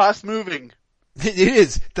it's fast moving. It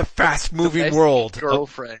is the fast moving world.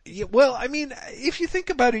 Girlfriend. Well, I mean, if you think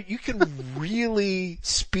about it, you can really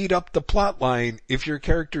speed up the plot line if your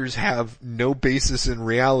characters have no basis in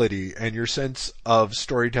reality and your sense of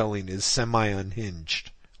storytelling is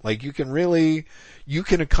semi-unhinged. Like, you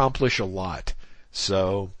can accomplish a lot.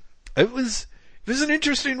 So it was an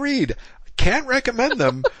interesting read. Can't recommend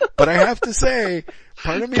them, but I have to say,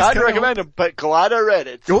 part of me can't recommend them, but glad I read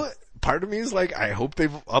it. Part of me is like, I hope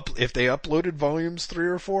if they uploaded volumes 3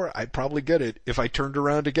 or 4, I'd probably get it. If I turned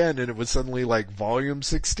around again and it was suddenly like volume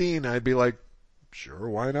 16, I'd be like, sure,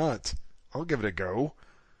 why not? I'll give it a go.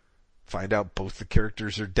 Find out both the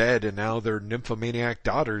characters are dead and now their nymphomaniac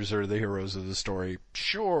daughters are the heroes of the story.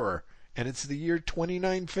 Sure. And it's the year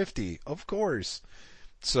 2950, of course.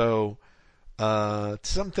 So, to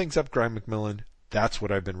sum things up, Graham McMillan, that's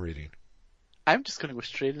what I've been reading. I'm just going to go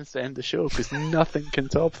straight into the end of the show because nothing can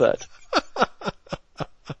top that.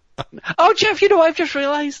 Oh, Jeff, I've just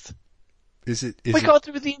realised. We got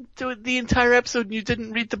through the entire episode and you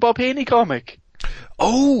didn't read the Bob Haney comic.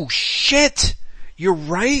 Oh, shit! You're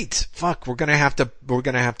right! Fuck, we're gonna have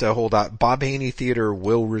to hold out. Bob Haney Theater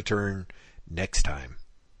will return next time.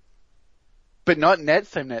 But not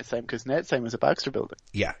next time, because next time is a Baxter building.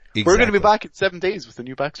 Yeah, exactly. We're going to be back in 7 days with the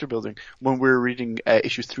new Baxter building when we're reading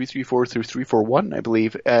issues 334 through 341, I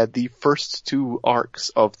believe, the first 2 arcs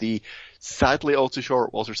of the sadly all too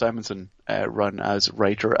short Walter Simonson run as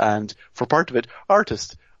writer and, for part of it,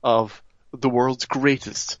 artist of the world's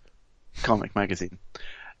greatest comic magazine.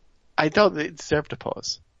 I thought it deserved a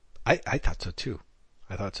pause. I thought so too.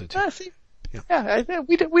 See? Yeah.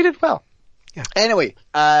 We did well. Yeah. Anyway,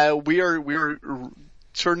 we are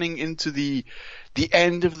turning into the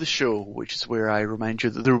end of the show, which is where I remind you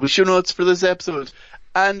that there will be show notes for this episode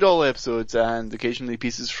and all episodes, and occasionally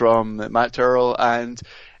pieces from Matt Turrell and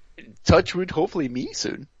Touchwood, hopefully me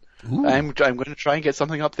soon. Ooh. I'm going to try and get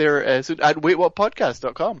something up there soon at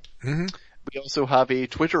waitwhatpodcast.com. Mm-hmm. We also have a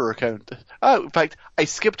Twitter account. In fact, I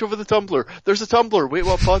skipped over the Tumblr. There's a Tumblr,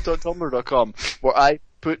 waitwhatpod.tumblr.com, where I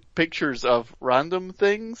put pictures of random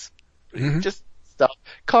things. Mm-hmm. Just stuff.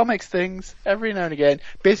 Comics things, every now and again.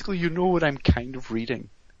 Basically, you know what I'm kind of reading.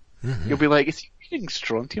 Mm-hmm. You'll be like, is he reading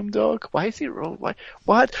Strontium Dog? Why is he what?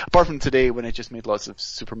 Apart from today when I just made lots of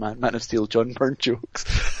Superman, Man of Steel, John Byrne jokes.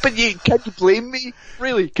 But can you blame me?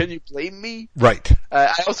 Really, can you blame me? Right.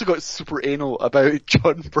 I also got super anal about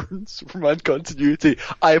John Byrne's Superman continuity.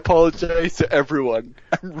 I apologize to everyone.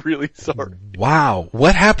 I'm really sorry. Wow.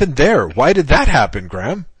 What happened there? Why did that happen,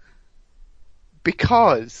 Graham?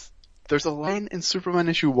 Because there's a line in Superman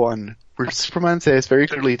issue 1 where Superman says very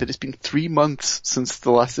clearly that it's been 3 months since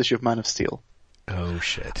the last issue of Man of Steel. Oh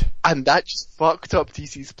shit. And that just fucked up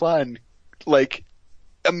DC's plan, like,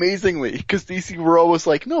 amazingly, because DC were always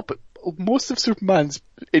like, no, but most of Superman's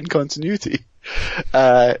in continuity.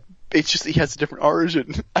 It's just he has a different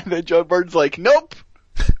origin. And then John Byrne's like, nope!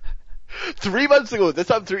 3 months ago, this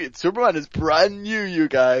time Superman is brand new, you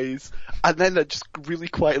guys. And then that just really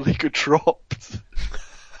quietly got dropped.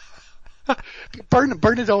 Byrne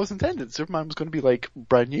had always intended Superman was going to be like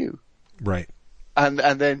brand new. Right. And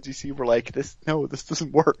then DC were like, this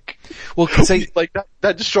doesn't work. Well, cause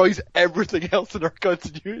that destroys everything else in our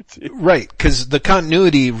continuity. Right, cause the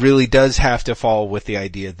continuity really does have to fall with the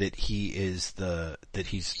idea that he's the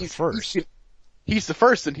first. He's the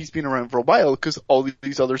first, and he's been around for a while, because all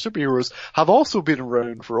these other superheroes have also been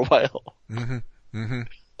around for a while. Mm-hmm. Mm-hmm.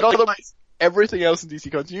 But otherwise, everything else in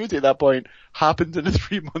DC continuity at that point happened in a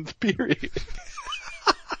 3-month period.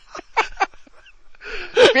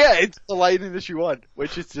 Yeah, it's the line in issue 1,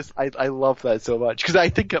 which is just, I love that so much, because I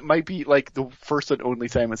think it might be like the first and only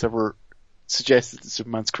time it's ever suggested that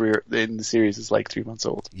Superman's career in the series is like 3 months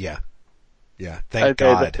old. Yeah. Yeah. Thank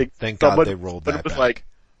God they rolled that back.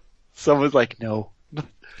 Someone's like, no,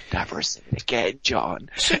 never say it again, John.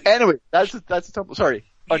 Anyway, that's a Tumblr. Sorry,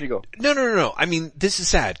 on you go. No. I mean, this is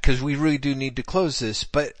sad, because we really do need to close this,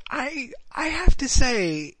 but I have to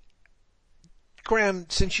say, Graham,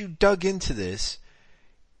 since you dug into this,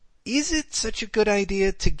 is it such a good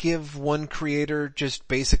idea to give one creator just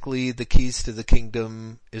basically the keys to the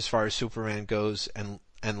kingdom as far as Superman goes and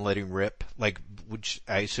let him rip? Like, which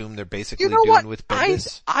I assume they're basically doing with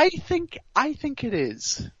Bendis? I think it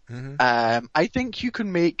is. Mm-hmm. I think you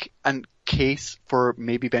can make a case for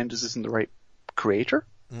maybe Bendis isn't the right creator.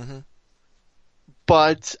 Mm-hmm.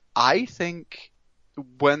 But I think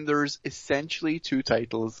when there's essentially 2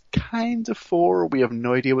 titles, kind of 4, we have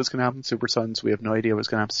no idea what's going to happen to Super Sons, we have no idea what's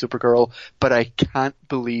going to happen to Supergirl, but I can't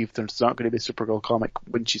believe there's not going to be a Supergirl comic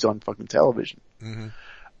when she's on fucking television.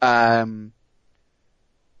 Mm-hmm.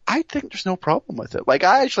 I think there's no problem with it. Like,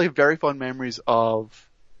 I actually have very fond memories of,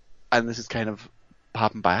 and this is kind of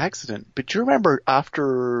happened by accident, but do you remember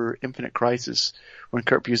after Infinite Crisis, when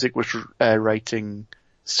Kurt Busiek was writing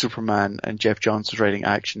Superman and Jeff Johns was writing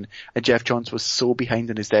Action, and Jeff Johns was so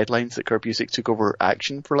behind in his deadlines that Kurt Busiek took over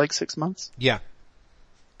Action for like 6 months? Yeah.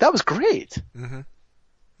 That was great. Mm-hmm.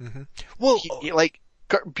 Mm-hmm. Well,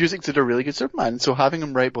 Kurt Busiek did a really good Superman, so having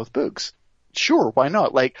him write both books, sure, why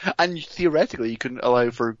not? Like, and theoretically you can allow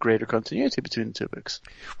for greater continuity between the 2 books.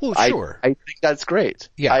 Well, sure. I think that's great.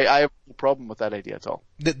 Yeah. I have no problem with that idea at all.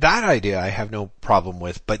 That idea I have no problem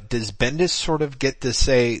with, but does Bendis sort of get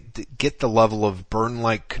the level of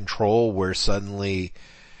Byrne-like control where suddenly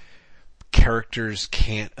characters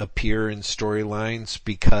can't appear in storylines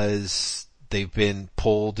because they've been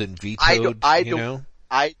pulled and vetoed, I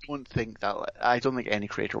don't think any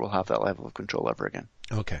creator will have that level of control ever again.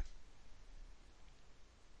 Okay.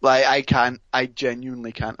 Like, I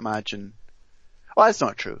genuinely can't imagine. Well, that's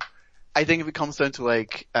not true. I think if it comes down to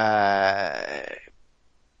like,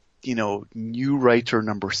 new writer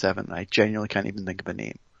number 7, I genuinely can't even think of a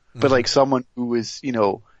name. Mm-hmm. But like someone who is,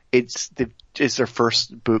 it's their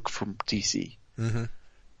first book from DC. Mm-hmm.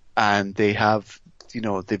 And they have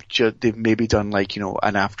they've maybe done like, an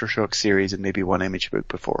Aftershock series and maybe one Image book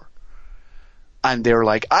before. And they're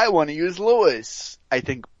like, I want to use Lois. I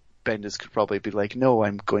think Bendis could probably be like, no,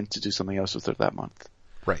 I'm going to do something else with her that month.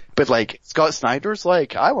 Right. But like, Scott Snyder's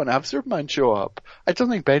like, I want to have Superman show up. I don't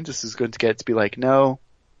think Bendis is going to get to be like, no.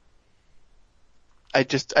 I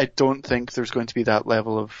don't think there's going to be that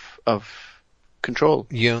level of control.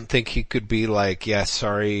 You don't think he could be like, yeah,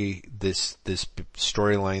 sorry, this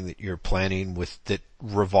storyline that you're planning with that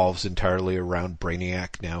revolves entirely around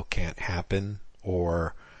Brainiac now can't happen?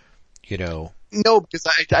 Or, No, because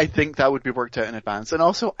I think that would be worked out in advance. And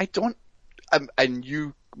also, I don't, and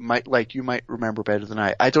you might remember better than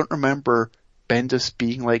I don't remember Bendis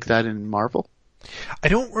being like that in Marvel. I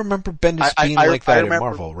don't remember Bendis being like that in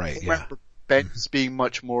Marvel, right? I remember Bendis being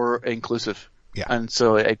much more inclusive. Yeah. And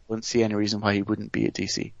so I don't see any reason why he wouldn't be at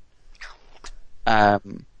DC.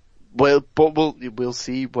 Well, but we'll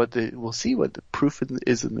see what the proof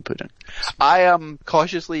is in the pudding. I am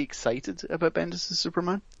cautiously excited about Bendis'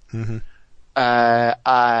 Superman. Mm-hmm.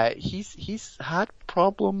 He's had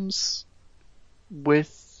problems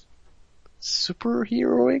with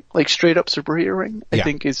superheroing, like straight up superheroing, I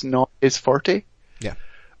think is not his forte. Yeah.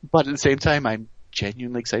 But at the same time, I'm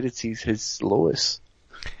genuinely excited to see his Lois.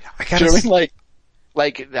 Do you know what I mean?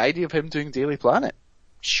 Like the idea of him doing Daily Planet.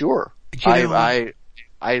 Sure. I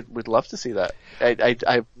would love to see that.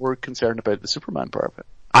 I'm more concerned about the Superman part of it.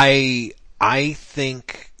 I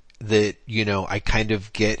think that, I kind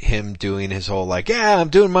of get him doing his whole like, yeah, I'm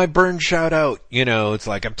doing my Byrne shout out. It's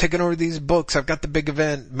like, I'm taking over these books. I've got the big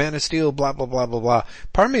event, Man of Steel, blah, blah, blah, blah, blah.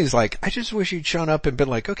 Part of me is like, I just wish he'd shown up and been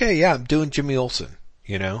like, okay, yeah, I'm doing Jimmy Olsen.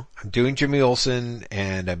 I'm doing Jimmy Olsen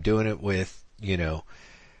and I'm doing it with,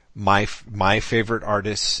 my favorite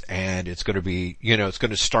artists, and it's going to be, it's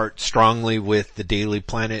going to start strongly with the Daily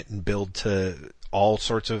Planet and build to all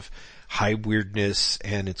sorts of high weirdness,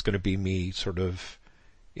 and it's going to be me sort of,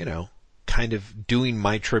 kind of doing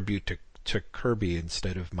my tribute to Kirby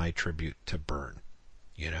instead of my tribute to Byrne,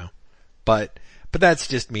 but that's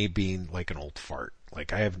just me being like an old fart.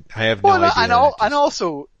 Like I have no idea. And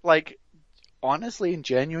also, like, honestly and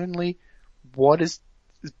genuinely,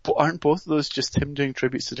 aren't both of those just him doing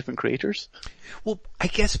tributes to different creators? Well, I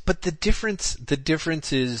guess, but the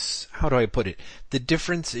difference is, how do I put it? The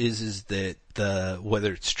difference is that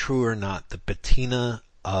whether it's true or not, the patina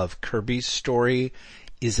of Kirby's story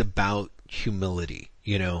is about humility.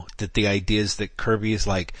 That the idea is that Kirby is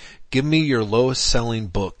like, give me your lowest selling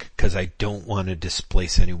book because I don't want to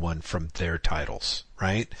displace anyone from their titles,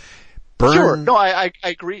 right? Byrne. Sure. No, I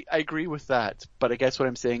agree. I agree with that. But I guess what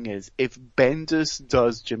I'm saying is, if Bendis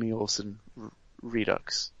does Jimmy Olsen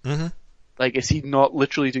Redux, mm-hmm. like, is he not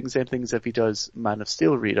literally doing the same thing as if he does Man of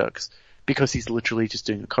Steel Redux? Because he's literally just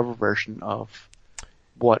doing a cover version of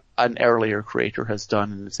what an earlier creator has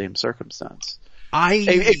done in the same circumstance.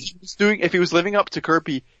 If he was living up to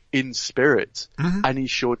Kirby in spirit, mm-hmm. and he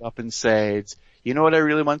showed up and said, you know what I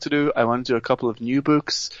really want to do? I want to do a couple of new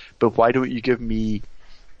books, but why don't you give me,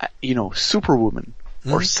 Superwoman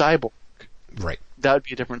or Cyborg? Right. That would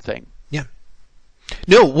be a different thing. Yeah.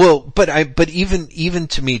 No, well, but even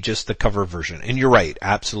to me, just the cover version, and you're right,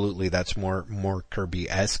 absolutely, that's more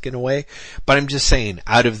Kirby-esque in a way, but I'm just saying,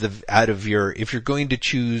 if you're going to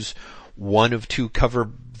choose one of two cover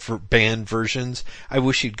band versions, I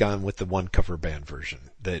wish he'd gone with the one cover band version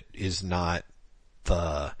that is not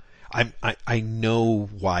I know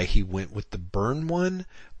why he went with the Byrne one,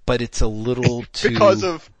 but it's a little too... because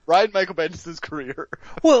of Brian Michael Bendis' career.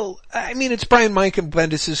 Well, I mean, it's Brian Michael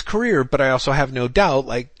Bendis' career, but I also have no doubt,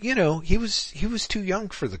 like, he was too young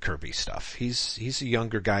for the Kirby stuff. He's a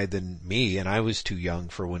younger guy than me, and I was too young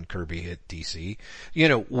for when Kirby hit DC.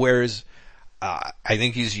 Whereas, I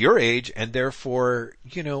think he's your age, and therefore,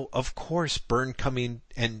 of course, Byrne coming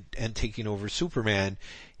and taking over Superman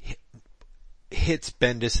hits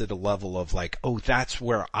Bendis at a level of like, oh, that's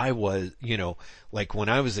where I was, like when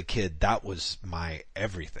I was a kid, that was my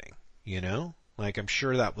everything, like I'm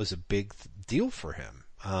sure that was a big deal for him.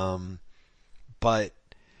 But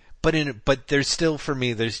there's still, for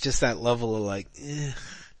me, there's just that level of like,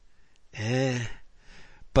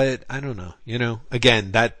 but I don't know,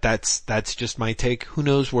 again, that's just my take. Who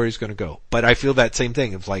knows where he's going to go? But I feel that same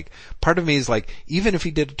thing of like, part of me is like, even if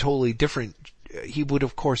he did a totally different, he would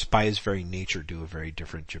of course by his very nature do a very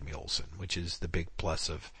different Jimmy Olsen, which is the big plus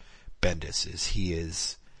of Bendis, is he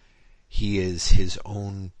is his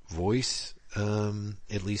own voice,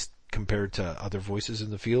 at least compared to other voices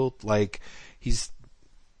in the field. Like his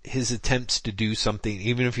attempts to do something,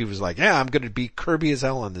 even if he was like, yeah, I'm going to be Kirby as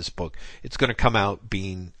hell on this book, it's going to come out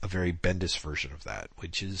being a very Bendis version of that,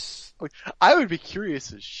 which is... I would be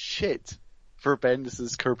curious as shit for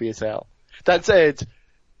Bendis' Kirby as hell. That said,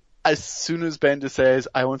 as soon as Bendis says,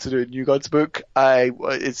 I want to do a New Gods book,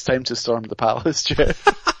 it's time to storm the palace, Jeff.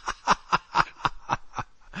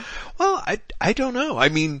 Well, I don't know. I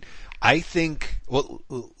mean, I think, well,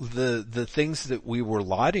 the things that we were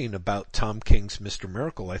lauding about Tom King's Mr.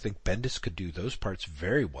 Miracle, I think Bendis could do those parts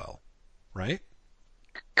very well, right?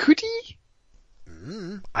 Could he?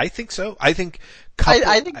 I think so. I think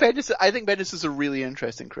Bendis is a really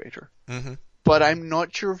interesting creator. Mm-hmm. But I'm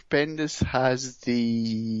not sure if Bendis has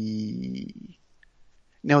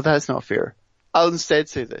No, that's not fair. I'll instead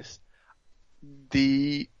say this.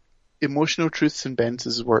 The emotional truths in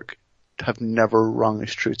Bendis' work have never rung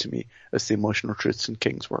as true to me as the emotional truths in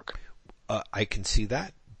King's work. I can see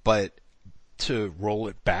that, but to roll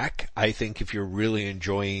it back, I think if you're really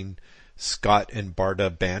enjoying Scott and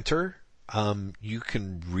Barda banter, you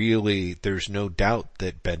can really, there's no doubt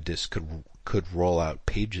that Bendis could roll out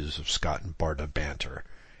pages of Scott and Barda banter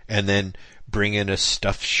and then bring in a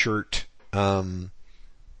stuffed shirt,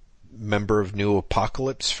 member of New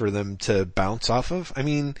Apocalypse for them to bounce off of. I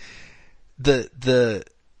mean, the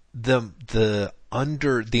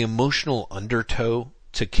emotional undertow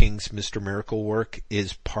to King's Mr. Miracle work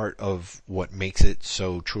is part of what makes it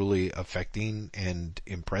so truly affecting and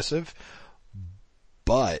impressive.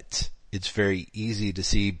 But it's very easy to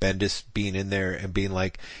see Bendis being in there and being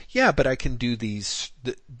like, yeah, but I can do these,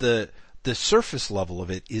 the surface level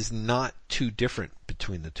of it is not too different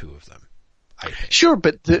between the two of them. I think. Sure,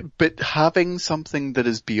 but having something that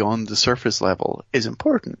is beyond the surface level is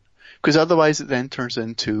important. Because otherwise it then turns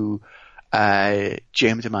into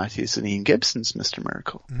James DeMatteis and Ian Gibson's Mr.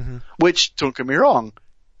 Miracle. Mm-hmm. Which, don't get me wrong,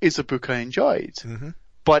 is a book I enjoyed. Mm-hmm.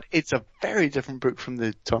 But it's a very different book from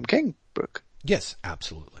the Tom King book. Yes,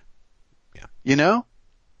 absolutely. Yeah. You know?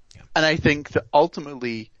 Yeah. And I think that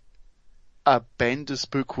ultimately a Bendis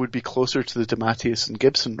book would be closer to the DeMatteis and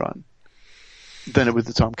Gibson run than it would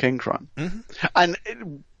the Tom King run. Mm-hmm. And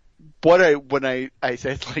when I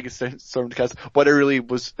said like a Storm the Castle, what I really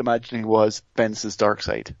was imagining was Bendis' Dark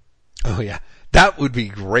Side. Oh yeah. That would be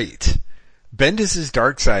great. Bendis'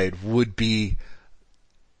 Dark Side would be,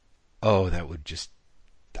 that would just,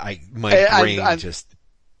 my brain just,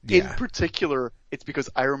 yeah. In particular, it's because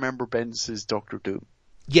I remember Bendis' Doctor Doom.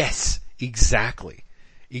 Yes, exactly.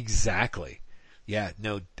 Exactly. Yeah,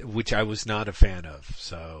 no, which I was not a fan of,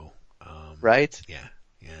 so, right? Yeah.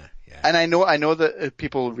 And I know that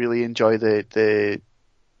people really enjoy the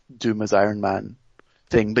Doom as Iron Man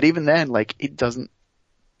thing, but even then, like,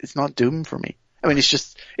 it's not Doom for me. I mean, it's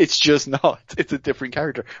just not. It's a different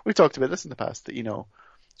character. We've talked about this in the past that,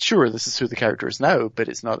 sure, this is who the character is now, but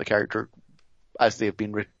it's not the character as they have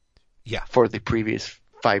been written for the previous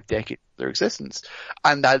 5 decades of their existence.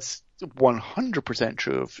 And that's 100%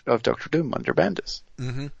 true of Doctor Doom under Bendis.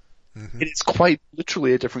 Mm-hmm. Mm-hmm. It is quite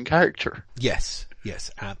literally a different character. Yes,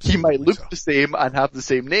 absolutely. He might look so. the same and have the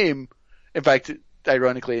same name. In fact,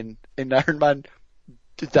 ironically, in Iron Man,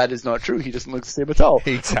 that is not true. He doesn't look the same at all.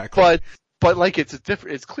 Exactly. But like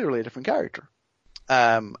it's clearly a different character.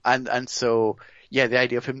 And so, yeah, the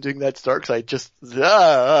idea of him doing that Dark Side just,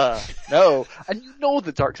 no. And you know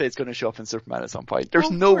the Dark Side's gonna show up in Superman at some point. There's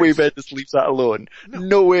no way Bendis leaves that alone.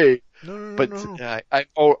 No way. No. But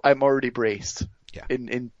I'm already braced. Yeah.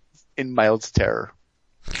 In mild terror.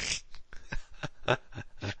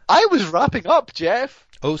 I was wrapping up, Jeff.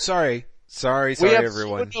 Oh, sorry. Sorry, we have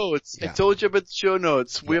everyone. Show notes. Yeah. I told you about the show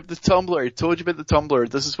notes. We have the Tumblr. I told you about the Tumblr.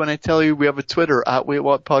 This is when I tell you we have a Twitter at Wait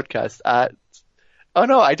What Podcast oh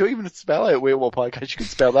no, I don't even spell out Wait What Podcast. You can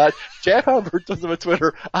spell that. Jeff Albert does have a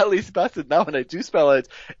Twitter at Least Bastard now, and I do spell it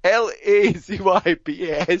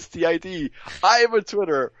LAZYBASTID. I have a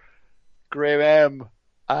Twitter. Graham M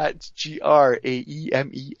at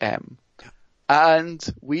GRAEMEM. And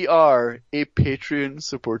we are a Patreon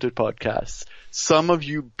supported podcast. Some of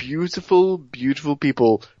you beautiful, beautiful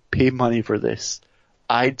people pay money for this.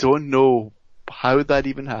 I don't know how that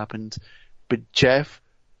even happened, but Jeff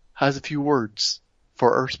has a few words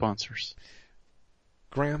for our sponsors.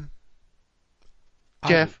 Graham,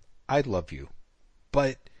 Jeff, I love you,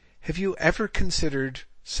 but have you ever considered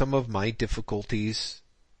some of my difficulties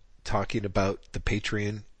talking about the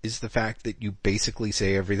Patreon is the fact that you basically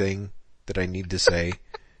say everything that I need to say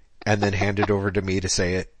and then hand it over to me to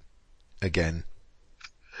say it again?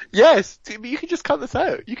 Yes, you can just cut this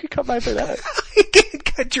out. You can cut my bit out. I can't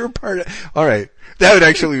cut your part out. Alright, that would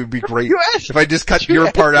actually be great if I just cut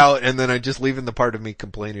your part out and then I just leave in the part of me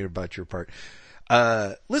complaining about your part.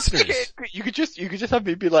 Listeners. You could just have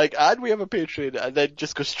me be like, and we have a Patreon, and then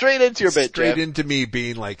just go straight into your bit, Straight Jeff. into me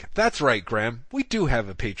being like, that's right, Graham, we do have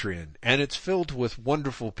a Patreon, and it's filled with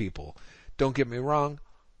wonderful people. Don't get me wrong,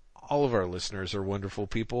 all of our listeners are wonderful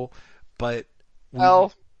people, but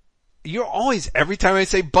Well, you're always, every time I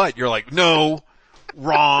say but, you're like, no,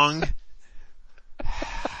 wrong.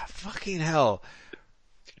 Fucking hell.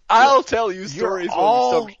 I'll tell you stories. You're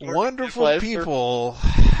all when wonderful people,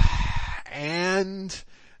 and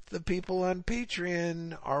the people on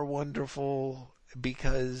Patreon are wonderful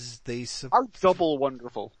because they are double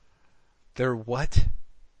wonderful. They're what?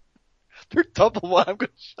 They're double. I'm going to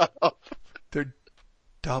shut up. They're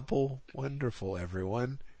double wonderful,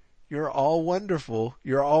 everyone. You're all wonderful.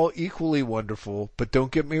 You're all equally wonderful, but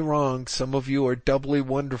don't get me wrong, some of you are doubly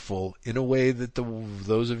wonderful in a way that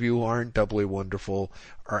those of you who aren't doubly wonderful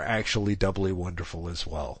are actually doubly wonderful as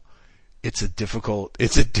well. It's a difficult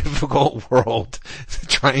world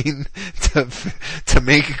trying to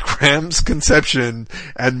make Graham's conception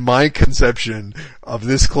and my conception of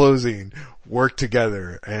this closing work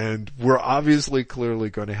together, and we're obviously clearly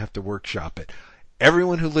going to have to workshop it.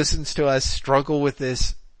 Everyone who listens to us struggle with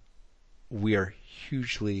this. We are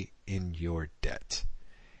hugely in your debt,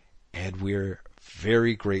 and we're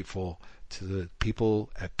very grateful to the people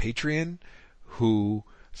at Patreon who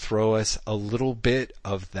throw us a little bit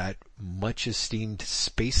of that much esteemed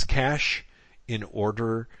space cash in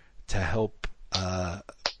order to help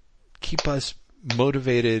keep us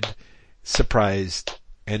motivated, surprised,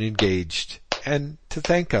 and engaged, and to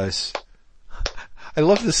thank us. I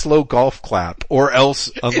love the slow golf clap, or else,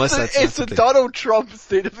 unless it's a Donald Trump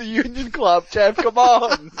State of the Union clap, Jeff, come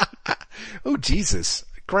on. Oh, Jesus.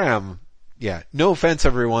 Graham. Yeah, no offense,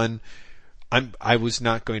 everyone. I was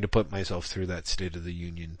not going to put myself through that State of the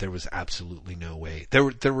Union. There was absolutely no way.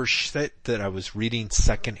 There were shit that I was reading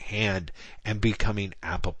secondhand and becoming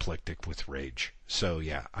apoplectic with rage. So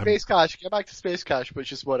yeah. Space Cash. Get back to Space Cash,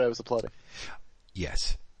 which is what I was applauding.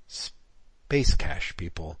 Yes. Space Cash,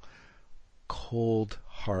 people. Cold,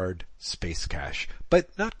 hard space cash. But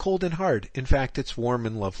not cold and hard. In fact, it's warm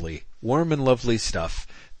and lovely. Warm and lovely stuff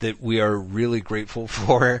that we are really grateful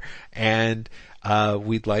for. And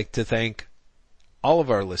we'd like to thank all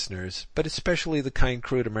of our listeners, but especially the kind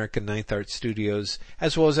crew at American Ninth Art Studios,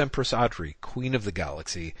 as well as Empress Audrey, Queen of the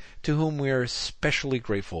Galaxy, to whom we are especially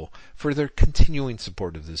grateful for their continuing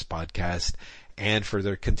support of this podcast and for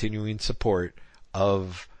their continuing support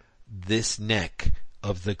of this neck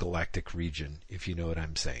of the galactic region, if you know what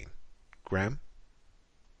I'm saying. Graham?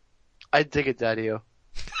 I dig it, Daddy-o.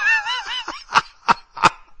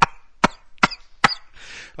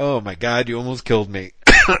 Oh my God, you almost killed me.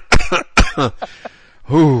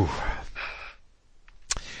 Ooh.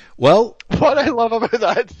 Well, what I love about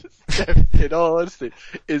that, in all honesty,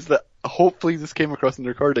 is that hopefully this came across in the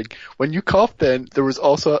recording. When you coughed then, there was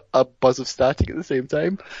also a buzz of static at the same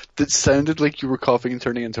time that sounded like you were coughing and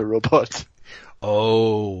turning into a robot.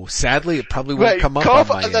 Oh, sadly it probably won't come up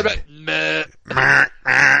on my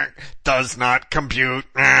end. Does not compute.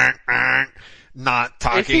 Not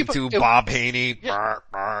talking to Bob Haney. Yeah.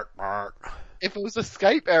 If it was a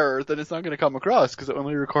Skype error, then it's not going to come across because it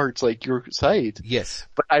only records like your side. Yes.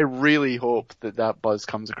 But I really hope that buzz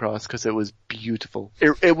comes across because it was beautiful.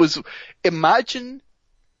 It was, imagine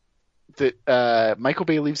that, Michael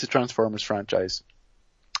Bay leaves the Transformers franchise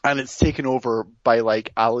and it's taken over by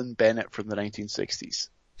like Alan Bennett from the 1960s.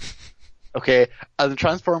 Okay. And the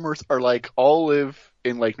Transformers are like all live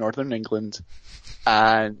in like Northern England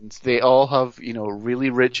and they all have,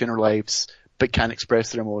 really rich inner lives but can't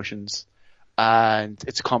express their emotions. And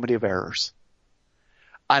it's a comedy of errors.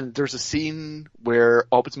 And there's a scene where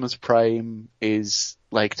Optimus Prime is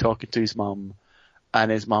like talking to his mom,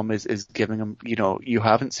 and his mom is giving him, you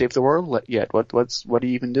haven't saved the world yet. What are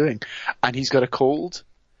you even doing? And he's got a cold,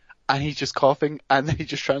 and he's just coughing, and then he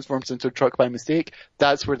just transforms into a truck by mistake.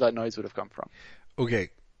 That's where that noise would have come from. Okay,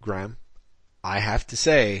 Graham, I have to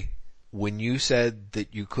say, when you said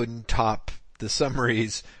that you couldn't top the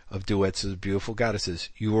summaries of Duets of Beautiful Goddesses,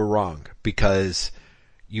 you were wrong, because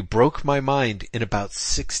you broke my mind in about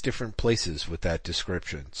 6 different places with that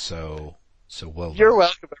description. So well done. You're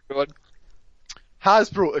welcome, everyone.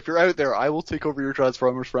 Hasbro, if you're out there, I will take over your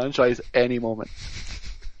Transformers franchise any moment.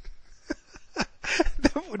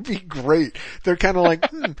 That would be great. They're kind of like,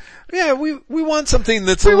 yeah, we want something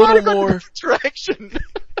that's a little more direction.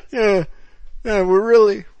 Yeah,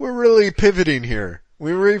 we're really pivoting here.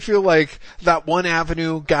 We really feel like that one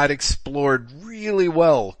avenue got explored really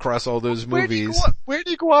well across all those movies. Where do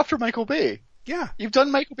you go after Michael Bay? Yeah. You've done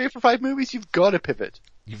Michael Bay for 5 movies, you've got to pivot.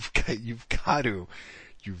 You've got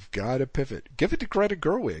to pivot. Give it to Greta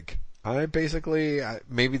Gerwig.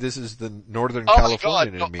 Maybe this is the Northern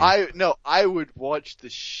Californian in me. I would watch the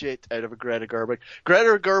shit out of a Greta Gerwig.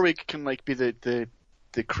 Greta Gerwig can like be the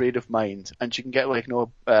the creative mind, and she can get like Noah,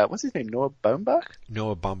 what's his name? Noah Baumbach?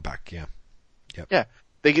 Noah Baumbach, yeah. Yep. Yeah.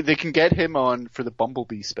 They can get him on for the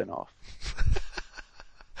Bumblebee spin-off.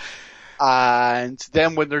 And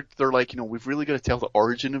then when they're like, we've really got to tell the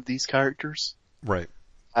origin of these characters. Right.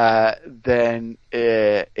 Then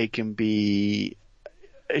it can be,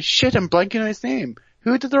 shit, I'm blanking on his name.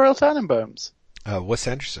 Who did the Royal Tenenbaums? Wes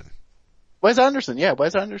Anderson. Wes Anderson, yeah.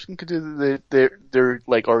 Wes Anderson could do their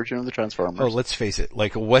like origin of the Transformers. Oh, let's face it.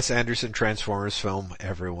 Like a Wes Anderson Transformers film,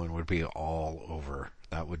 everyone would be all over.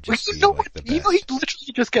 That would just be like the best. He'd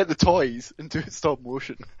literally just get the toys and do it stop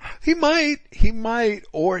motion. He might,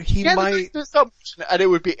 or he might. Do stop motion, and it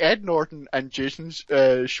would be Ed Norton and Jason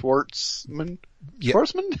Schwartzman. Yeah.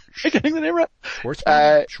 Schwartzman? Am I getting the name right?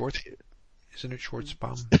 Schwartzman? Isn't it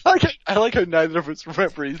Schwartzbaum? I like how neither of us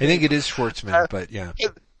remember his name. I think it is Schwartzman, but yeah.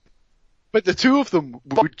 But the two of them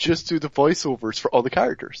would just do the voiceovers for all the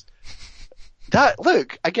characters.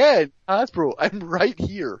 Look, again, Hasbro, I'm right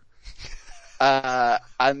here.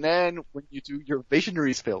 And then when you do your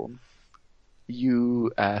Visionaries film,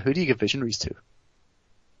 who do you give Visionaries to?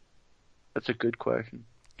 That's a good question.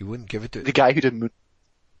 You wouldn't give it to the guy who did Moon.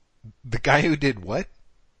 The guy who did what?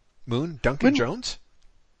 Moon? Duncan Jones?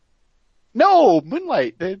 No,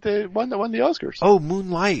 Moonlight, the one that won the Oscars. Oh,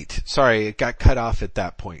 Moonlight. Sorry, it got cut off at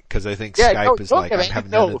that point because I think Skype is like, I'm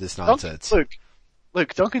having none of this nonsense.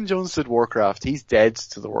 Look, Duncan Jones did Warcraft. He's dead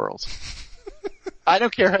to the world. I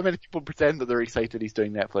don't care how many people pretend that they're excited he's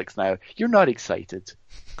doing Netflix now. You're not excited.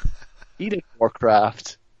 He did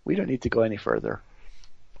Warcraft. We don't need to go any further.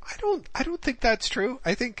 I don't think that's true.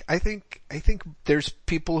 I think there's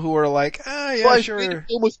people who are like, yeah, well, sure.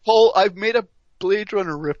 I've made a Blade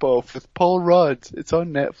Runner ripoff with Paul Rudd. It's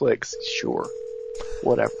on Netflix. Sure.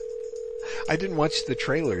 Whatever. I didn't watch the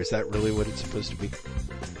trailer. Is that really what it's supposed to be?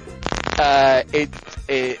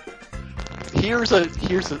 Here's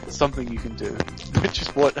something you can do, which is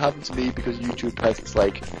what happened to me because YouTube has it's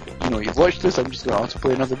like, you've watched this, I'm just going to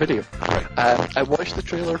autoplay another video. Right. I watched the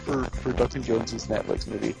trailer for Duncan Jones' Netflix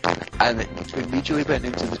movie, and it immediately went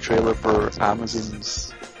into the trailer for Amazon's,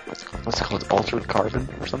 what's it called, Altered Carbon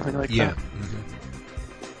or something like that? Yeah. Mm-hmm.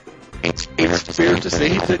 It's fair to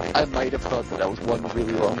say that I might have thought that was one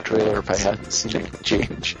really long trailer if I hadn't seen it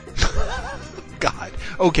change. God.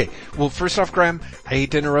 Okay. Well, first off, Graham, I hate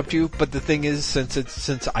to interrupt you, but the thing is,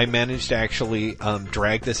 since I managed to actually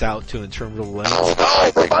drag this out to interminable length.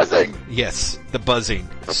 Oh, the buzzing. Yes, the buzzing.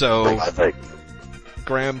 So,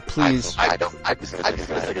 Graham, please. I'm just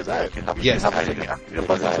gonna figure that out. Yes. Figure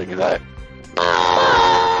that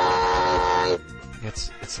out.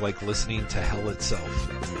 It's like listening to hell itself.